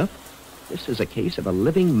spook stuff. This is a case of a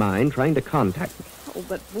living mind trying to contact me. Oh,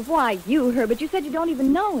 but why you, Herbert? You said you don't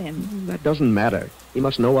even know him. That doesn't matter. He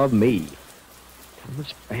must know of me.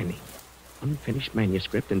 Thomas Banning. Unfinished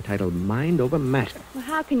manuscript entitled Mind Over Matter. Well,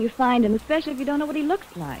 how can you find him, especially if you don't know what he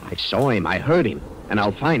looks like? I saw him. I heard him. And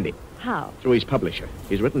I'll find him. How? Through his publisher.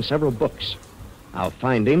 He's written several books. I'll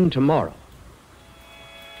find him tomorrow.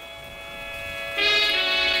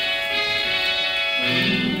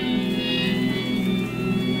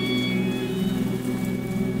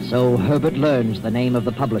 So Herbert learns the name of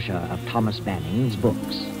the publisher of Thomas Banning's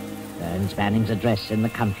books, learns Banning's address in the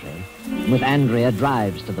country, and with Andrea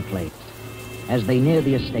drives to the place. As they near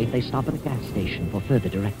the estate, they stop at a gas station for further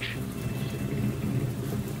direction.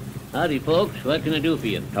 Howdy, folks. What can I do for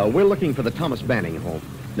you? We're looking for the Thomas Banning home.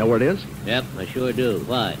 Know where it is? Yep, I sure do.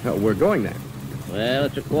 Why? We're going there. Well,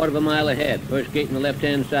 it's a quarter of a mile ahead. First gate on the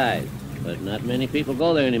left-hand side. But not many people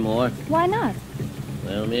go there anymore. Why not?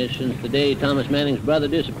 Well, miss, since the day Thomas Manning's brother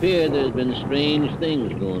disappeared, there's been strange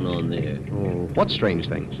things going on there. Oh, what strange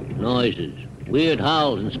things? Noises, weird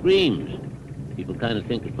howls and screams. People kind of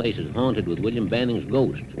think the place is haunted with William Banning's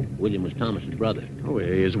ghost. William was Thomas's brother. Oh,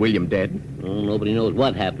 is William dead? Oh, nobody knows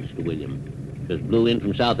what happens to William. Just blew in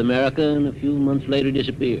from South America and a few months later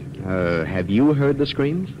disappeared. Have you heard the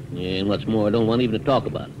screams? Yeah, and what's more, I don't want even to talk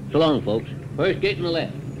about it. So long, folks. First gate on the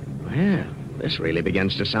left. Well, this really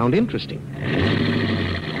begins to sound interesting.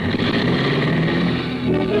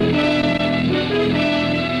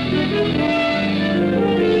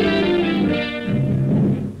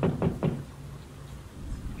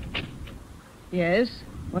 Yes?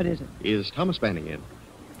 What is it? Is Thomas Banning in?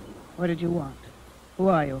 What did you want? Who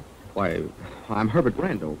are you? Why, I'm Herbert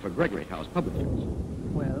Randall for Gregory House Publishers.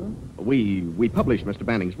 Well? We publish Mr.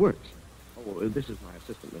 Banning's works. Oh, this is my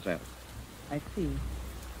assistant, Miss Adams. I see.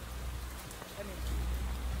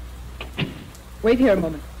 Wait here a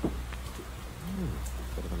moment.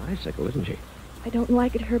 Bit of an icicle, isn't she? I don't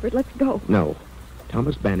like it, Herbert. Let's go. No.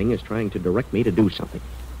 Thomas Banning is trying to direct me to do something,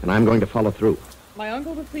 and I'm going to follow through. My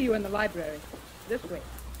uncle will see you in the library. This way.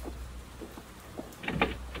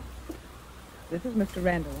 This is Mr.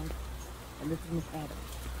 Randall, and this is Miss Adams.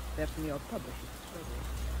 They're from your publisher.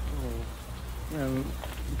 Oh, well,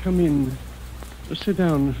 come in. Sit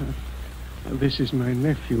down. This is my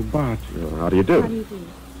nephew, Bart. How do you do? How do you do?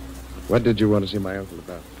 What did you want to see my uncle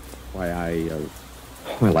about? Why,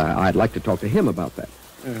 I'd like to talk to him about that.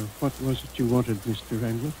 What was it you wanted, Mr.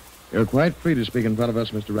 Randall? You're quite free to speak in front of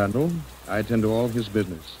us, Mr. Randall. I attend to all his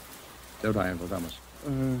business. Don't I, Uncle Thomas?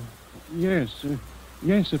 Yes.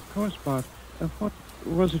 Yes, of course, Bart. What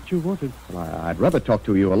was it you wanted? Well, I'd rather talk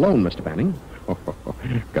to you alone, Mr. Banning.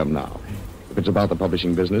 Come now. If it's about the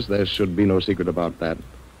publishing business, there should be no secret about that.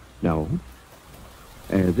 No.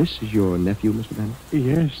 This is your nephew, Mr. Banning?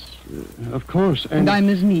 Yes, of course. And I'm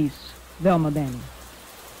his niece, Velma Banning.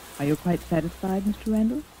 Are you quite satisfied, Mr.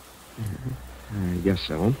 Randall? I guess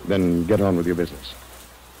so. Then get on with your business.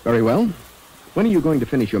 Very well. When are you going to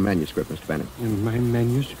finish your manuscript, Mr. Banning? My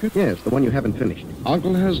manuscript? Yes, the one you haven't finished.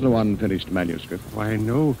 Uncle has no unfinished manuscript. Why,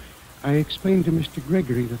 no. I explained to Mr.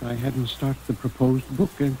 Gregory that I hadn't started the proposed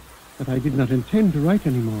book and that I did not intend to write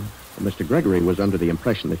anymore. Mr. Gregory was under the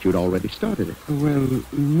impression that you'd already started it. Well,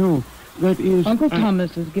 no. That is... Uncle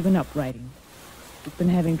Thomas has given up writing. He's been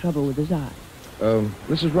having trouble with his eye.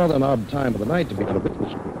 This is rather an odd time of the night to be out of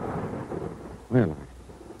business. Well,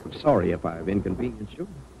 I'm sorry if I've inconvenienced you.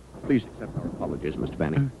 Please accept our apologies, Mr.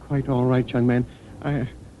 Banning. Quite all right, young man.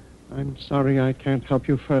 I'm sorry I can't help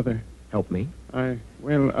you further. Help me? I'm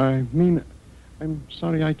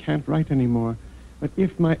sorry I can't write anymore. But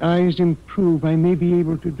if my eyes improve, I may be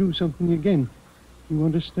able to do something again. You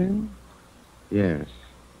understand? Yes.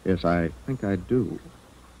 Yes, I think I do.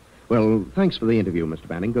 Well, thanks for the interview, Mr.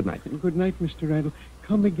 Banning. Good night. Good night, Mr. Randall.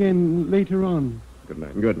 Come again later on. Good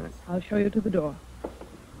night. Good night. I'll show you to the door.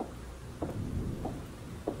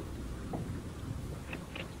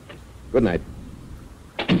 Good night.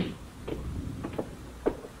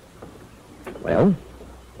 Well,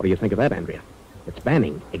 what do you think of that, Andrea? It's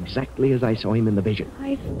Banning, exactly as I saw him in the vision.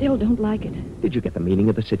 I still don't like it. Did you get the meaning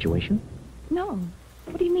of the situation? No.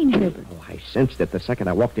 What do you mean, Herbert? Oh, I sensed it the second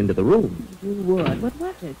I walked into the room. You would. What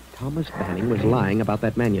was it? Thomas Banning was lying about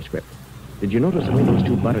that manuscript. Did you notice the way those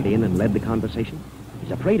two butted in and led the conversation?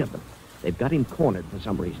 He's afraid of them. They've got him cornered for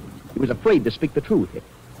some reason. He was afraid to speak the truth.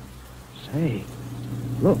 Say,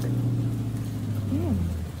 look. Yeah.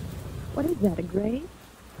 What is that, a grave?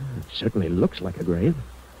 It certainly looks like a grave.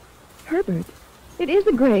 Herbert, it is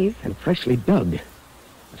a grave. And freshly dug.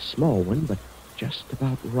 A small one, but just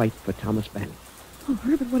about right for Thomas Banning. Oh,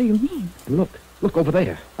 Herbert, what do you mean? And look over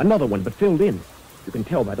there. Another one, but filled in. You can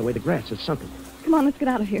tell by the way the grass is sunken. Come on, let's get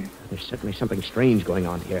out of here. There's certainly something strange going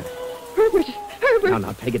on here. Herbert!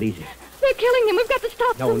 Now, take it easy. They're killing him. We've got to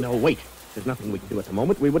stop them. No, wait. There's nothing we can do at the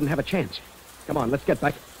moment. We wouldn't have a chance. Come on, let's get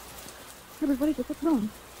back. Herbert, what is it? What's wrong?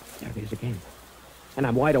 There it is again. And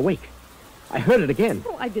I'm wide awake. I heard it again.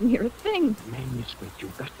 Oh, I didn't hear a thing. Manuscript.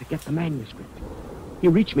 You've got to get the manuscript. He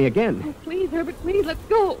reached me again. Oh, please, Herbert, please, let's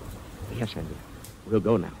go. Yes, Andrea. We'll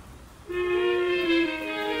go now.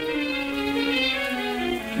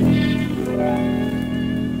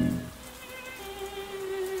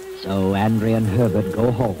 So Andrea and Herbert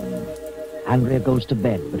go home. Andrea goes to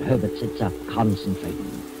bed, but Herbert sits up,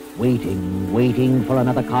 concentrating, waiting for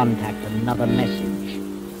another contact, another message.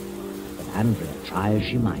 But Andrea, try as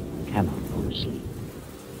she might, cannot go to sleep.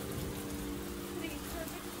 Please,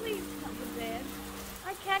 Herbert, please come to bed.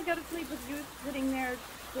 I can't go to sleep with you sitting there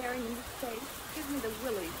staring into space. Give me the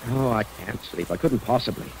willies. Oh, I can't sleep. I couldn't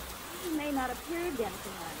possibly. He may not appear again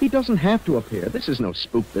tonight. He doesn't have to appear. This is no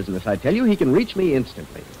spook business, I tell you. He can reach me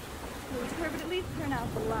instantly. Please, Herbert, at least turn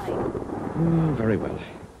out the light. Very well.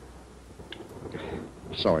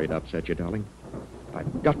 Sorry to upset you, darling.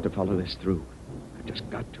 I've got to follow this through. I've just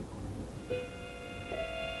got to.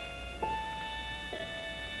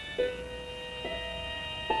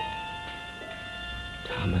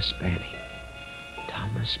 Thomas Banning.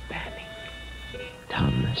 Thomas Banning.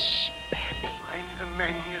 Thomas Banning. Find the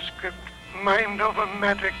manuscript. Mind over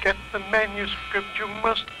matter. Get the manuscript. You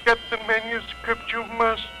must get the manuscript. You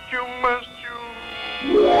must.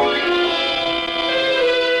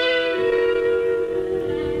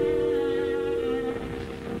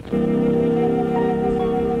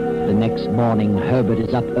 The next morning, Herbert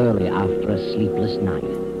is up early after a sleepless night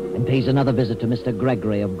and pays another visit to Mr.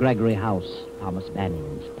 Gregory of Gregory House, Thomas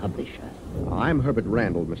Banning's publisher. I'm Herbert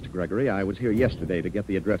Randall, Mr. Gregory. I was here yesterday to get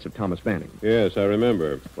the address of Thomas Banning. Yes, I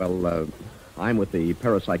remember. Well, I'm with the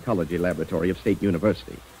Parapsychology Laboratory of State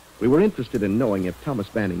University. We were interested in knowing if Thomas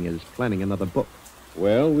Banning is planning another book.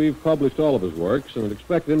 Well, we've published all of his works and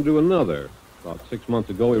expect him to do another. About 6 months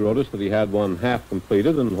ago, he wrote us that he had one half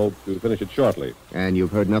completed and hoped to finish it shortly. And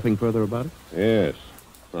you've heard nothing further about it? Yes.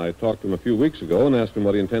 I talked to him a few weeks ago and asked him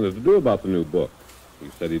what he intended to do about the new book. He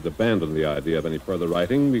said he'd abandoned the idea of any further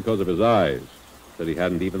writing because of his eyes. Said he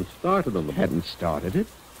hadn't even started on the book. Hadn't started it?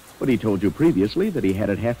 But he told you previously that he had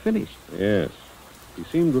it half finished. Yes. He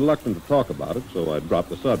seemed reluctant to talk about it, so I dropped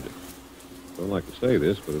the subject. I don't like to say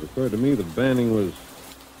this, but it occurred to me that Banning was,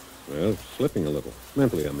 well, slipping a little.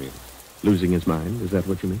 Mentally, I mean. Losing his mind? Is that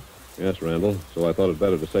what you mean? Yes, Randall. So I thought it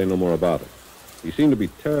better to say no more about it. He seemed to be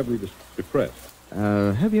terribly depressed.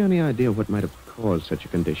 Have you any idea what might have caused such a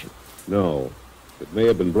condition? No. It may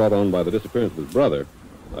have been brought on by the disappearance of his brother.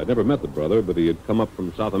 I'd never met the brother, but he had come up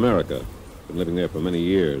from South America. Been living there for many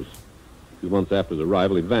years. A few months after his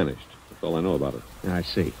arrival, he'd vanished. That's all I know about it. I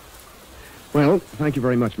see. Well, thank you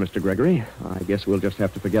very much, Mr. Gregory. I guess we'll just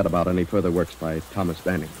have to forget about any further works by Thomas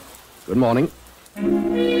Banning. Good morning.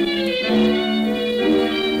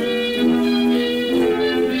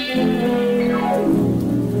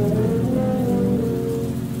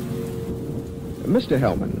 Mr.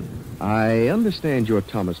 Hellman, I understand you're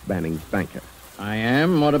Thomas Banning's banker. I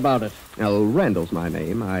am. What about it? Well, Randall's my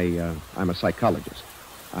name. I'm a psychologist.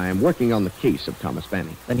 I'm working on the case of Thomas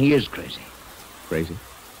Banning. Then he is crazy. Crazy?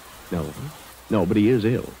 No, but he is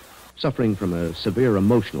ill. Suffering from a severe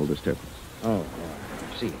emotional disturbance. Oh,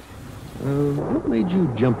 I see. What made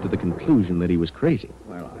you jump to the conclusion that he was crazy?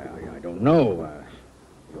 Well, I don't know.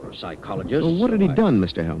 You're a psychologist. Well, what had he done,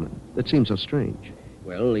 Mr. Hellman? That seems so strange.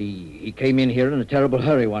 Well, he came in here in a terrible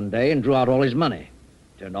hurry one day and drew out all his money.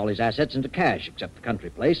 Turned all his assets into cash, except the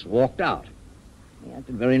country place, walked out. He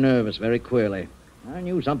acted very nervous, very queerly. I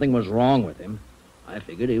knew something was wrong with him. I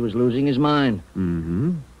figured he was losing his mind.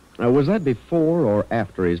 Mm-hmm. Was that before or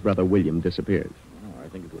after his brother William disappeared? Oh, I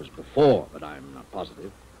think it was before, but I'm not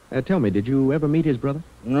positive. Tell me, did you ever meet his brother?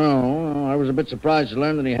 No, I was a bit surprised to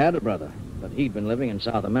learn that he had a brother. But he'd been living in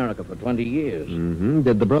South America for 20 years. Mm-hmm.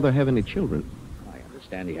 Did the brother have any children? I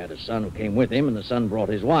understand he had a son who came with him, and the son brought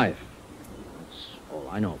his wife. That's all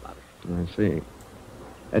I know about it. I see.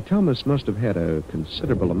 Thomas must have had a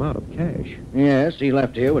considerable amount of cash. Yes, he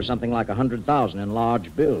left here with something like 100,000 in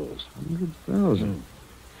large bills. 100,000?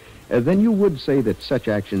 Then you would say that such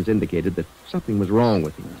actions indicated that something was wrong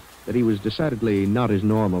with him, that he was decidedly not his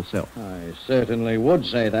normal self. I certainly would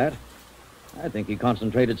say that. I think he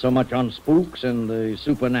concentrated so much on spooks and the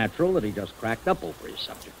supernatural that he just cracked up over his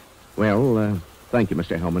subject. Well, thank you,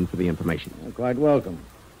 Mr. Hellman, for the information. You're quite welcome.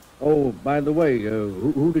 Oh, by the way,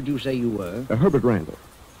 who did you say you were? Herbert Randall.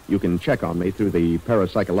 You can check on me through the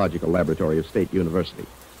Parapsychological Laboratory of State University.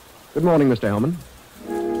 Good morning, Mr. Hellman.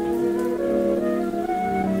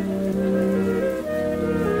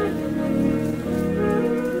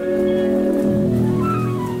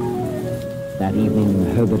 That evening,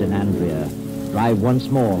 Herbert and Andrea drive once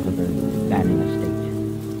more to the Banning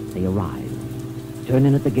estate. They arrive, turn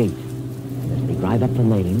in at the gate, and as they drive up the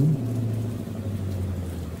lane...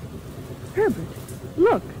 Herbert,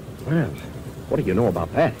 look. Well, what do you know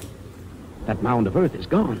about that? That mound of earth is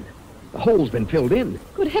gone. The hole's been filled in.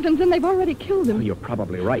 Good heavens, then they've already killed him. Oh, you're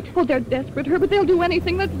probably right. Oh, they're desperate, Herbert. They'll do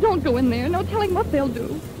anything. Don't go in there. No telling what they'll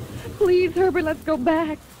do. Please, Herbert, let's go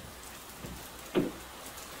back.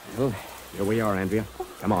 Well, here we are, Andrea.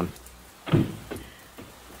 Come on.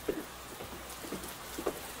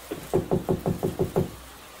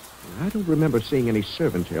 I don't remember seeing any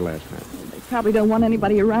servants here last night. They probably don't want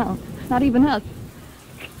anybody around. Not even us.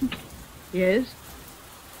 Yes?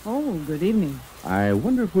 Oh, good evening. I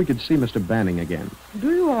wonder if we could see Mr. Banning again.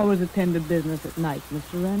 Do you always attend to business at night,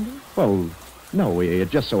 Mr. Randall? Well, no, it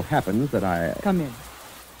just so happens that I... Come in.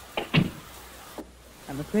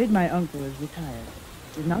 I'm afraid my uncle is retired.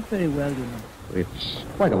 He's not very well, you know. It's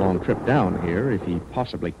quite a long trip down here, if he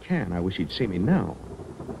possibly can. I wish he'd see me now.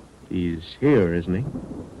 He's here, isn't he?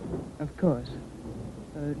 Of course.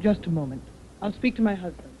 Just a moment. I'll speak to my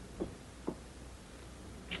husband.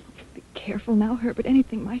 Be careful now, Herbert.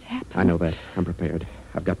 Anything might happen. I know that. I'm prepared.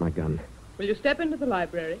 I've got my gun. Will you step into the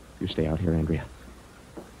library? You stay out here, Andrea.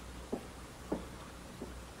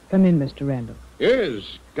 Come in, Mr. Randall.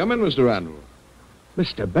 Yes, come in, Mr. Randall.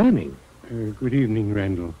 Mr. Banning. Good evening,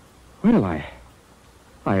 Randall. Well,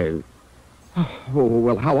 Oh,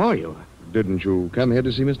 well, how are you? Didn't you come here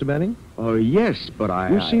to see Mr. Banning? Oh, yes, but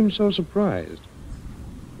You seem so surprised.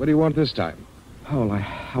 What do you want this time? Oh, well,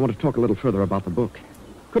 I want to talk a little further about the book.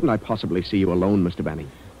 Couldn't I possibly see you alone, Mr. Banning?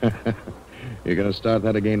 You're going to start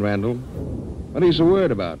that again, Randall? What are you so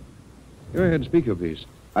worried about? Go ahead, speak your piece.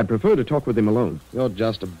 I'd prefer to talk with him alone. You're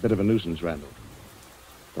just a bit of a nuisance, Randall.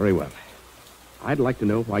 Very well. I'd like to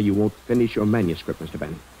know why you won't finish your manuscript, Mr.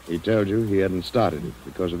 Banning. He told you he hadn't started it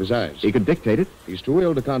because of his eyes. He could dictate it. He's too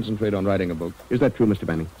ill to concentrate on writing a book. Is that true, Mr.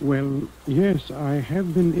 Banning? Well, yes, I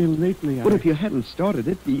have been ill lately. But if you hadn't started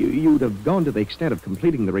it, you'd have gone to the extent of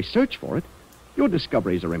completing the research for it. Your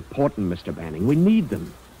discoveries are important, Mr. Banning. We need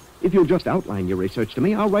them. If you'll just outline your research to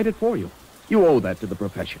me, I'll write it for you. You owe that to the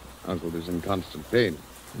profession. Uncle is in constant pain.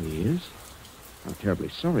 He is? I'm terribly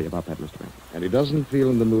sorry about that, Mr. Banning. And he doesn't feel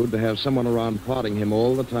in the mood to have someone around prodding him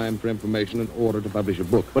all the time for information in order to publish a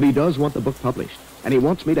book. But he does want the book published, and he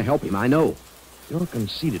wants me to help him, I know. You're a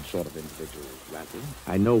conceited sort of individual, Randall.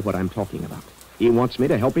 I know what I'm talking about. He wants me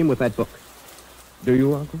to help him with that book. Do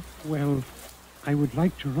you, Uncle? Well, I would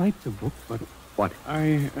like to write the book, but... What?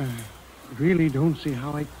 I really don't see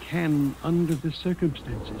how I can under the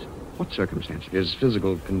circumstances. What circumstances? His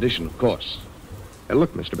physical condition, of course.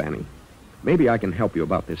 Look, Mr. Banning, maybe I can help you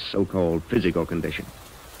about this so-called physical condition.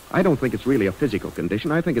 I don't think it's really a physical condition.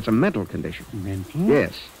 I think it's a mental condition. Mental?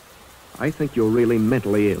 Yes. I think you're really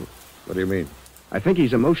mentally ill. What do you mean? I think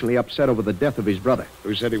he's emotionally upset over the death of his brother.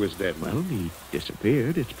 Who said he was dead? Well, he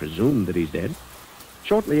disappeared. It's presumed that he's dead.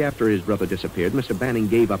 Shortly after his brother disappeared, Mr. Banning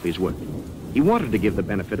gave up his work. He wanted to give the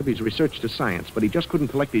benefit of his research to science, but he just couldn't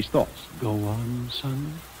collect his thoughts. Go on,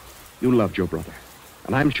 son. You loved your brother,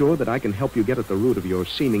 and I'm sure that I can help you get at the root of your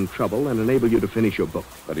seeming trouble and enable you to finish your book.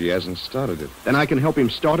 But he hasn't started it. Then I can help him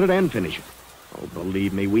start it and finish it. Oh,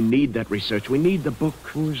 believe me, we need that research. We need the book.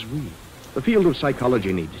 Who's we? The field of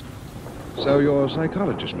psychology needs it. So you're a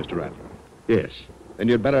psychologist, Mr. Randall? Yes. Then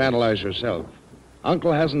you'd better analyze yourself.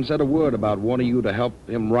 Uncle hasn't said a word about wanting you to help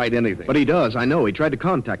him write anything. But he does, I know. He tried to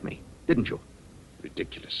contact me, didn't you?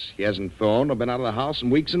 Ridiculous. He hasn't phoned or been out of the house in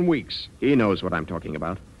weeks and weeks. He knows what I'm talking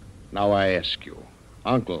about. Now I ask you,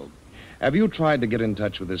 Uncle, have you tried to get in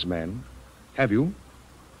touch with this man? Have you?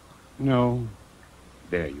 No.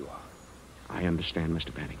 There you are. I understand,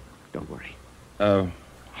 Mr. Banning. Don't worry.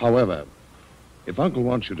 However, if Uncle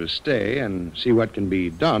wants you to stay and see what can be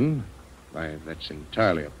done, why, that's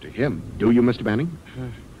entirely up to him. Do you, Mr. Banning?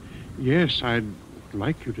 Yes, I'd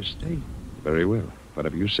like you to stay. Very well.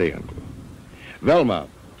 Whatever you say, Uncle. Velma,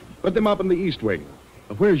 put them up in the east wing.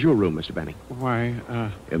 Where's your room, Mr. Banning? Why,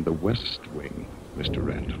 in the west wing, Mr.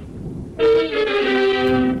 Randall.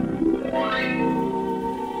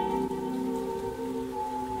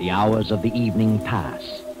 The hours of the evening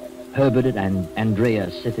pass. Herbert and Andrea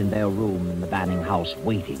sit in their room in the Banning house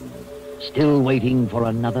waiting. Still waiting for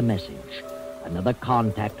another message. Another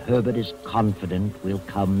contact Herbert is confident will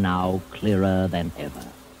come now clearer than ever.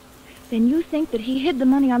 Then you think that he hid the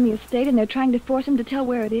money on the estate and they're trying to force him to tell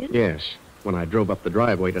where it is? Yes. When I drove up the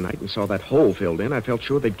driveway tonight and saw that hole filled in, I felt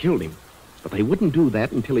sure they'd killed him. But they wouldn't do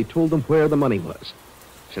that until he told them where the money was.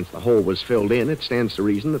 Since the hole was filled in, it stands to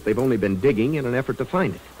reason that they've only been digging in an effort to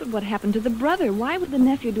find it. But what happened to the brother? Why would the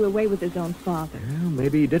nephew do away with his own father? Well,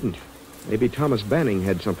 maybe he didn't. Maybe Thomas Banning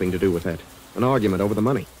had something to do with that. An argument over the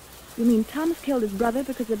money. You mean Thomas killed his brother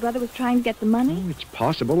because the brother was trying to get the money? Oh, it's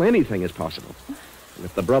possible. Anything is possible. And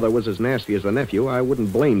if the brother was as nasty as the nephew, I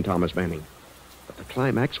wouldn't blame Thomas Banning. But the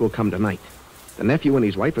climax will come tonight. The nephew and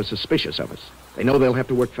his wife are suspicious of us. They know they'll have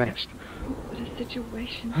to work fast. What a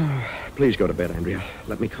situation. Please go to bed, Andrea.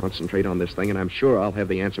 Let me concentrate on this thing, and I'm sure I'll have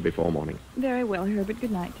the answer before morning. Very well, Herbert.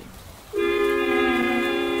 Good night, dear.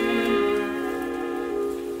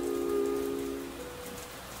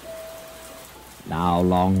 Now,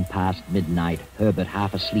 long past midnight, Herbert,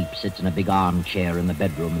 half asleep, sits in a big armchair in the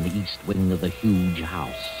bedroom in the east wing of the huge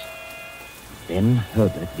house. Then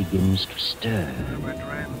Herbert begins to stir. Herbert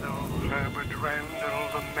Randall,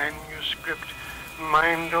 the manuscript.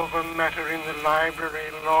 Mind over matter in the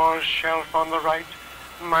library, law's shelf on the right.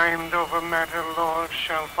 Mind over matter, law's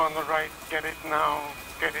shelf on the right. Get it now,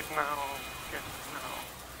 get it now, get it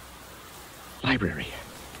now. Library.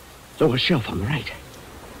 Lower shelf on the right.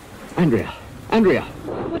 Andrea.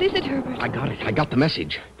 What is it, Herbert? I got it. I got the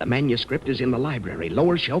message. The manuscript is in the library.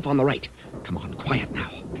 Lower shelf on the right. Come on, quiet now.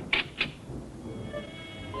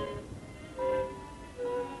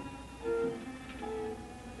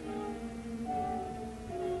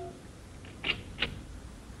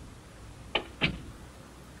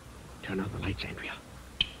 Turn on the lights, Andrea.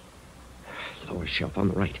 Lower shelf on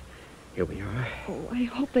the right. Here we are. Oh, I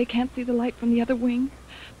hope they can't see the light from the other wing.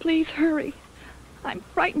 Please hurry. I'm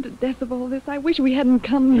frightened to death of all this. I wish we hadn't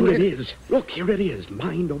come here. Here it is. Look, here it is.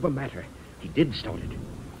 Mind over matter. He did start it.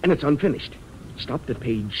 And it's unfinished. Stopped at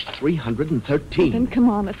page 313. Then come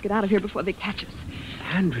on, let's get out of here before they catch us.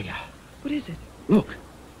 Andrea. What is it?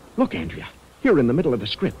 Look, Andrea. Here in the middle of the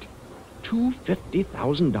script. Two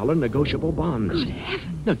 $50,000 negotiable bonds. Good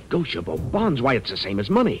heavens. Negotiable bonds? Why, it's the same as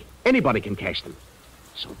money. Anybody can cash them.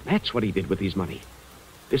 So that's what he did with his money.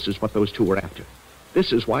 This is what those two were after.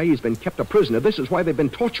 This is why he's been kept a prisoner. This is why they've been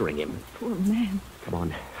torturing him. Poor man. Come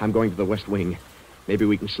on. I'm going to the west wing. Maybe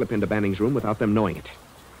we can slip into Banning's room without them knowing it.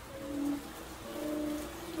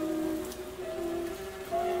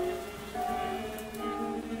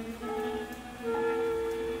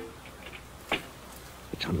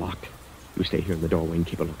 It's unlocked. You stay here in the doorway and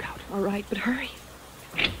keep a lookout. All right, but hurry.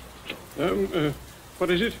 What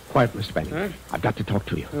is it? Quiet, Mr. Banning. I've got to talk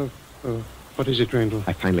to you. What is it, Randall?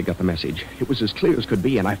 I finally got the message. It was as clear as could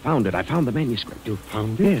be, and I found it. I found the manuscript. You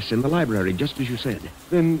found it? Yes, in the library, just as you said.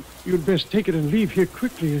 Then you'd best take it and leave here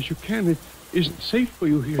quickly as you can. It isn't safe for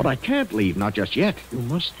you here. But I can't leave, not just yet. You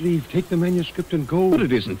must leave. Take the manuscript and go. But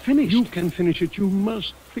it isn't finished. You can finish it. You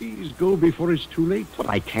must. Please go before it's too late. But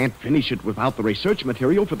I can't finish it without the research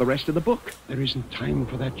material for the rest of the book. There isn't time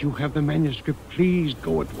for that. You have the manuscript. Please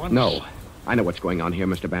go at once. No. I know what's going on here,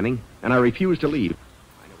 Mr. Banning, and I refuse to leave.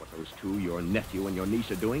 I know what those two, your nephew and your niece,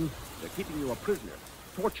 are doing. They're keeping you a prisoner.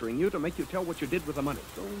 torturing you to make you tell what you did with the money.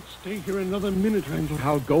 Don't stay here another minute, Randall.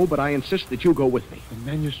 I'll go, but I insist that you go with me. The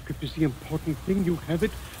manuscript is the important thing. You have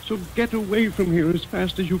it, so get away from here as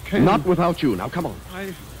fast as you can. Not without you. Now, come on.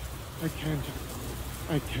 I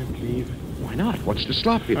can't leave. Why not? What's to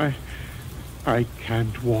stop you? I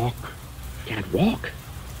can't walk. Can't walk?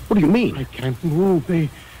 What do you mean? I can't move. They've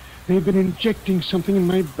been injecting something in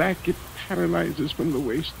my back. It paralyzes from the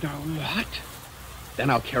waist down. What? Then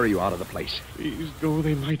I'll carry you out of the place. Please go.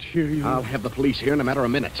 They might hear you. I'll have the police here in a matter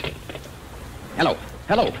of minutes. Hello.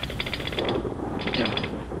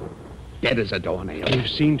 Dead as a doornail. You've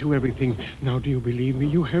seen to everything. Now, do you believe me?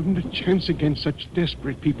 You haven't a chance against such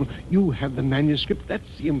desperate people. You have the manuscript. That's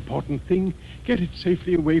the important thing. Get it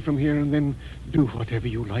safely away from here and then do whatever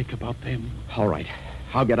you like about them. All right.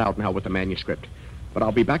 I'll get out now with the manuscript. But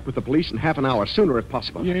I'll be back with the police in half an hour, sooner if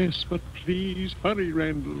possible. Yes, but please, hurry,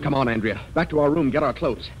 Randall. Come on, Andrea. Back to our room. Get our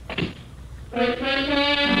clothes.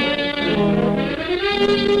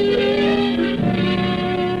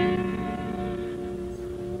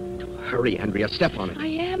 Hurry, Andrea. Step on it. I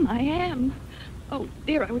am. Oh,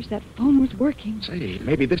 dear, I wish that phone was working. Say,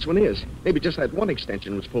 maybe this one is. Maybe just that one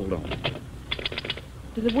extension was pulled off.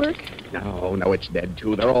 Does it work? No, it's dead,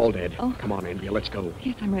 too. They're all dead. Oh. Come on, Andrea. Let's go.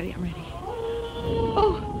 Yes, I'm ready.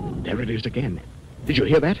 Oh. There it is again. Did you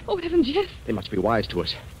hear that? Oh, heavens, yes. They must be wise to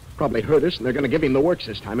us. Probably heard us, and they're going to give him the works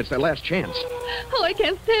this time. It's their last chance. Oh, I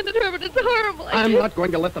can't stand it, Herbert. It's horrible. I'm not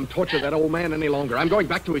going to let them torture that old man any longer. I'm going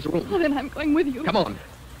back to his room. Oh, then I'm going with you. Come on.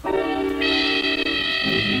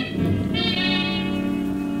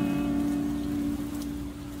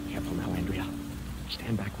 Careful now, Andrea.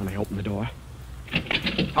 Stand back when I open the door.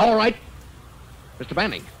 All right. Mr.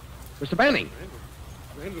 Banning.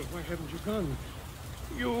 Randall, why haven't you gone?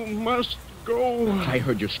 You must go. I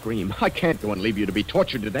heard you scream. I can't go and leave you to be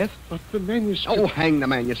tortured to death. But the manuscript... Oh, hang the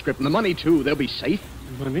manuscript and the money, too. They'll be safe.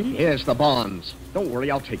 Money? Yes, the bonds. Don't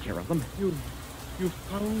worry, I'll take care of them. You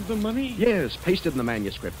found the money? Yes, pasted in the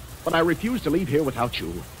manuscript. But I refuse to leave here without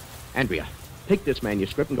you. Andrea, take this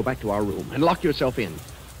manuscript and go back to our room and lock yourself in.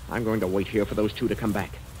 I'm going to wait here for those two to come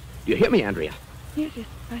back. Do you hear me, Andrea? Yes,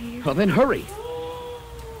 I hear. Well, then hurry.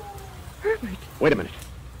 Herbert. Wait a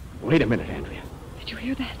minute, Andrea. Did you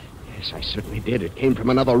hear that? Yes, I certainly did. It came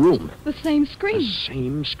from another room. The same scream. The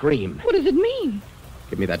same scream. What does it mean?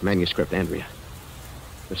 Give me that manuscript, Andrea.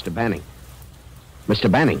 Mr. Banning.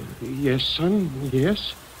 Mr. Banning. Yes, son,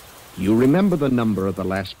 yes? You remember the number of the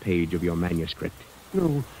last page of your manuscript?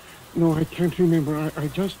 No, I can't remember. I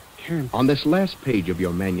just can't. On this last page of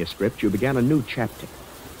your manuscript, you began a new chapter.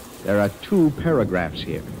 There are 2 paragraphs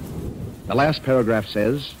here. The last paragraph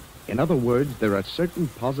says, in other words, there are certain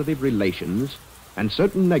positive relations and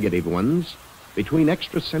certain negative ones between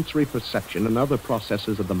extrasensory perception and other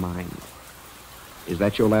processes of the mind. Is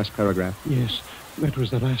that your last paragraph? Yes, that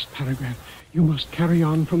was the last paragraph. You must carry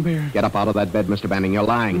on from there. Get up out of that bed, Mr. Banning. You're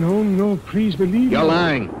lying. No, please believe me. You're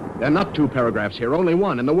lying. There are not 2 paragraphs here, only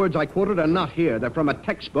one. And the words I quoted are not here. They're from a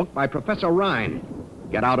textbook by Professor Rhine.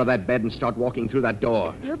 Get out of that bed and start walking through that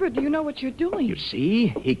door. Herbert, do you know what you're doing? You see?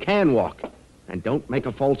 He can walk. And don't make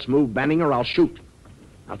a false move, Banning, or I'll shoot.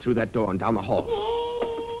 Now through that door and down the hall.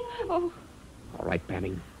 Oh. All right,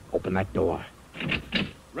 Banning. Open that door.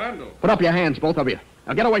 Randall. Put up your hands, both of you.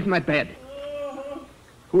 Now get away from that bed.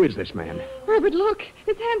 Who is this man? Herbert, look.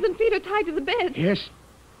 His hands and feet are tied to the bed. Yes.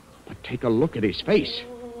 But take a look at his face.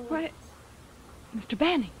 Why, Mr.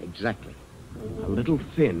 Banning. Exactly. A little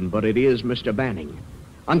thin, but it is Mr. Banning.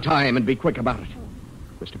 Untie him and be quick about it.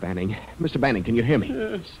 Mr. Banning, can you hear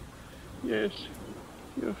me? Yes.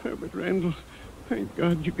 You're Herbert Randall. Thank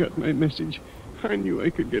God you got my message. I knew I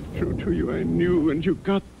could get through to you. I knew, and you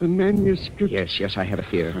got the manuscript. Yes, I have it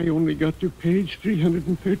here. I only got to page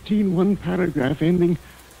 313, one paragraph ending.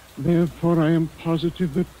 Therefore, I am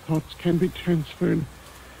positive that thoughts can be transferred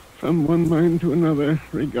from one mind to another,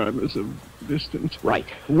 regardless of distance. Right.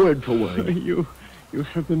 Word for word. You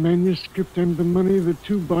have the manuscript and the money, the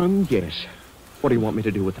 2 bonds? Yes. What do you want me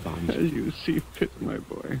to do with the bonds? As you see fit, my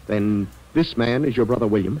boy. Then this man is your brother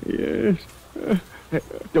William? Yes.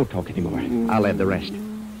 Don't talk anymore. I'll add the rest.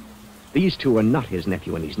 These 2 are not his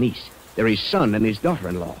nephew and his niece. They're his son and his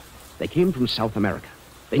daughter-in-law. They came from South America.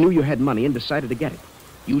 They knew you had money and decided to get it.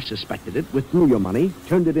 You suspected it, withdrew your money,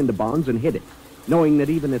 turned it into bonds, and hid it, knowing that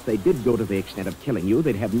even if they did go to the extent of killing you,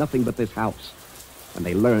 they'd have nothing but this house. When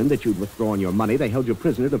they learned that you'd withdrawn your money, they held you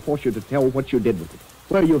prisoner to force you to tell what you did with it,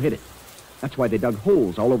 where you hid it. That's why they dug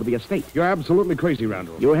holes all over the estate. You're absolutely crazy,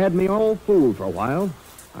 Randall. You had me all fooled for a while.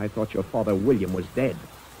 I thought your father, William, was dead.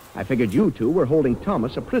 I figured you 2 were holding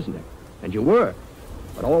Thomas a prisoner. And you were.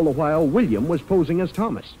 But all the while, William was posing as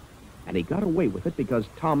Thomas. And he got away with it because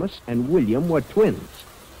Thomas and William were twins.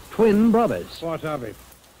 Twin brothers. What of it?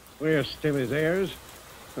 We're still his heirs.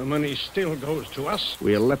 The money still goes to us.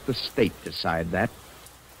 We'll let the state decide that.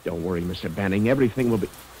 Don't worry, Mr. Banning. Everything will be...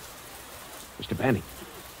 Mr. Banning.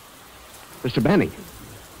 Mr. Banning.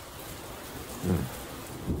 No.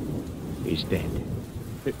 He's dead.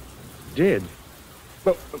 Dead?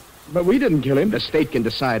 But we didn't kill him. The state can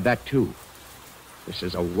decide that, too. This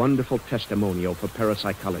is a wonderful testimonial for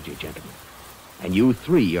parapsychology, gentlemen. And you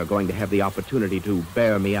three are going to have the opportunity to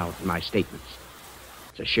bear me out in my statements.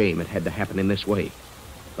 It's a shame it had to happen in this way.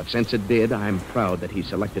 But since it did, I'm proud that he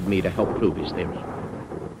selected me to help prove his theory.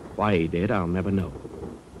 Why he did, I'll never know.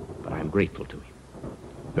 But I'm grateful to him.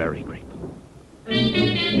 Very grateful.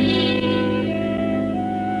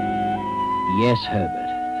 Yes,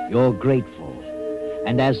 Herbert, you're grateful.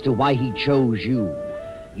 And as to why he chose you,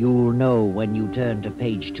 you'll know when you turn to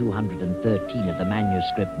page 213 of the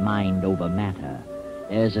manuscript Mind Over Matter.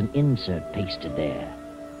 There's an insert pasted there.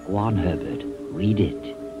 Go on, Herbert. Read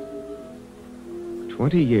it.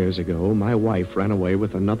 20 years ago, my wife ran away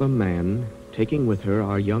with another man, taking with her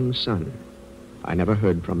our young son. I never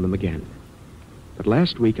heard from them again. But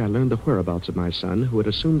last week I learned the whereabouts of my son, who had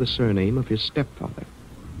assumed the surname of his stepfather.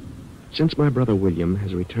 Since my brother William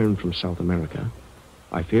has returned from South America,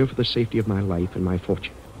 I fear for the safety of my life and my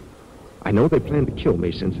fortune. I know they plan to kill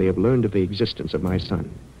me since they have learned of the existence of my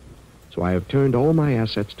son. So I have turned all my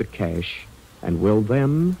assets to cash and willed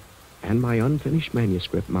them and my unfinished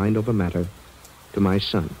manuscript, Mind Over Matter, to my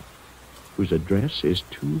son, whose address is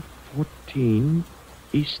 214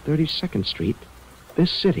 East 32nd Street,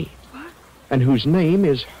 this city. What? And whose name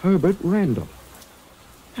is Herbert Randall.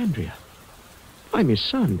 Andrea, I'm his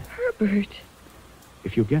son. Herbert.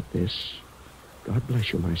 If you get this, God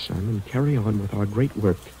bless you, my son, and carry on with our great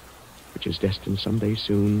work, which is destined someday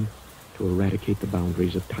soon to eradicate the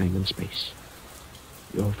boundaries of time and space.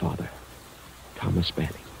 Your father, Thomas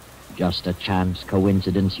Banning. Just a chance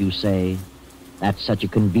coincidence, you say? That's such a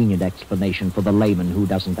convenient explanation for the layman who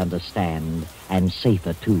doesn't understand, and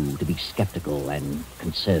safer, too, to be skeptical and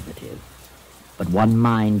conservative. But one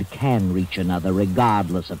mind can reach another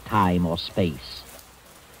regardless of time or space.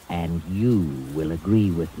 And you will agree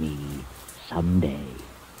with me someday.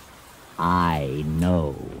 I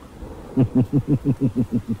know.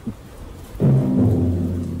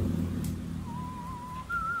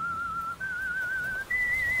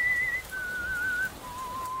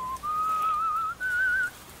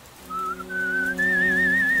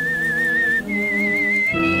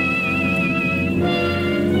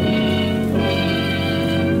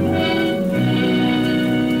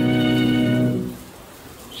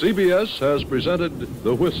 CBS has presented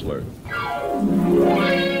The Whistler.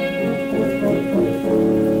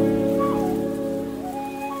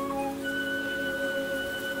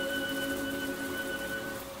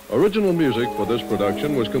 Original music for this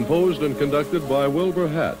production was composed and conducted by Wilbur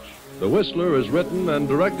Hatch. The Whistler is written and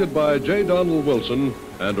directed by J. Donald Wilson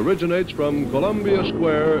and originates from Columbia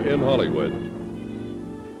Square in Hollywood.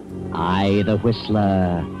 I, the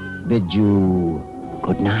Whistler, bid you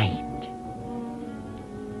good night.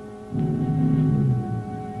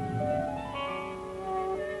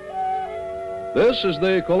 This is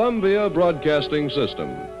the Columbia Broadcasting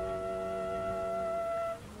System.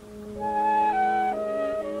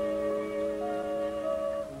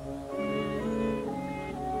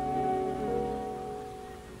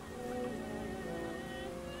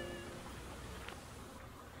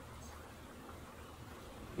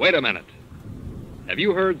 Wait a minute. Have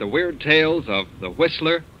you heard the weird tales of the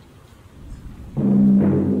Whistler?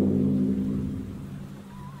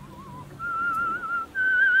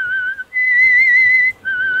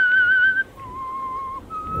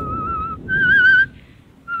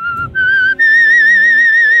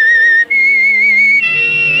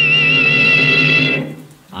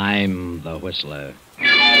 I'm the Whistler.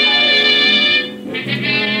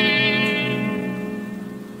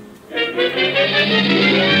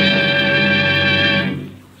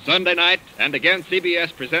 Sunday night, and again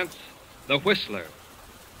CBS presents The Whistler.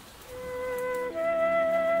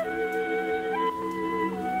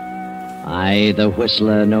 I, the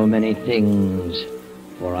Whistler, know many things,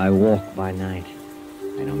 for I walk by night.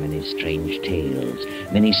 I know many strange tales,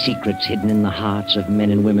 many secrets hidden in the hearts of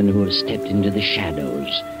men and women who have stepped into the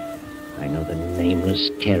shadows. I know the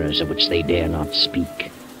nameless terrors of which they dare not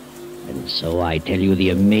speak. And so I tell you the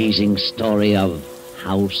amazing story of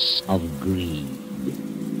House of Greed.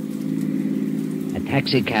 A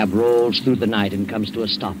taxicab rolls through the night and comes to a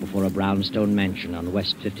stop before a brownstone mansion on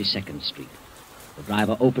West 52nd Street. The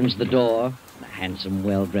driver opens the door. A handsome,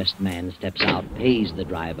 well-dressed man steps out, pays the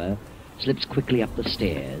driver, slips quickly up the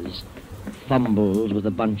stairs, fumbles with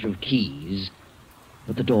a bunch of keys,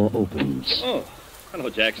 but the door opens. Oh, hello,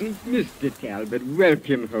 Jackson. Mr. Talbot,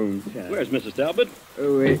 welcome home, sir. Where's Mrs. Talbot?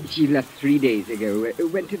 Oh, she left 3 days ago.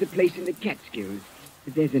 Went to the place in the Catskills.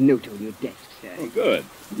 There's a note on your desk, sir. Oh, good.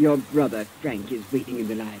 Your brother, Frank, is waiting in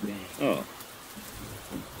the library. Oh.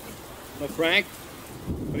 Well, Frank,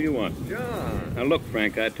 what do you want? John. Now, look,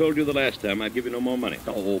 Frank, I told you the last time I'd give you no more money.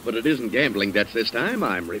 Oh, but it isn't gambling debts this time.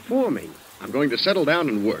 I'm reforming. I'm going to settle down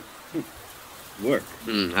and work. Work?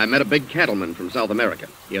 I met a big cattleman from South America.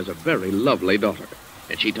 He has a very lovely daughter.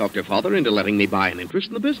 And she talked her father into letting me buy an interest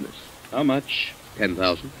in the business. How much?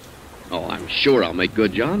 10,000. Oh, I'm sure I'll make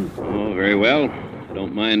good, John. Oh, very well. I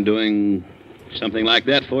don't mind doing something like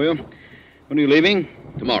that for you. When are you leaving?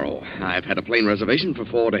 Tomorrow. I've had a plane reservation for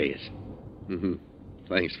 4 days.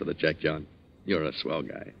 Thanks for the check, John. You're a swell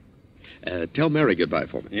guy. Tell Mary goodbye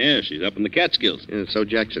for me. Yeah, she's up in the Catskills. Yeah, so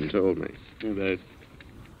Jackson told me.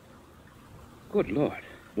 Good Lord.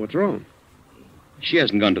 What's wrong? She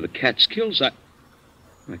hasn't gone to the Catskills.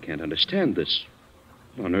 I can't understand this.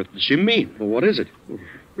 What on earth does she mean? Well, what is it?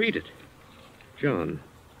 Read it. John,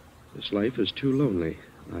 this life is too lonely.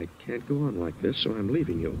 I can't go on like this, so I'm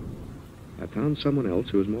leaving you. I found someone else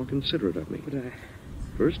who is more considerate of me. But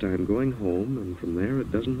first, I'm going home, and from there,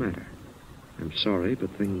 it doesn't matter. I'm sorry, but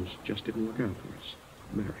things just didn't work out for us.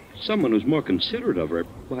 Mary. Someone who's more considerate of her.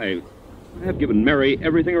 Why, I have given Mary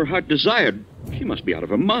everything her heart desired. She must be out of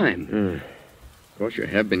her mind. Of course, you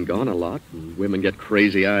have been gone a lot, and women get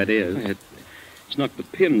crazy ideas. It's knocked the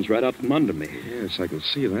pins right out from under me. Yes, I can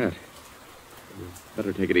see that.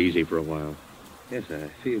 Better take it easy for a while. Yes, I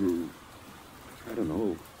feel, I don't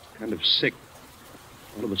know, kind of sick.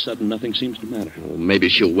 All of a sudden, nothing seems to matter. Well, maybe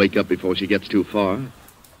she'll wake up before she gets too far.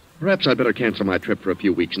 Perhaps I'd better cancel my trip for a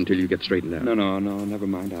few weeks until you get straightened out. No, never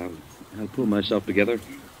mind. I'll pull myself together.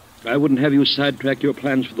 I wouldn't have you sidetrack your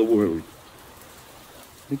plans for the world.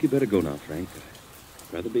 I think you better go now, Frank.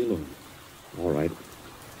 I'd rather be alone. All right.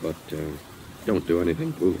 But don't do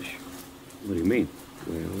anything foolish. What do you mean?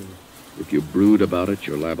 Well, if you brood about it,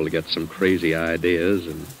 you're liable to get some crazy ideas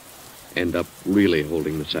and end up really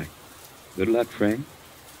holding the sack. Good luck, Frank.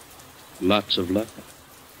 Lots of luck.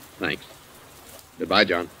 Thanks. Goodbye,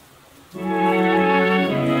 John.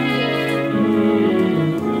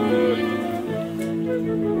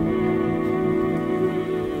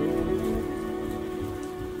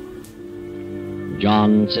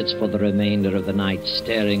 John sits for the remainder of the night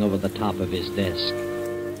staring over the top of his desk.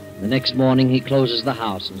 The next morning, he closes the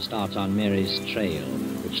house and starts on Mary's trail,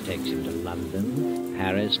 which takes him to London,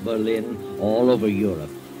 Paris, Berlin, all over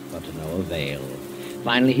Europe, but to no avail.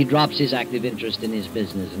 Finally, he drops his active interest in his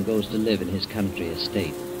business and goes to live in his country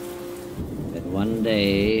estate. Then one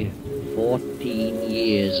day, 14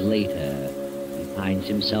 years later, he finds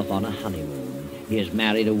himself on a honeymoon. He has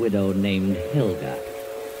married a widow named Helga.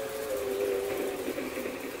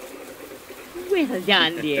 Well,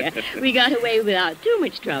 John, dear, we got away without too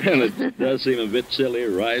much trouble. Well, it does seem a bit silly,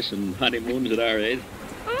 rice and honeymoons at our age.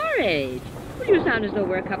 Our age? Well, you sound as though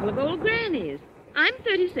we're a couple of old grannies. I'm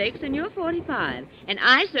 36 and you're 45, and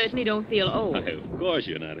I certainly don't feel old. Why, of course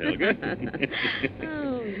you're not, Helga.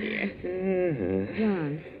 Oh, dear.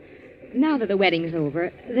 John, now that the wedding's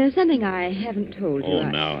over, there's something I haven't told you. Oh,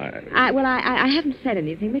 now I haven't said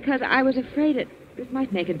anything because I was afraid it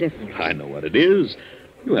might make a difference. I know what it is.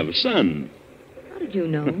 You have a son. How did you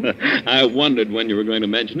know? I wondered when you were going to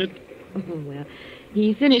mention it. Oh, well,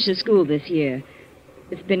 he finishes school this year.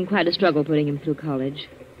 It's been quite a struggle putting him through college.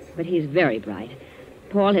 But he's very bright.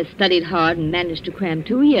 Paul has studied hard and managed to cram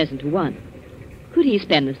 2 years into one. Could he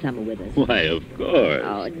spend the summer with us? Why, of course.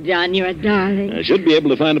 Oh, John, you're a darling. I should be able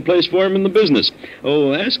to find a place for him in the business.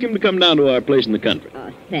 Oh, ask him to come down to our place in the country.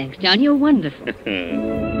 Oh, thanks, John. You're wonderful.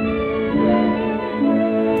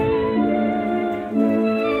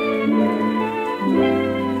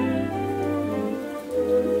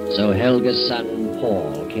 So Helga's son,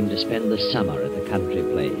 Paul, came to spend the summer at the country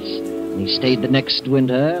place. And he stayed the next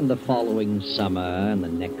winter, and the following summer, and the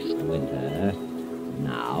next winter.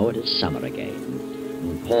 Now it is summer again.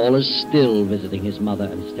 And Paul is still visiting his mother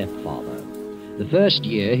and stepfather. The first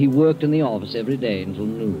year, he worked in the office every day until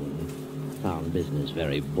noon. Found business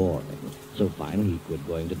very boring. So finally, he quit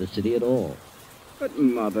going to the city at all. But,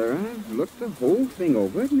 Mother, I've looked the whole thing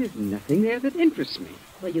over, and there's nothing there that interests me.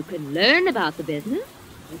 Well, you could learn about the business.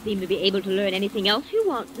 You seem to be able to learn anything else you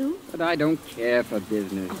want to. But I don't care for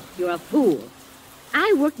business. Oh, you're a fool.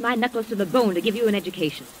 I worked my knuckles to the bone to give you an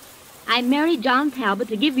education. I married John Talbot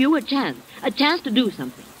to give you a chance to do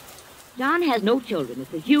something. John has no children.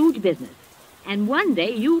 It's a huge business. And one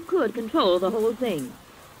day you could control the whole thing.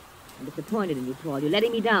 I'm disappointed in you, Paul. You're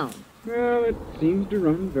letting me down. Well, it seems to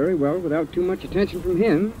run very well without too much attention from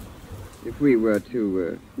him. If we were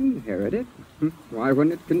to inherit it, why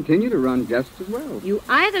wouldn't it continue to run just as well? You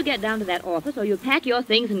either get down to that office or you pack your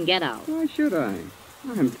things and get out. Why should I?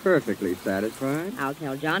 I'm perfectly satisfied. I'll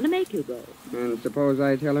tell John to make you go. And suppose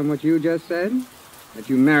I tell him what you just said? That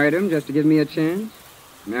you married him just to give me a chance?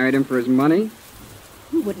 Married him for his money?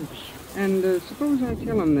 Who wouldn't be? And suppose I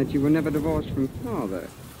tell him that you were never divorced from father?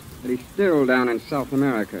 That he's still down in South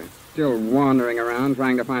America, still wandering around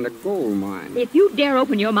trying to find a gold mine? If you dare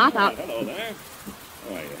open your mouth, I'll... Hello there.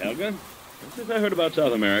 How are you, Helga? Since I heard about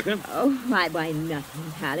South America. Oh, why,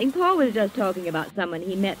 nothing, darling. Paul was just talking about someone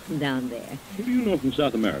he met from down there. Who do you know from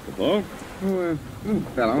South America, Paul?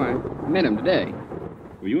 Fellow, I met him today.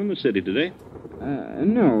 Were you in the city today?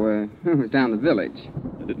 No, I was down the village.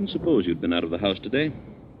 I didn't suppose you'd been out of the house today.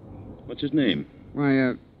 What's his name? Why,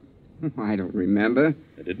 I don't remember.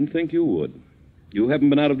 I didn't think you would. You haven't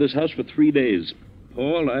been out of this house for 3 days.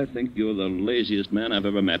 Paul, I think you're the laziest man I've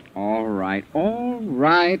ever met. All right.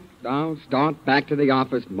 I'll start back to the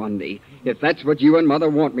office Monday. If that's what you and Mother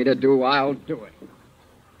want me to do, I'll do it.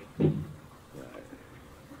 I'm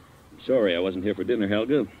sorry I wasn't here for dinner,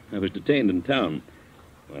 Helga. I was detained in town.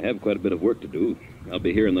 I have quite a bit of work to do. I'll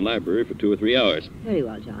be here in the library for 2 or 3 hours. Very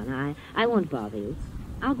well, John. I won't bother you.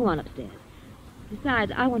 I'll go on upstairs.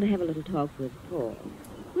 Besides, I want to have a little talk with Paul.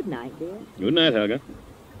 Good night, dear. Good night, Helga.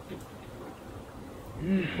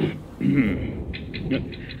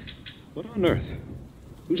 What on earth?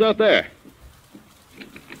 Who's out there?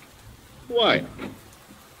 Why?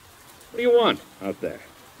 What do you want out there?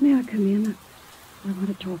 May I come in? I want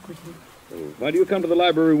to talk with you. Oh, why do you come to the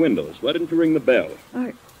library windows? Why didn't you ring the bell?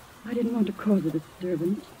 I didn't want to cause a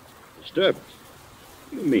disturbance. Disturbance?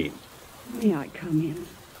 What do you mean? May I come in?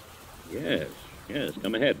 Yes,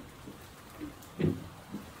 come ahead.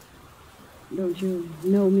 Don't you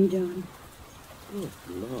know me, John? Oh,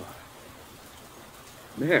 Lord.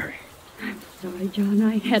 Mary. I'm sorry, John.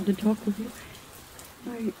 I had to talk with you.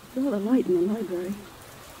 I saw the light in the library.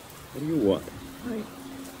 What do you want?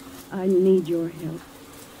 I need your help.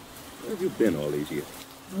 Where have you been all these years?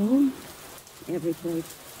 Oh, every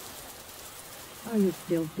place. Are you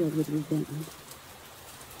still filled with resentment?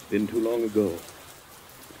 It's been too long ago.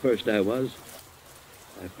 At first I was.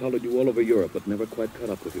 I followed you all over Europe, but never quite caught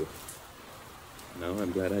up with you. Now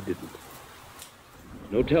I'm glad I didn't.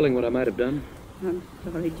 No telling what I might have done. I'm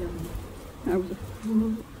sorry, John. I was a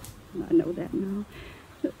fool. I know that now.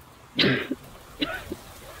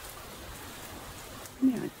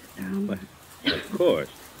 May I sit down? Why, of course.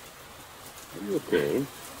 Are you a cold?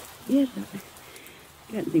 Yes,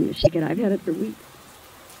 I can't seem to shake it. I've had it for weeks.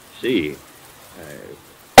 See,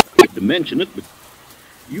 I hate to mention it, but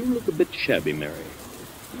you look a bit shabby, Mary.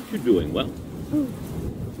 Aren't you doing well? Oh,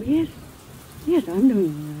 yes. Yes, I'm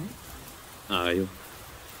doing all right. Are you?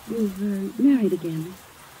 You've married again.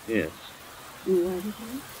 Yes. Your wife is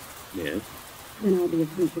here? Yes. Then I'll be as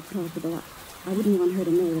brief as possible. I wouldn't want her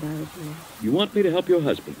to know that I was here. You want me to help your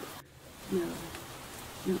husband? No,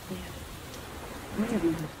 not that. I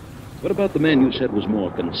haven't. What about the man you said was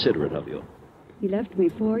more considerate of you? He left me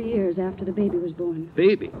 4 years after the baby was born.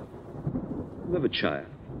 Baby? You have a child.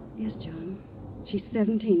 Yes, John. She's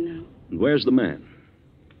 17 now. And where's the man?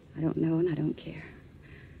 I don't know, and I don't care.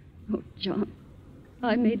 Oh, John,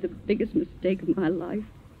 I made the biggest mistake of my life.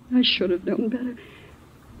 I should have known better.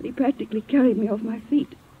 But he practically carried me off my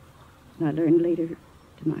feet. And I learned later,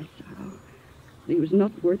 to my sorrow, that he was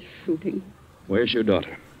not worth shooting. Where's your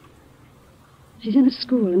daughter? She's in a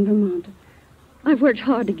school in Vermont. I've worked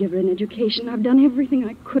hard to give her an education. I've done everything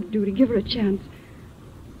I could do to give her a chance.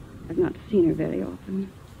 I've not seen her very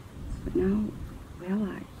often. But now, well,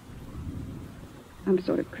 I'm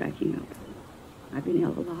sort of cracking up. I've been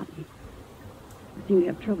ill a lot, and I seem to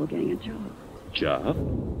have trouble getting a job. Job?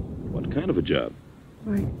 What kind of a job?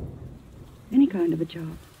 Why, any kind of a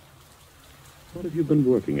job. What have you been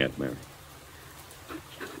working at, Mary?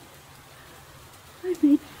 I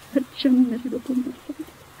made such a miserable mistake.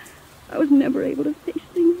 I was never able to face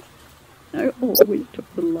things. I always took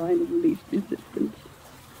the line of least resistance.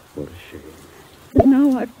 What a shame. But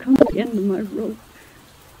now I've come to the end of my rope.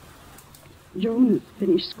 Joan has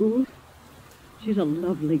finished school. She's a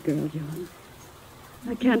lovely girl, John.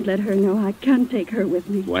 I can't let her know. I can't take her with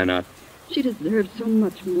me. Why not? She deserves so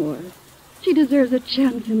much more. She deserves a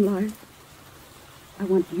chance in life. I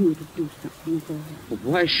want you to do something for her. Well,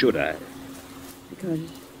 why should I?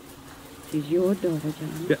 Because she's your daughter,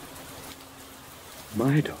 John. Yeah.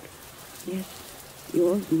 My daughter? Yes,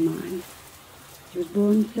 yours and mine. She was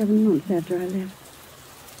born 7 months after I left.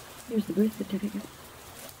 Here's the birth certificate.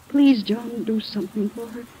 Please, John, do something for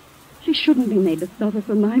her. She shouldn't be made to suffer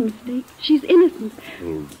for my mistake. She's innocent.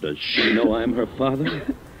 Well, does she know I'm her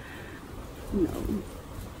father? No.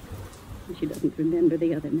 She doesn't remember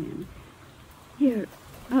the other man. Here,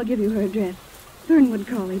 I'll give you her address. Fernwood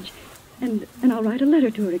College. And I'll write a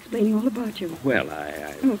letter to her explaining all about you. Well,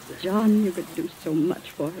 Oh, John, you could do so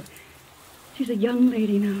much for her. She's a young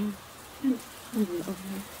lady now. And so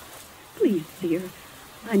lovely. Please see her.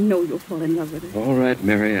 I know you'll fall in love with her. All right,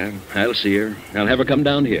 Mary. I'll see her. I'll have her come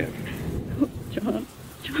down here. Oh, John,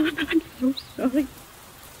 I'm so sorry.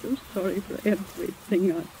 So sorry for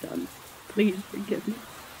everything I've done. Please forgive me.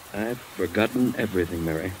 I've forgotten everything,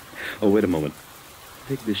 Mary. Oh, wait a moment.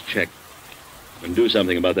 Take this check and do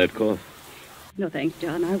something about that cough. No, thanks,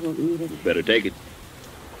 John. I won't need it. Better take it.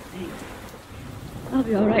 Thanks. I'll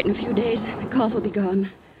be all right in a few days. The cough will be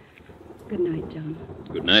gone. Good night, John.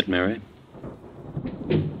 Good night, Mary.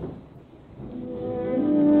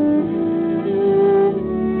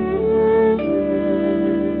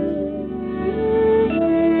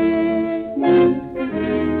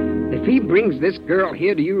 If he brings this girl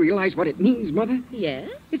here, do you realize what it means, Mother? Yes?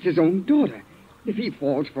 It's his own daughter. If he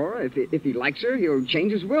falls for her, if he likes her, he'll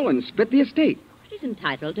change his will and split the estate. She's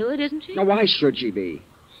entitled to it, isn't she? Now, why should she be?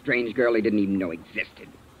 Strange girl he didn't even know existed.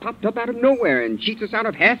 Popped up out of nowhere and cheats us out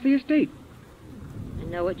of half the estate. I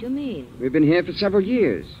know what you mean. We've been here for several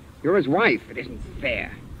years. You're his wife. It isn't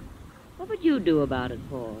fair. What would you do about it,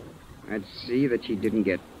 Paul? I'd see that she didn't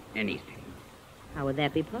get anything. How would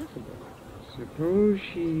that be possible? Suppose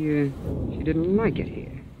she didn't like it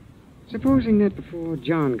here. Supposing that before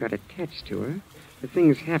John got attached to her, the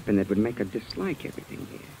things happened that would make her dislike everything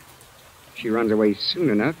here. If she runs away soon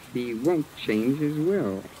enough, he won't change his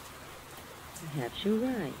will. Perhaps you're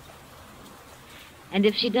right. And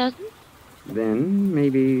if she doesn't? Then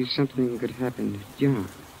maybe something could happen to John.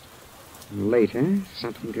 And later,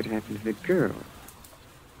 something could happen to the girl.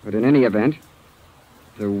 But in any event,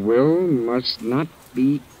 the will must not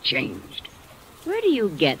be changed. Where do you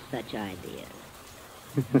get such ideas?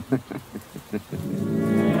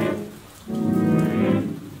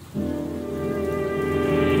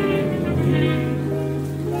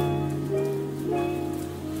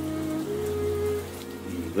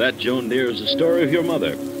 That, Joan dear, is the story of your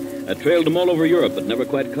mother. I trailed them all over Europe, but never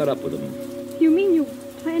quite caught up with them. You mean you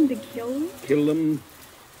planned to kill them? Kill them?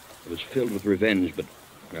 I was filled with revenge, but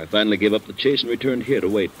I finally gave up the chase and returned here to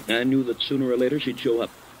wait. I knew that sooner or later she'd show up.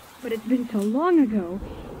 But it's been so long ago.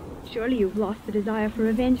 Surely you've lost the desire for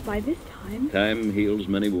revenge by this time. Time heals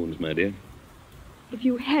many wounds, my dear. If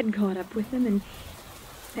you had caught up with them and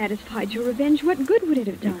satisfied your revenge, what good would it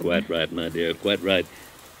have done? Quite right, my dear, quite right.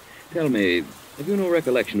 Tell me, have you no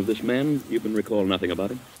recollection of this man? You can recall nothing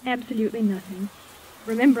about him? Absolutely nothing.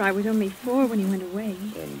 Remember, I was only 4 when he went away.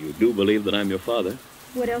 And you do believe that I'm your father?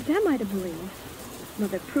 What else am I to believe?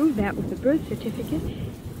 Mother proved that with the birth certificate.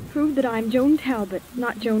 Proved that I'm Joan Talbot,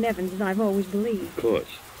 not Joan Evans, as I've always believed. Of course.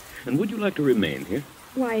 And would you like to remain here?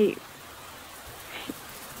 Why,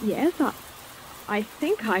 yes, I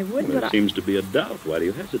think I would, Well, but there seems to be a doubt. Why do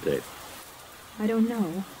you hesitate? I don't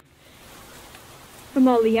know. From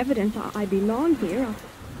all the evidence, I belong here.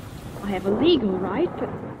 I have a legal right, but...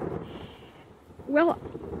 Well,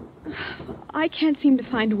 I can't seem to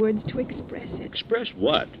find words to express it. Express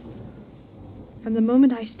what? From the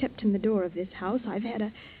moment I stepped in the door of this house, I've had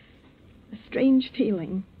a strange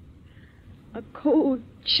feeling. A cold,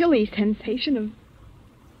 chilly sensation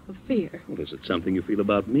of fear. Well, is it something you feel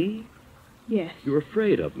about me? Yes. You're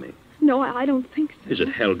afraid of me. No, I don't think so. Is it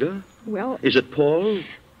Helga? Well... Is it Paul?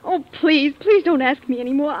 Oh, please don't ask me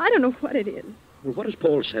anymore. I don't know what it is. Well, what has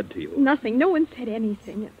Paul said to you? Nothing. No one said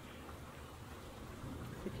anything.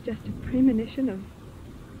 It's just a premonition of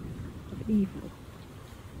evil.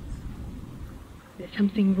 There's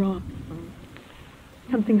something wrong.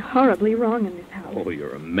 Something horribly wrong in this house. Oh,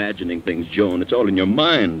 you're imagining things, Joan. It's all in your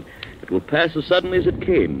mind. It will pass as suddenly as it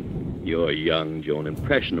came. You're young, Joan,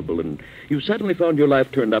 impressionable, and you've suddenly found your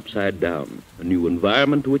life turned upside down. A new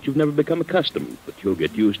environment to which you've never become accustomed, but you'll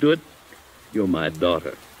get used to it. You're my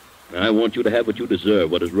daughter. I want you to have what you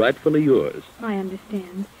deserve, what is rightfully yours. I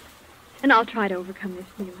understand. And I'll try to overcome this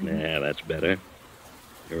feeling. Yeah, that's better.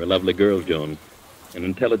 You're a lovely girl, Joan. An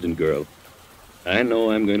intelligent girl. I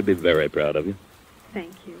know I'm going to be very proud of you.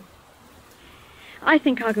 Thank you. I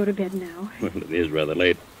think I'll go to bed now. Well, it is rather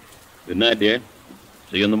late. Good night, dear.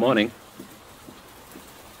 See you in the morning.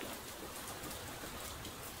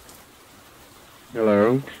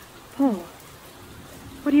 Hello? Paul,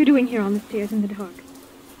 what are you doing here on the stairs in the dark?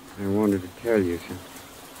 I wanted to tell you something.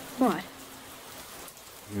 What?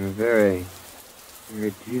 You're very,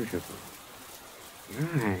 very beautiful. Your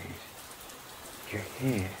eyes, your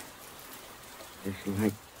hair, it's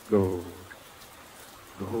like Gold.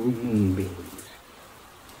 Gold moonbeams.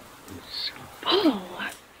 And so... Paul!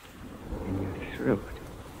 And your throat.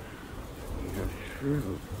 Your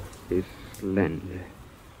throat is slender.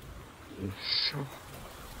 And soft.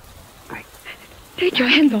 Take your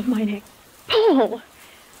hands off my neck. Paul!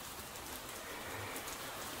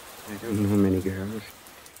 I don't know many girls.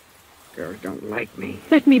 Girls don't like me.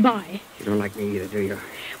 Let me by. You don't like me either, do you?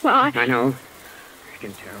 Well, I know. I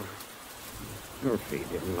can tell. Elsie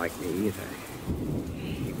didn't like me either.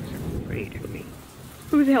 She was afraid of me.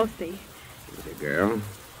 Who's Elsie? She was a girl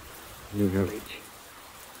in the village.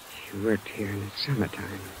 She worked here in the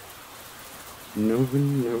summertime. No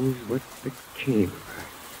one knows what became of her.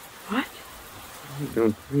 What? I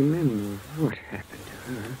don't remember what happened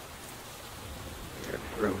to her. Her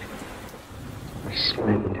throat was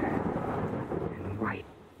slender and white,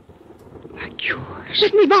 like yours.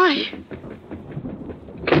 Let me by.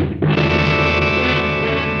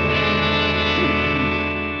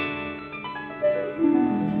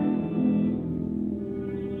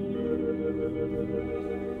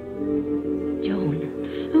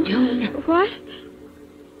 Joan. What?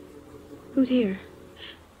 Who's here?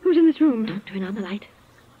 Who's in this room? Don't turn on the light.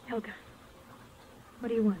 Helga. What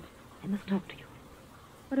do you want? I must talk to you.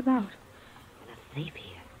 What about? You're not safe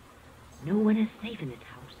here. No one is safe in this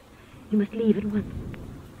house. You must leave at once.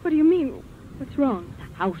 What do you mean? What's wrong?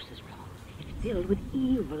 The house is wrong. It's filled with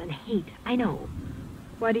evil and hate. I know.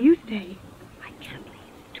 Why do you stay? I can't leave.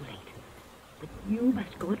 It's too late. But you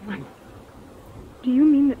must go at once. Do you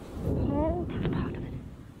mean that Paul? That's part of it.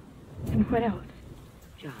 And what else?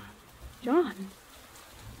 John. John?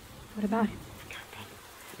 What about him? I can't tell you.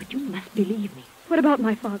 But you must believe me. What about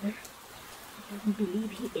my father? He doesn't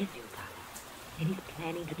believe he is your father. And he's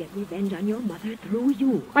planning to get revenge on your mother through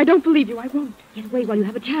you. I don't believe you. I won't. Yet wait while you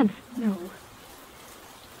have a chance. No.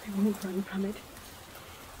 I won't run from it.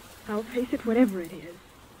 I'll face it, whatever it is.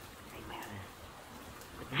 Very well.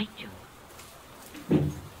 Good night, Joe.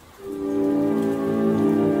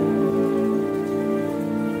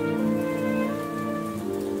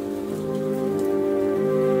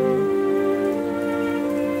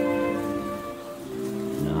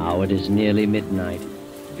 Now it is nearly midnight.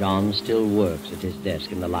 John still works at his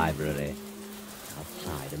desk in the library.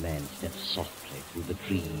 Outside, a man steps softly through the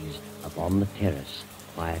trees, up on the terrace,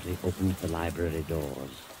 quietly opens the library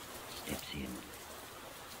doors, steps in.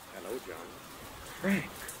 Hello, John. Frank.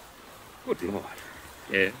 Good Lord.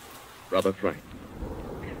 Yes, Brother Frank.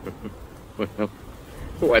 Well,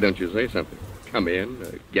 why don't you say something? Come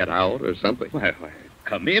in, get out, or something. Why,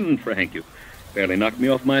 come in, Frank. You barely knocked me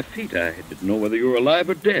off my feet. I didn't know whether you were alive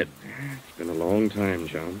or dead. It's been a long time,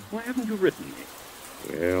 John. Why haven't you written me?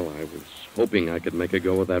 Well, I was hoping I could make a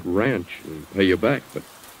go of that ranch and pay you back, but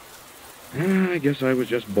I guess I was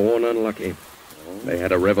just born unlucky. Oh. They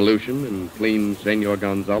had a revolution and cleaned Senor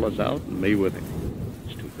Gonzalez out and me with him.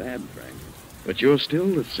 It's too bad, Frank. But you're still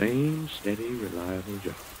the same steady, reliable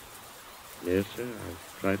John. Yes, sir,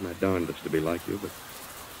 I've tried my darndest to be like you, but,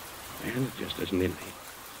 man, it just isn't in me.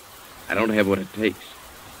 I don't have what it takes.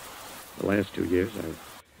 The last 2 years, I've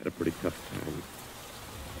had a pretty tough time.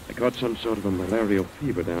 I caught some sort of a malarial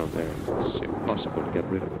fever down there, and it's impossible to get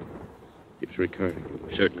rid of it. Keeps recurring.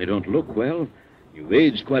 You certainly don't look well. You've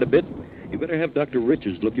aged quite a bit. You better have Dr.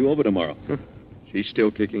 Richards look you over tomorrow. She's still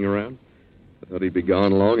kicking around? I thought he'd be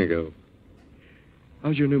gone long ago.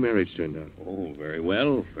 How's your new marriage turned out? Oh, very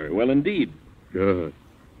well indeed. Good.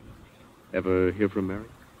 Ever hear from Mary?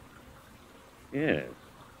 Yes.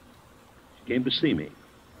 She came to see me.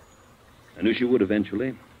 I knew she would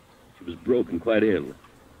eventually. She was broke and quite ill.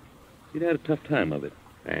 She'd had a tough time of it.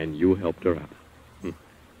 And you helped her out.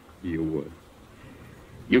 You would.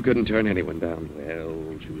 You couldn't turn anyone down.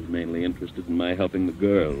 Well, she was mainly interested in my helping the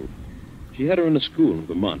girl. She had her in a school in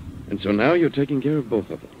Vermont. And so now you're taking care of both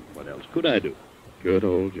of them. What else could I do? Good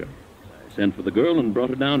old Joe. I sent for the girl and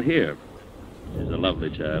brought her down here. She's a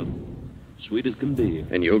lovely child. Sweet as can be.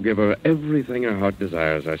 And you'll give her everything her heart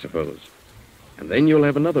desires, I suppose. And then you'll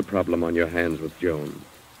have another problem on your hands with Joan.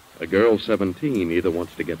 A girl 17 either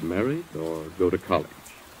wants to get married or go to college.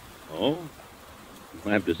 Oh?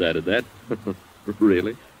 I've decided that.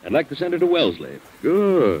 Really? I'd like to send her to Wellesley.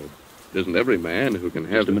 Good. It isn't every man who can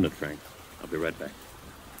have... Just a minute, Frank. I'll be right back.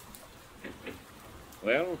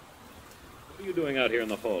 Well, what are you doing out here in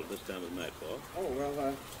the hall this time of night, Paul? Oh,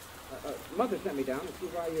 well, Mother sent me down to see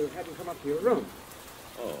why you hadn't come up to your room.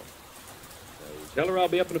 Oh. Tell her I'll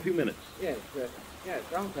be up in a few minutes. Yes,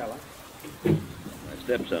 wrong fella. My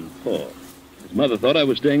stepson, Paul. His mother thought I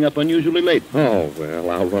was staying up unusually late. Oh, well,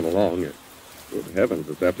 I'll run along. Good heavens,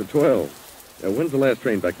 it's after 12. When's the last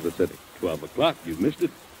train back to the city? 12 o'clock. You've missed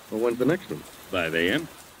it. Well, when's the next one? 5 a.m.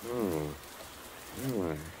 Oh.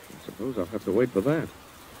 Well, I suppose I'll have to wait for that.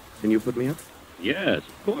 Can you put me up? Yes,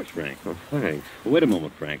 of course, Frank. Oh, thanks. Wait a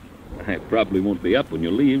moment, Frank. I probably won't be up when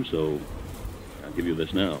you leave, so I'll give you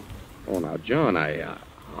this now. Oh, now, John,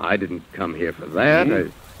 I didn't come here for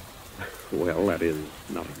that. Well, that is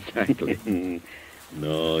not exactly.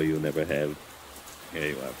 No, you never have. Here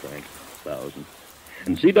you are, Frank. 1,000.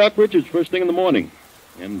 And see Doc Richards first thing in the morning.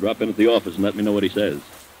 And drop in at the office and let me know what he says.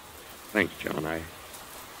 Thanks, John. I'm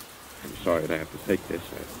sorry to have to take this.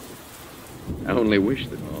 I only wish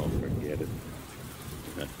that... Oh, forget it.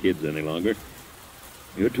 You're not kids any longer.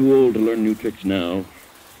 You're too old to learn new tricks now.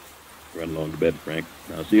 Run along to bed, Frank.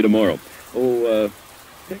 I'll see you tomorrow. Oh,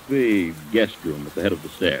 take the guest room at the head of the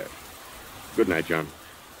stairs. Good night, John.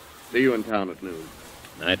 See you in town at noon.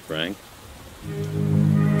 Night, Frank.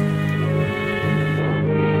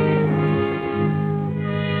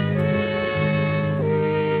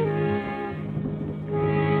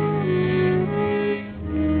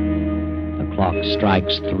 The clock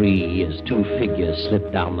strikes 3 as 2 figures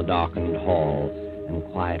slip down the darkened hall and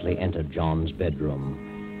quietly enter John's bedroom.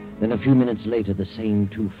 Then a few minutes later, the same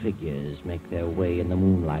 2 figures make their way in the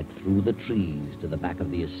moonlight through the trees to the back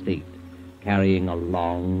of the estate, carrying a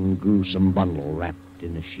long, gruesome bundle wrapped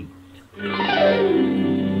in a sheet.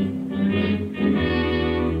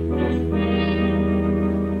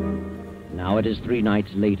 Now it is 3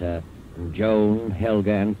 nights later, and Joan,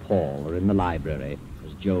 Helga, and Paul are in the library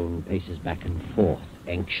as Joan paces back and forth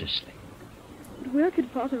anxiously. But where could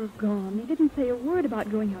Father have gone? He didn't say a word about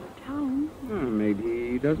going out of town.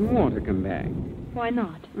 Maybe he doesn't want to come back. Why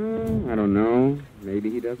not? I don't know. Maybe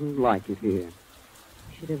he doesn't like it here.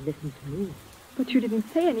 Should have listened to me. But you didn't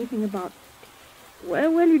say anything about...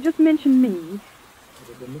 Well, you just mentioned me. It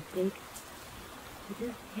was a mistake. I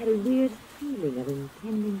just had a weird feeling of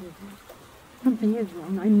impending disaster. Something is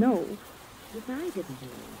wrong, I know. If I didn't know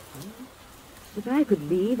anything, if I could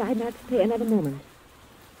leave, I'd not stay another moment.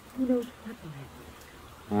 Who knows what will happen?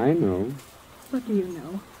 I know. What do you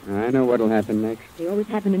know? I know what'll happen next. They always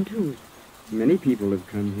happen in twos. Many people have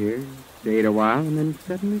come here, stayed a while, and then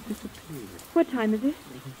suddenly disappeared. What time is it?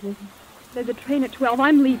 There's a train at 12.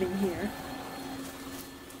 I'm leaving here.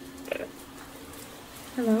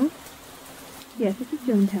 Hello? Yes, this is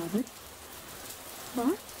Joan Talbot.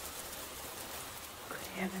 What? Good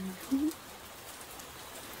heavens, who?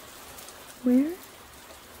 Where?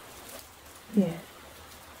 Yes.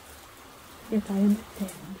 Yes, I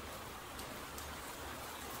understand.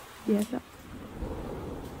 Yes,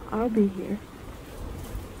 I'll be here.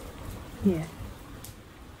 Yes.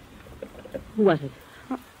 Who was it?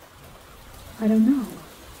 I don't know.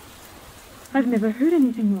 I've never heard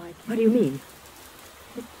anything like it. What do you mean?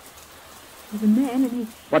 It was a man, and he...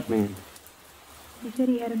 What man? He said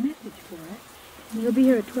he had a message for us, and he'll be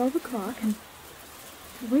here at 12 o'clock, and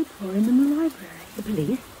to wait for him in the library. The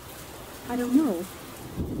police? I don't know.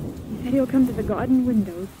 He said he'll come to the garden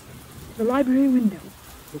windows, to the library window.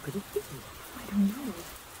 Who could it be? I don't know.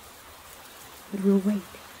 But we'll wait.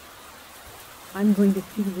 I'm going to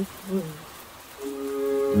see this through.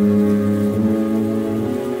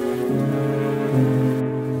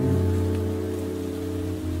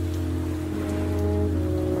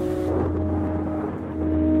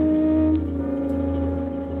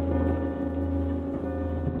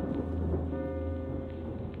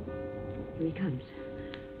 Here he comes.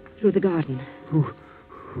 Through the garden.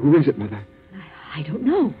 Who is it, Mother? I don't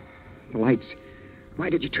know. The lights. Why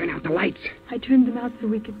did you turn out the lights? I turned them out so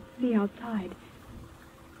we could see outside.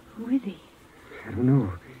 Who is he? I don't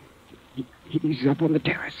know. He's up on the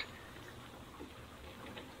terrace.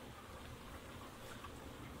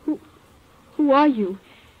 Who are you?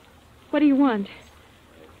 What do you want?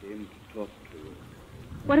 I came to talk to you.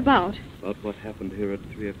 What about? About what happened here at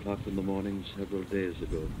 3 o'clock in the morning several days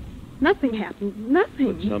ago. Nothing happened.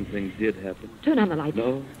 Nothing. But something did happen. Turn on the lights.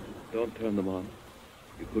 No, don't turn them on.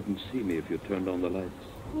 You couldn't see me if you turned on the lights.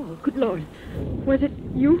 Oh, good Lord. Was it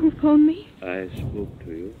you who phoned me? I spoke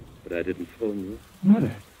to you, but I didn't phone you.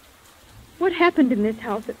 Mother. What happened in this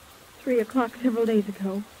house at 3 o'clock several days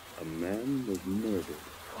ago? A man was murdered.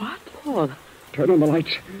 What? Paul. Turn on the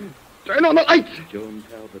lights. Turn on the lights! Joan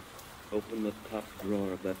Talbot, open the top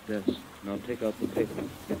drawer of that desk. Now take out the paper.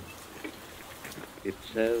 It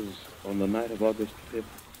says, on the night of August 5th,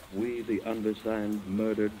 we, the undersigned,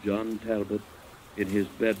 murdered John Talbot in his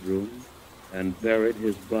bedroom and buried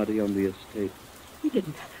his body on the estate. We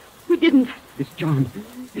didn't. We didn't. It's John.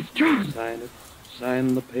 It's John. Sign it.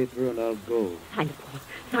 Sign the paper and I'll go. Sign it, Paul.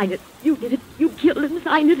 Sign it. You did it. You killed him.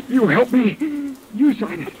 Sign it. You help me. You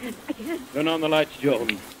sign it. I can't. Turn on the lights,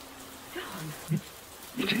 Joan. John.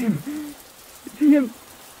 It's him. It's him.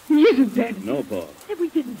 He isn't dead. No, Paul. We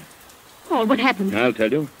didn't. Paul, what happened? I'll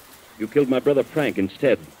tell you. You killed my brother Frank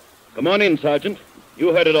instead. Come on in, Sergeant.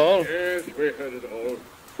 You heard it all. Yes, we heard it all.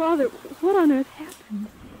 Father, what on earth happened?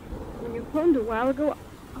 When you phoned a while ago,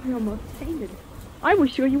 I almost fainted. I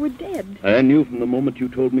was sure you were dead. I knew from the moment you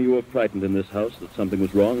told me you were frightened in this house that something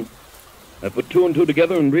was wrong. I put two and two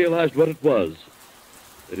together and realized what it was.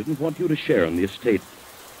 They didn't want you to share in the estate.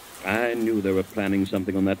 I knew they were planning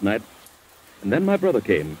something on that night. And then my brother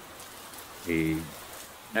came. He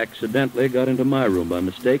accidentally got into my room by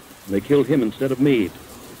mistake, and they killed him instead of me.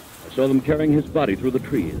 I saw them carrying his body through the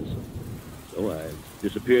trees. So I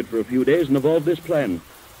disappeared for a few days and evolved this plan.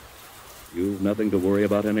 You've nothing to worry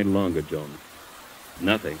about any longer, Joan.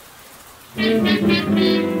 Nothing.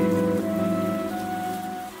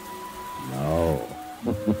 No.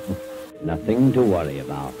 Nothing to worry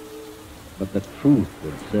about. But the truth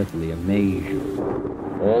would certainly amaze you.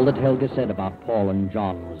 All that Helga said about Paul and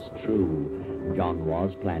John was true. John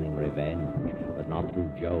was planning revenge, but not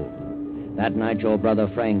through Joan. That night your brother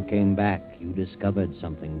Frank came back. You discovered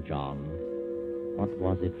something, John. What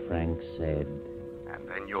was it Frank said? And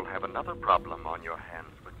then you'll have another problem on your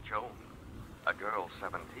hands with Joan. A girl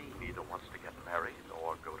 17 either wants to get married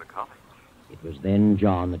or go to college. It was then,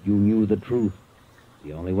 John, that you knew the truth.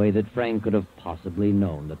 The only way that Frank could have possibly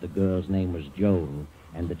known that the girl's name was Joan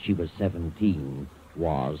and that she was 17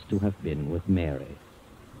 was to have been with Mary.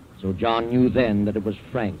 So John knew then that it was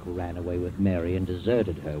Frank who ran away with Mary and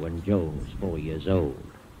deserted her when Joan was 4 years old.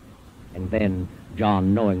 And then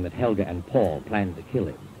John, knowing that Helga and Paul planned to kill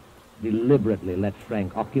him, deliberately let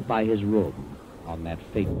Frank occupy his room on that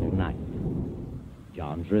fateful night.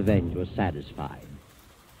 John's revenge was satisfied,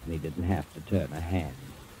 and he didn't have to turn a hand.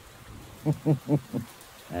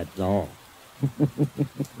 That's all.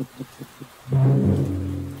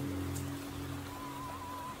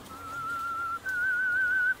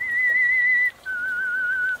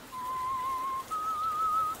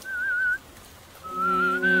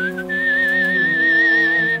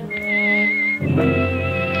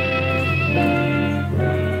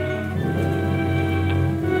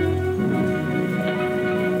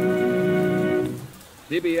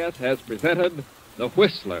 CBS has presented The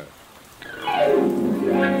Whistler.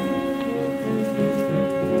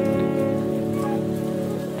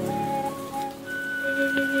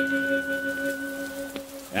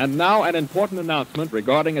 And now an important announcement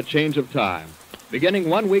regarding a change of time. Beginning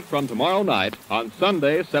 1 week from tomorrow night, on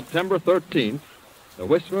Sunday, September 13th, The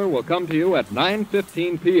Whistler will come to you at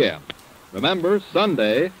 9:15 p.m. Remember,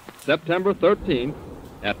 Sunday, September 13th,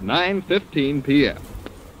 at 9:15 p.m.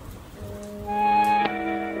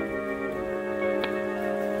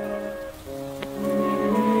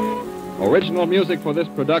 Original music for this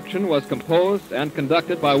production was composed and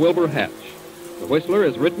conducted by Wilbur Hatch. The Whistler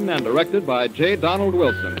is written and directed by J. Donald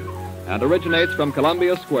Wilson and originates from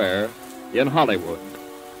Columbia Square in Hollywood.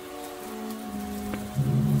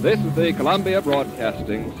 This is the Columbia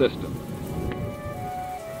Broadcasting System.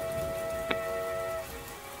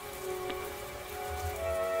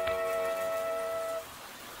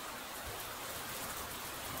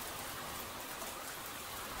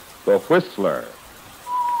 The Whistler.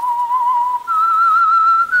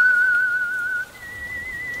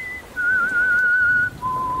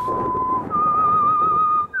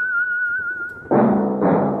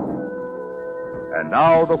 And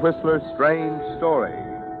now the Whistler's strange story.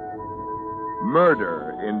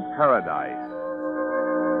 Murder in Paradise.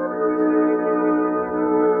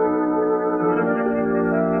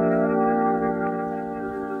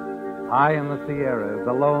 High in the Sierras,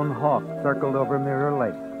 a lone hawk circled over Mirror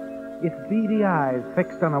Lake, its beady eyes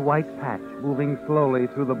fixed on a white patch moving slowly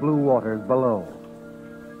through the blue waters below.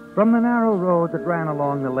 From the narrow road that ran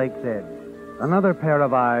along the lake's edge, another pair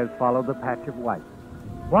of eyes followed the patch of white.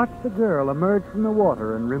 Watched the girl emerge from the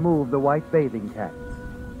water and remove the white bathing cap.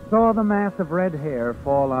 Saw the mass of red hair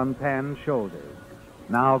fall on tanned shoulders,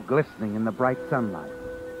 now glistening in the bright sunlight.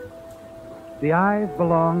 The eyes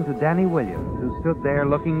belonged to Danny Williams, who stood there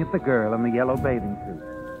looking at the girl in the yellow bathing suit.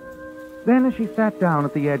 Then, as she sat down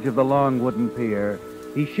at the edge of the long wooden pier,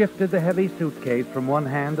 he shifted the heavy suitcase from one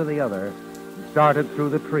hand to the other and started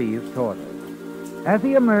through the trees toward her. As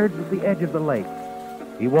he emerged at the edge of the lake,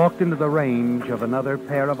 he walked into the range of another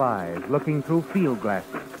pair of eyes, looking through field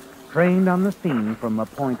glasses, trained on the scene from a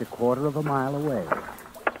point a quarter of a mile away.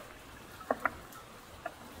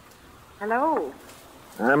 Hello.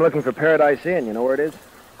 I'm looking for Paradise Inn. You know where it is?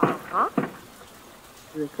 Huh?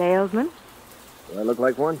 You a salesman? Do I look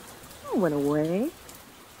like one? Oh, in a way.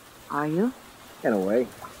 Are you? In a way.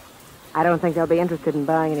 I don't think they'll be interested in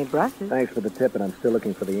buying any brushes. Thanks for the tip, but I'm still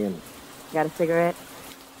looking for the inn. Got a cigarette?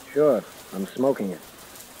 Sure. I'm smoking it.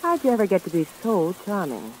 How'd you ever get to be so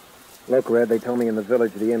charming? Look, Red, they told me in the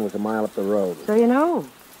village the inn was a mile up the road. So you know.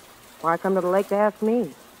 Why come to the lake to ask me?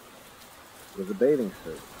 It was a bathing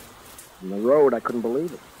suit. From the road, I couldn't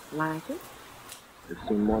believe it. Like it? I've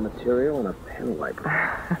seen more material in a pen like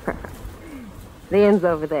that. The inn's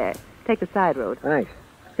over there. Take the side road. Thanks.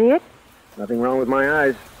 See it? Nothing wrong with my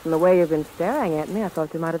eyes. From the way you've been staring at me, I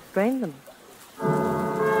thought you might have sprained them.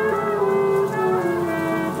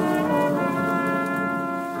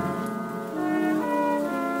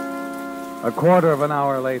 A quarter of an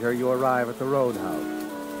hour later, you arrive at the roadhouse,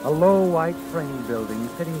 a low white frame building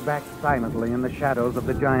sitting back silently in the shadows of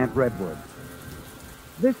the giant redwoods.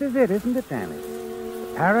 This is it, isn't it, Danny?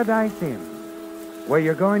 Paradise Inn, where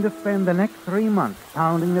you're going to spend the next 3 months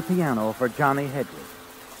pounding the piano for Johnny Hedges.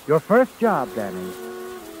 Your first job, Danny,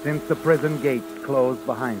 since the prison gates closed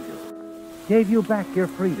behind you. Gave you back your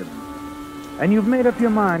freedom. And you've made up your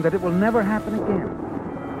mind that it will never happen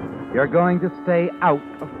again. You're going to stay out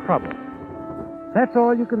of trouble. That's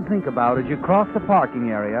all you can think about as you cross the parking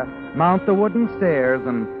area, mount the wooden stairs,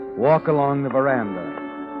 and walk along the veranda.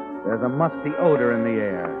 There's a musty odor in the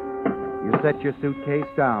air. You set your suitcase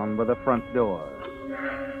down by the front door.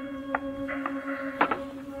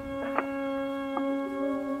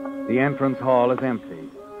 The entrance hall is empty,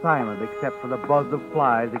 silent except for the buzz of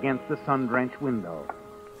flies against the sun-drenched window.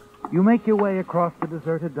 You make your way across the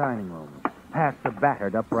deserted dining room, past the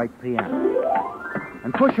battered upright piano,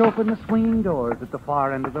 and push open the swinging doors at the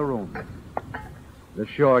far end of the room. The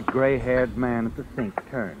short, gray-haired man at the sink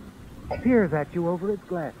turns, peers at you over his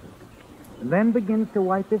glasses, and then begins to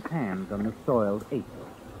wipe his hands on the soiled apron.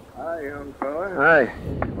 Hi, young fella. Hi.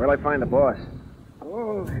 Where'll I find the boss?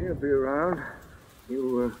 Oh, he'll be around.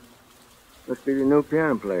 You, must be the new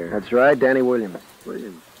piano player. That's right, Danny Williams.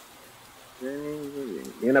 Williams. Danny Williams.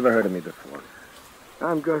 You never heard of me before.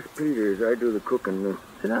 I'm Gus Peters. I do the cooking.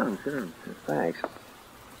 Sit down. Thanks.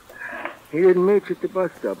 He didn't meet you at the bus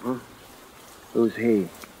stop, huh? Who's he?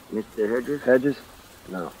 Mr. Hedges? Hedges?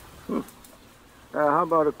 No. How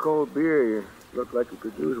about a cold beer? You look like you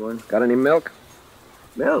could use one. Got any milk?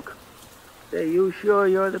 Milk? Say, you sure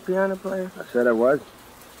you're the piano player? I said I was.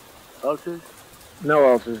 Ulcers? No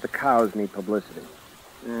ulcers. The cows need publicity.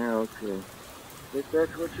 Yeah, okay. If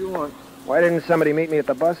that's what you want. Why didn't somebody meet me at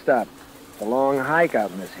the bus stop? It's a long hike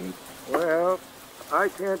out in this heat. Well, I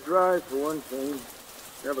can't drive for one thing.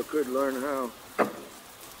 Never could learn how.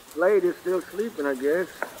 Slade is still sleeping, I guess.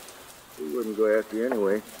 He wouldn't go after you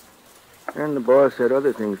anyway. And the boss had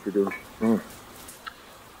other things to do.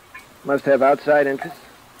 Must have outside interests.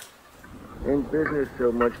 Ain't business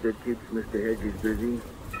so much that keeps Mr. Hedges busy.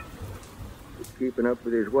 It's keeping up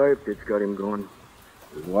with his wife that's got him going.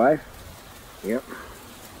 His wife? Yep.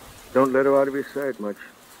 Don't let her out of his sight much.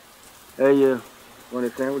 Hey, want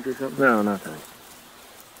a sandwich or something? No, no thanks.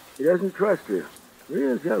 He doesn't trust her.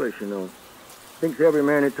 Real jealous, you know. Thinks every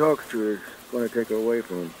man he talks to is going to take her away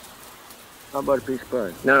from him. How about a piece of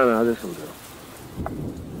pie? No, this will do.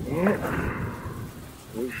 Yeah.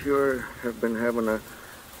 We sure have been having a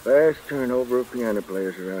fast turnover of piano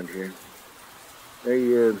players around here.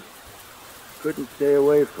 They, couldn't stay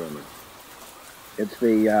away from her. It's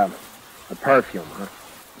the perfume, huh?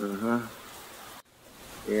 Uh-huh.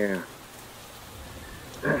 Yeah.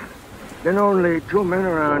 Been only 2 men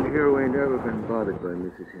around here who ain't ever been bothered by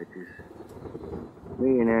Mrs. Hedges.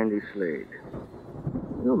 Me and Andy Slade.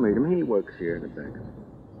 You'll meet him. He works here in the back.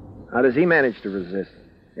 How does he manage to resist?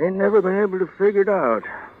 Ain't never been able to figure it out.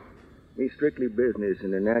 He's strictly business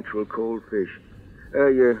and a natural cold fish.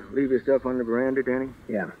 You leave your stuff on the veranda, Danny?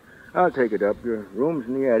 Yeah. I'll take it up. Your room's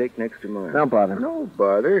in the attic next to mine. Don't bother. No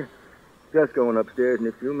bother. Just going upstairs in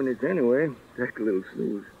a few minutes anyway. Take a little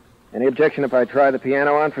snooze. Any objection if I try the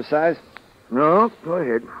piano on for size? No, go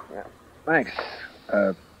ahead. Yeah. Thanks.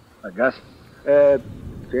 Gus?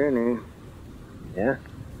 Danny. Yeah?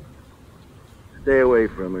 Stay away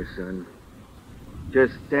from her, son.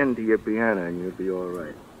 Just stand to your piano and you'll be all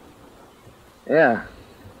right. Yeah.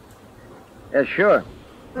 Yeah, sure.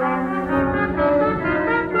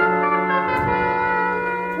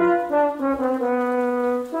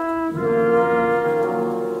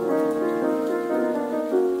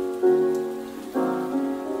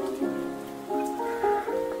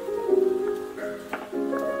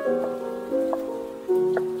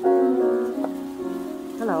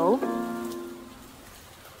 Hello.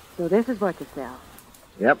 So this is what you sell.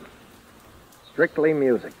 Yep. Strictly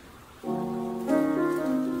music.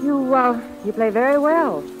 You play very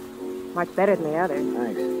well. Much better than the others.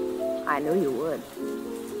 Thanks. I knew you would.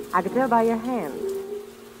 I could tell by your hands.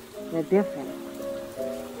 They're different.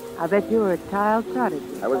 I bet you were a child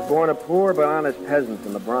prodigy. I was born a poor but honest peasant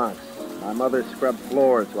in the Bronx. My mother scrubbed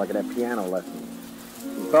floors so I could have piano lessons.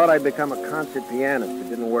 She thought I'd become a concert pianist. It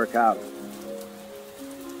didn't work out.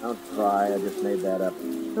 Don't cry. I just made that up.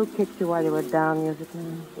 Who kicked you while you were down, music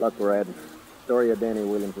man? Look, Red, the story of Danny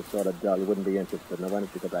Williams is sort of dull. You wouldn't be interested. Now, why don't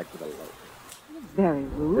you go back to the lake? Very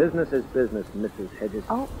rude. Business is business, Mrs. Hedges.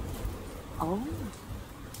 Oh.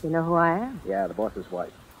 You know who I am? Yeah, the boss's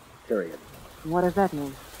wife. Period. What does that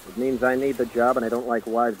mean? It means I need the job, and I don't like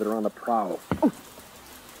wives that are on the prowl. Oh.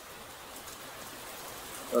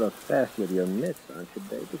 Sort of fast with your mitts, aren't you,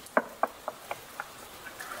 baby?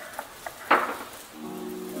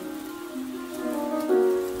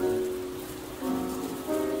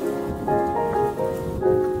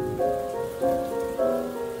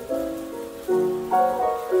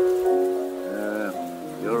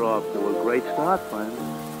 You're off to a great start, friend.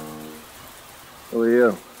 Who are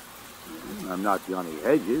you? I'm not Johnny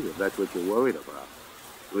Hedges, if that's what you're worried about.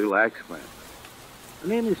 Relax, friend. My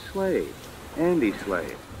name is Slade. Andy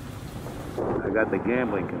Slade. I got the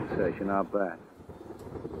gambling concession out back.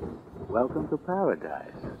 Welcome to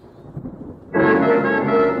paradise.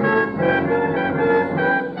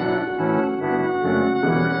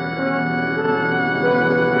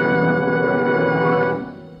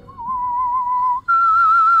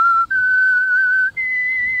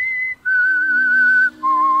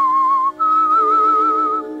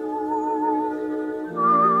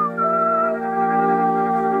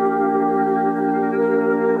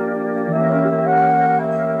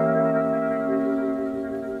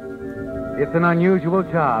 It's an unusual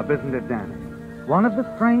job, isn't it, Danny? One of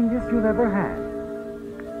the strangest you've ever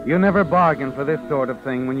had. You never bargained for this sort of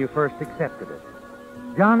thing when you first accepted it.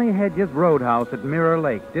 Johnny Hedges' roadhouse at Mirror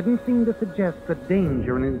Lake didn't seem to suggest the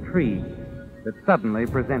danger and intrigue that suddenly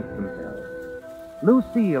presents themselves.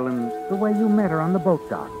 Lucille and the way you met her on the boat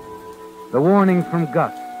dock. The warnings from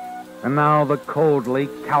Gus. And now the coldly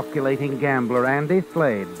calculating gambler, Andy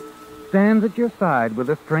Slade, stands at your side with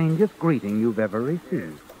the strangest greeting you've ever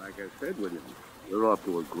received. Like I said, William, you're off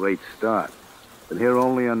to a great start. Been here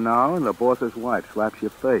only an hour, and the boss's wife slaps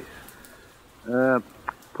your face.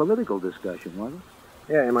 Political discussion, was it?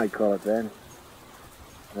 Yeah, you might call it that.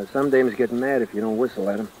 Now, some dames get mad if you don't whistle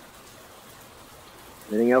at them.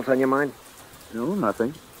 Anything else on your mind? No,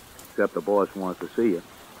 nothing. Except the boss wants to see you.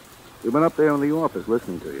 We've been up there in the office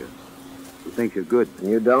listening to you. He thinks you're good. And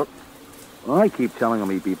you don't? Well, I keep telling him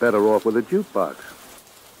he'd be better off with a jukebox.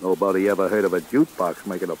 Nobody ever heard of a jukebox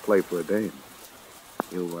making a play for a dame.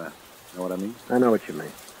 You, know what I mean? I know what you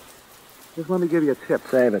mean. Just let me give you a tip.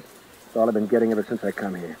 Save it. It's all I've been getting ever since I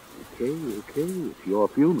come here. Okay. It's your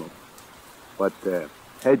funeral. But,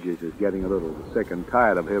 Hedges is getting a little sick and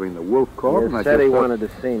tired of hearing the wolf call. He said he wanted to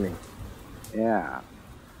see me. Yeah.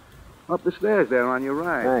 Up the stairs there on your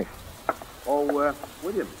right. Thanks. Oh,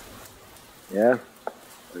 William. Yeah?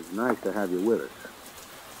 It's nice to have you with us.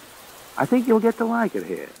 I think you'll get to like it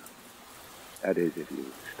here. That is, if you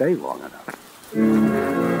stay long enough.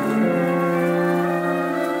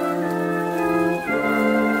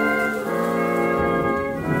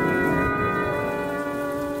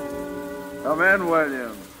 Come in,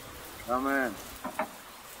 William. Come in.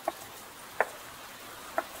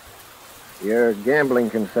 Your gambling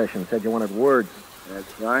concession said you wanted words.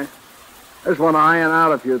 That's right. Just want to iron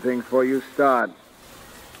out a few things before you start.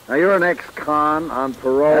 Now, you're an ex-con on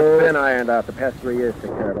parole. That's been ironed out the past 3 years, took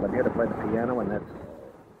care of it. I'm here to play the piano, and that's...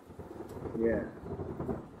 Yeah,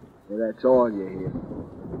 that's all you hear.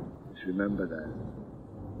 Just remember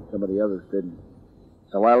that. Some of the others didn't.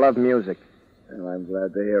 So I love music. Well, I'm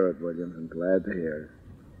glad to hear it, William. I'm glad to hear it.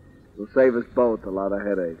 It'll save us both a lot of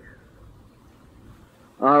headaches.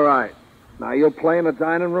 All right. Now, you'll play in the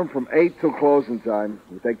dining room from 8 till closing time.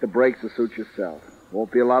 You take the breaks to suit yourself.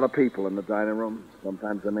 Won't be a lot of people in the dining room.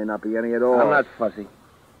 Sometimes there may not be any at all. I'm not fussy.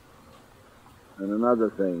 And another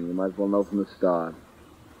thing, you might as well know from the start.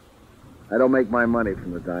 I don't make my money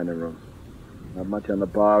from the dining room. Not much on the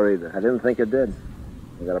bar either. I didn't think you did.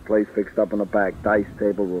 I got a place fixed up in the back. Dice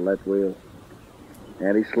table, roulette wheel.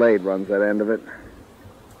 Andy Slade runs that end of it.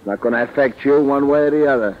 It's not going to affect you one way or the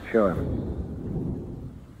other. Sure.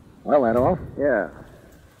 Well, that all? Yeah.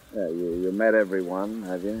 Yeah, you met everyone,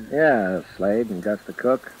 have you? Yeah, Slade and Gus the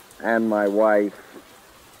cook. And my wife.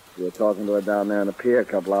 You were talking to her down there on the pier a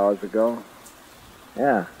couple hours ago.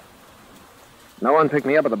 Yeah. No one picked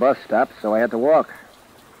me up at the bus stop, so I had to walk.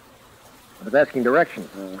 I was asking directions.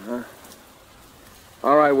 Uh-huh.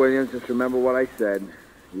 All right, Williams, just remember what I said.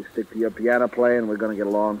 You stick to your piano playing, we're going to get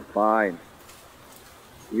along fine.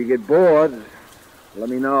 If you get bored, let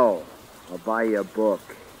me know. I'll buy you a book.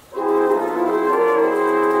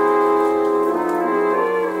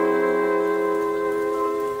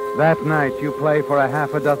 That night, you play for a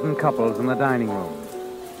half a dozen couples in the dining room.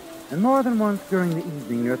 And more than once during the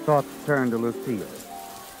evening, your thoughts turn to Lucille.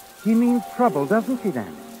 She means trouble, doesn't she,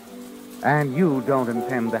 Danny? And you don't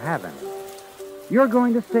intend to have any. You're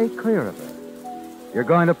going to stay clear of her. You're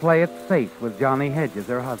going to play it safe with Johnny Hedges,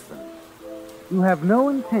 her husband. You have no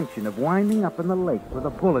intention of winding up in the lake with a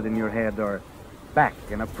bullet in your head or back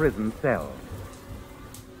in a prison cell.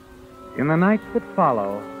 In the nights that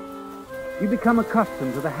follow, you become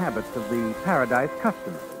accustomed to the habits of the Paradise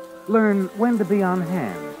customers. Learn when to be on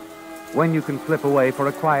hand, when you can slip away for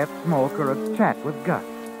a quiet smoke or a chat with Gus.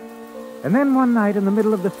 And then one night in the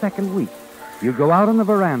middle of the second week, you go out on the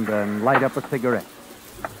veranda and light up a cigarette.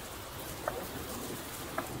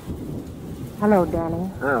 Hello,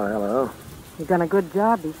 Danny. Oh, hello. You've done a good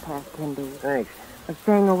job these past 10 days. Thanks. Of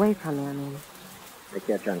staying away from me, I mean. They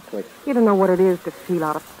catch on quick. You don't know what it is to feel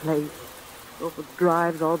out of place. Go for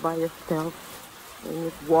drives all by yourself.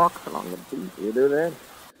 And just walks along the beach. You do that?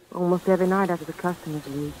 Almost every night after the customers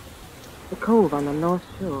leave. The cove on the North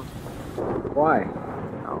Shore. Why?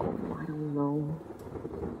 Oh, I don't know.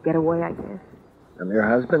 Get away, I guess. From your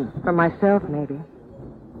husband? From myself, maybe.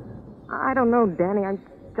 I don't know, Danny. I'm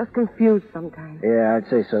just confused sometimes. Yeah, I'd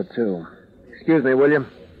say so, too. Excuse me, will you?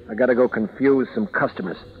 I gotta go confuse some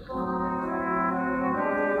customers.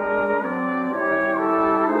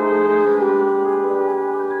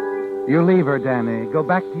 You leave her, Danny. Go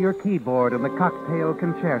back to your keyboard and the cocktail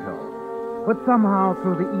concerto. But somehow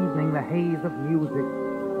through the evening, the haze of music,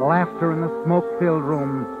 laughter in the smoke-filled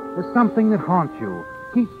room, is something that haunts you.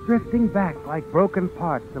 Keeps drifting back like broken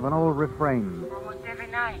parts of an old refrain. Almost every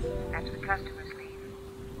night after the customers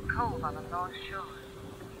leave. Cove on the North Shore.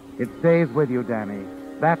 It stays with you, Danny,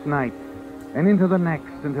 that night and into the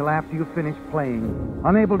next until after you finish playing,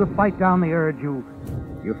 unable to fight down the urge, you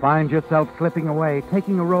find yourself slipping away,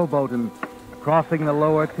 taking a rowboat and crossing the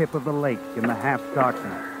lower tip of the lake in the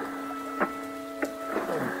half-darkness.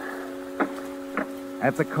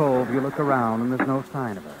 At the cove, you look around and there's no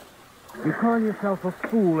sign of her. You call yourself a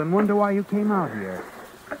fool and wonder why you came out here,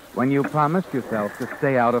 when you promised yourself to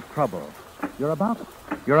stay out of trouble. You're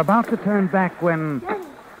about to turn back when...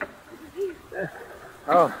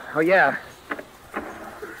 Oh, yeah.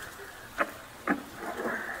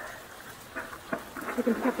 You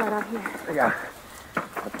can step right out here. Yeah.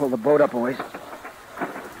 I'll pull the boat up a ways.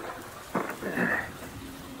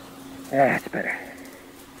 That's better.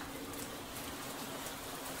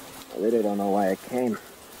 I really don't know why I came.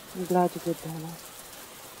 I'm glad you did, Danny.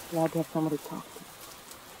 Glad to have somebody to talk to.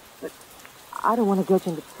 But I don't want to get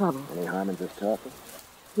you into trouble. Any harm in just talking?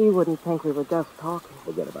 He wouldn't think we were just talking.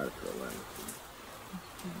 Forget about it for a while.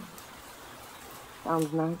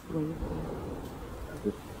 Sounds nice the way you say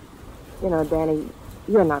it. You know, Danny,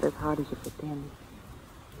 you're not as hard as you pretend.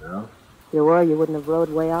 No? If you were, you wouldn't have rowed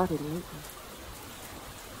way out here to meet me.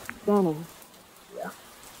 Danny. Yeah?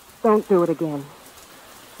 Don't do it again.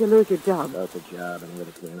 You'll lose your job. About the job and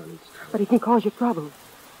with a man on each side. But he can cause you trouble.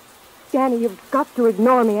 Danny, you've got to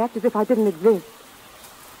ignore me, act as if I didn't exist.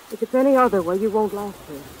 If it's any other way, you won't last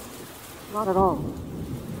here. Not at all.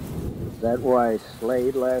 Is that why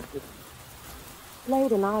Slade lasted?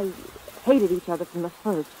 Slade and I hated each other from the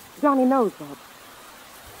first. Johnny knows that.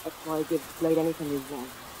 That's why he gives Slade anything he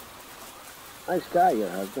wants. Nice guy, your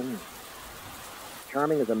husband.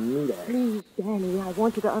 Charming as a meat axe. Please, Danny, I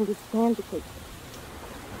want you to understand the case.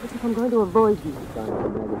 Because I'm going to avoid you.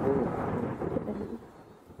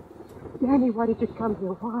 Danny, why did you come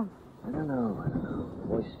here? Why? I don't know.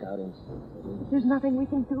 Boy Scout instinct. There's nothing we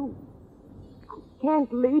can do. I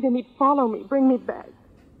can't lead him. He'd follow me, bring me back.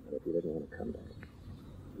 What if he didn't want to come back?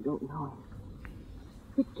 You don't know him.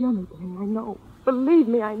 He'd kill me, Danny, I know. Believe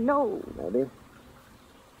me, I know. Maybe.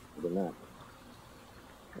 Maybe not.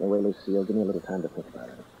 Anyway, Lucille, give me a little time to think about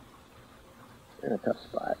it. You're in a tough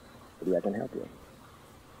spot. Maybe I can help you.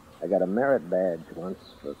 I got a merit badge once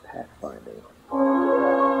for pathfinding.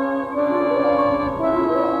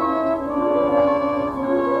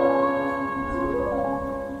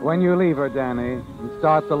 When you leave her, Danny, and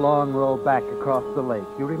start the long row back across the lake,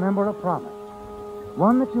 you remember a promise.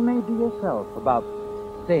 One that you made to yourself about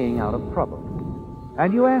staying out of trouble.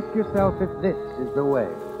 And you ask yourself if this is the way.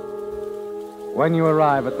 When you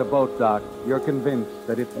arrive at the boat dock, you're convinced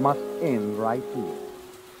that it must end right here.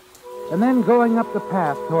 And then going up the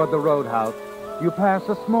path toward the roadhouse, you pass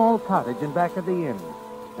a small cottage in back of the inn.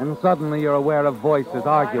 And suddenly you're aware of voices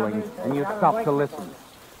arguing, and you stop to listen.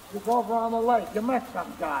 It's over on the lake. You met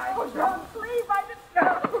some guy. Oh, John, please, I didn't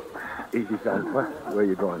know. Easy, son. What? Where are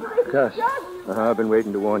you going? Gus. I've been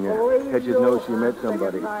waiting to warn you. Hedges knows she met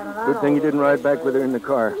somebody. Good thing you didn't ride back with her in the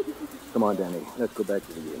car. Come on, Danny. Let's go back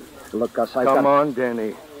to the inn. Look, Gus, Come on,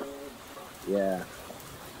 Danny. Yeah.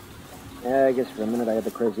 Yeah, I guess for a minute I had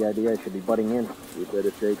the crazy idea I should be butting in. You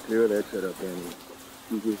better stay clear of that setup, Danny.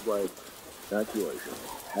 She's his wife, not yours.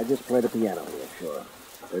 I just play the piano here, sure.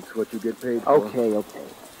 That's what you get paid for. Okay.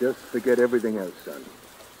 Just forget everything else, son.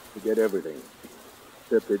 Forget everything.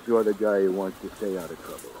 Except that you're the guy who wants to stay out of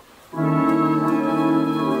trouble.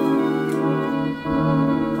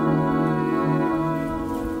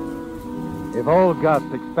 If old Gus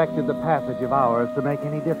expected the passage of hours to make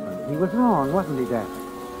any difference, he was wrong, wasn't he, Danny?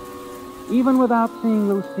 Even without seeing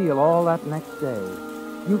Lucille all that next day,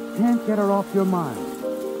 you can't get her off your mind.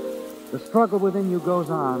 The struggle within you goes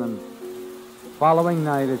on, and the following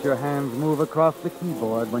night as your hands move across the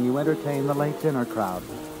keyboard when you entertain the late dinner crowd.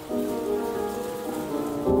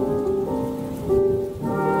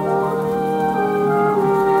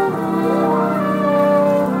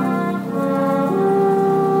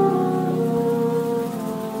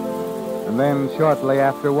 And then, shortly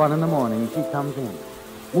after 1 a.m, she comes in,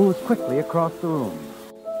 moves quickly across the room.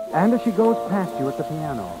 And as she goes past you at the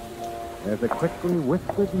piano, there's a quickly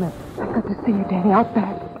whispered message. I've got to see you, Danny, out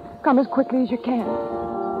back. Come as quickly as you can.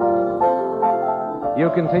 You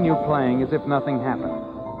continue playing as if nothing happened.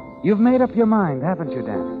 You've made up your mind, haven't you,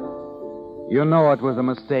 Danny? You know it was a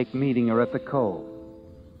mistake meeting her at the Cove.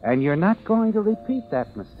 And you're not going to repeat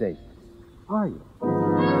that mistake, are you?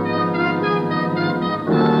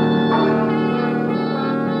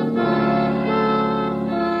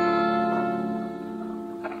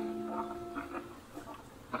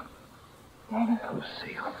 Danny.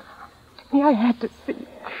 Lucille. Me, I had to see you.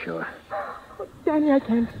 Sure. Oh, Danny, I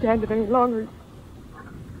can't stand it any longer.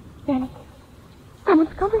 Danny,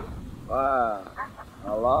 someone's coming. Wow.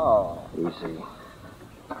 Hello. Easy.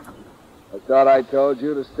 I thought I told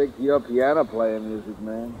you to stick to your piano playing music,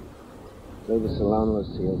 man. Leave us alone,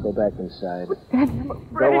 Lucille. Go back inside. Danny, I'm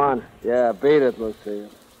afraid. Go on. Yeah, beat it, Lucille.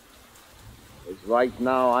 Because right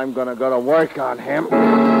now I'm going to go to work on him.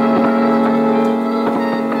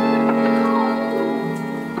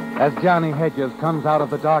 As Johnny Hedges comes out of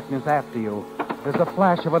the darkness after you, there's a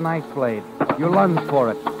flash of a knife blade. You lunge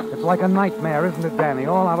for it. It's like a nightmare, isn't it, Danny?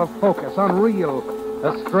 All out of focus, unreal.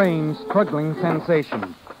 A strange, struggling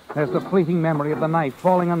sensation. There's the fleeting memory of the knife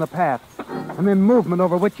falling on the path, and then movement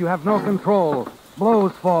over which you have no control.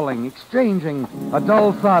 Blows falling, exchanging, a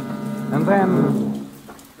dull thud, and then...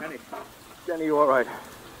 Danny, you all right?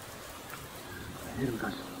 I hit him,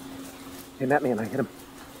 Gus. He met me and I hit him.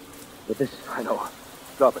 With this. I know.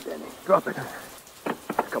 Drop it, Danny. Drop it.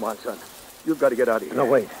 Come on, son. You've got to get out of here. No,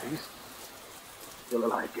 wait. He's still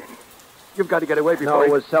alive, Danny. You've got to get away before No,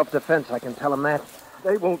 it was self-defense. I can tell him that.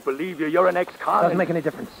 They won't believe you. You're an ex-con. Doesn't make any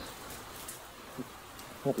difference.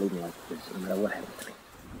 Don't leave me like this, no matter what happens to me.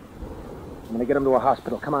 I'm going to get him to a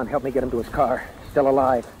hospital. Come on, help me get him to his car. He's still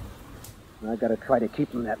alive. And I've got to try to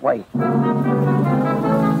keep him that way.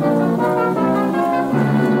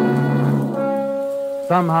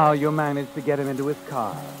 Somehow you manage to get him into his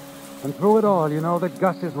car. And through it all, you know that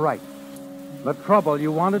Gus is right. The trouble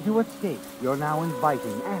you wanted to escape, you're now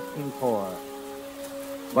inviting, asking for.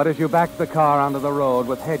 But as you back the car onto the road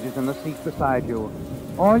with Hedges in the seat beside you,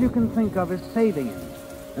 all you can think of is saving him.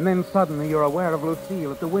 And then suddenly you're aware of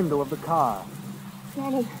Lucille at the window of the car.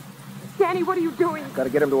 Danny, what are you doing? Got to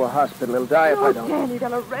get him to a hospital. He'll die if I don't. Danny,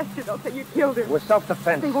 they'll arrest you. They'll say you killed him. It was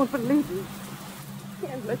self-defense. They won't believe you.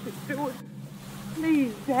 Can't let you do it.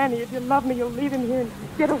 Please, Danny, if you love me, you'll leave him here and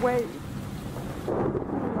get away.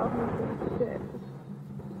 Love me, he's dead.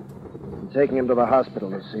 I'm taking him to the hospital,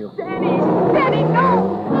 Lucille. Danny,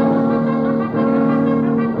 no!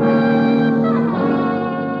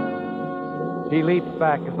 She leaps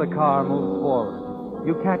back as the car moves forward.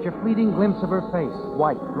 You catch a fleeting glimpse of her face,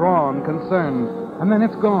 white, drawn, concerned, and then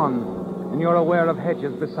it's gone, and you're aware of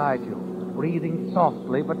Hedges beside you, breathing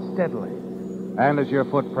softly but steadily. And as your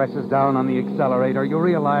foot presses down on the accelerator, you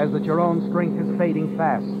realize that your own strength is fading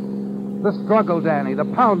fast. The struggle, Danny, the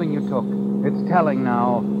pounding you took, it's telling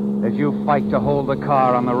now as you fight to hold the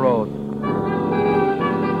car on the road.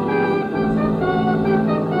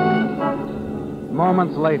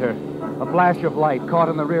 Moments later, a flash of light caught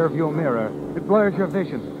in the rearview mirror. It blurs your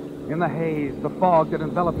vision. In the haze, the fog that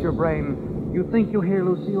envelops your brain, you think you hear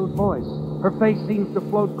Lucille's voice. Her face seems to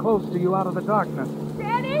float close to you out of the darkness.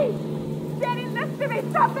 Danny! Danny, listen to me!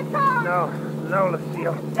 Stop the car! No,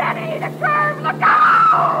 Lucille. Danny, the curve! Look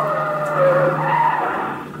out!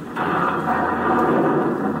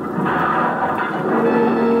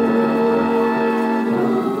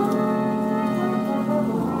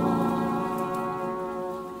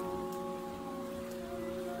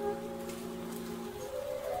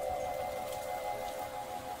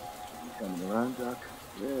 Coming around, Doc?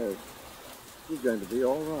 Yes. He's going to be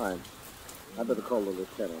all right. I better call the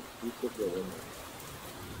lieutenant. You sit there with me.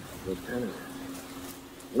 Lieutenant.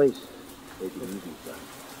 Police. Take it easy, son.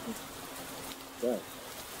 Yes.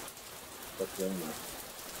 What's wrong, man?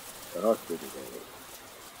 The hospital today.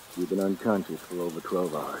 You've been unconscious for over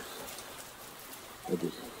 12 hours.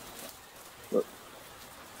 Hedges. Look.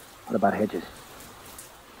 What about Hedges?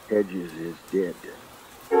 Hedges is dead.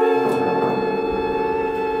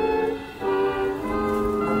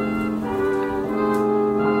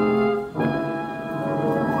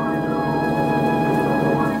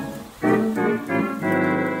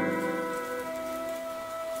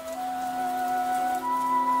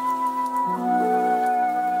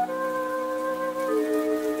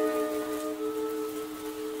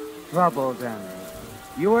 Trouble, Danny.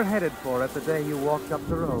 You were headed for it the day you walked up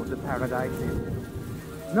the road to Paradise Inn.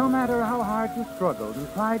 No matter how hard you struggled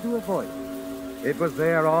and tried to avoid it, it was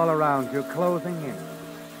there all around you, closing in.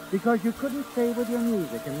 Because you couldn't stay with your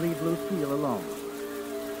music and leave Lucille alone.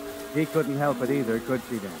 She couldn't help it either, could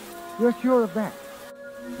she, Danny? You're sure of that.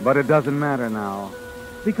 But it doesn't matter now.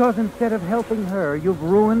 Because instead of helping her, you've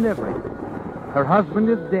ruined everything. Her husband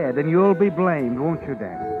is dead, and you'll be blamed, won't you,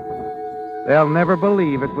 Danny? They'll never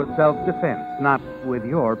believe it was self-defense, not with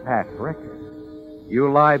your past record.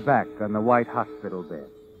 You lie back on the white hospital bed.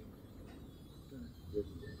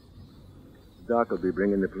 Doc will be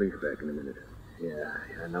bringing the police back in a minute. Yeah,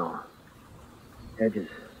 I know. Hedges.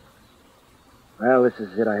 Well, this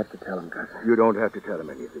is it. I have to tell him, Gus. You don't have to tell him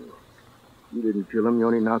anything. You didn't kill him. You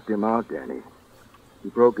only knocked him out, Danny. He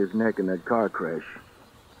broke his neck in that car crash.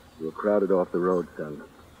 You were crowded off the road, son.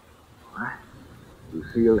 What?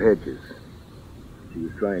 Lucille Hedges. She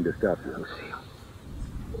was trying to stop you. Lucille.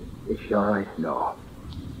 Is she all right? No.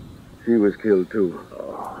 She was killed, too.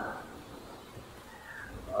 Oh.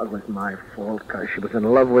 It was my fault, Gus. She was in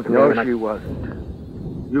love with me. No, she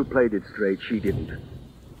wasn't. You played it straight. She didn't.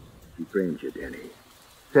 She framed you, Danny.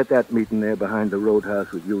 Set that meeting there behind the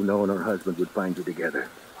roadhouse with you knowing her husband would find you together.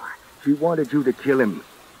 What? She wanted you to kill him.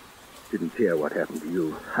 Didn't care what happened to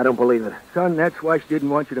you. I don't believe it. Son, that's why she didn't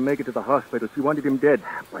want you to make it to the hospital. She wanted him dead.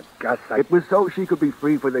 But, Gus, It was so she could be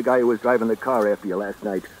free for the guy who was driving the car after you last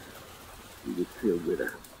night. He was killed with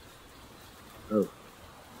her. Oh.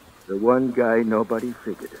 The one guy nobody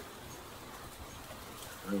figured.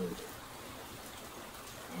 Slade.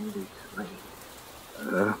 Andy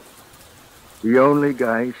Slade. The only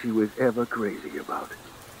guy she was ever crazy about.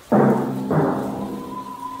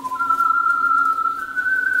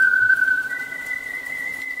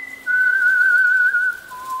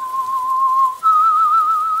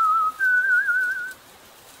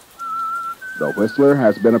 The Whistler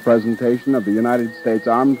has been a presentation of the United States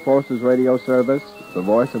Armed Forces Radio Service, the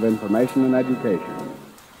voice of information and education.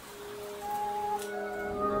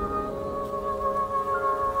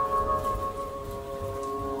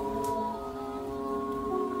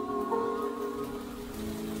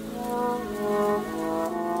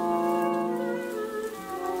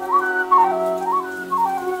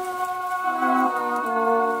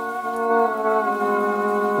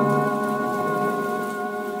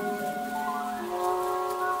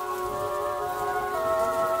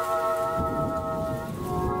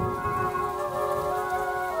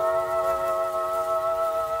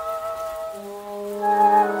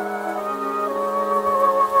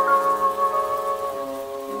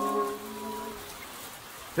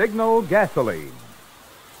 Signal gasoline.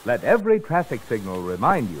 Let every traffic signal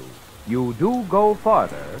remind you, you do go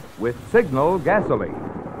farther with Signal gasoline.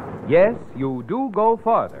 Yes, you do go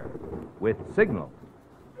farther with Signal.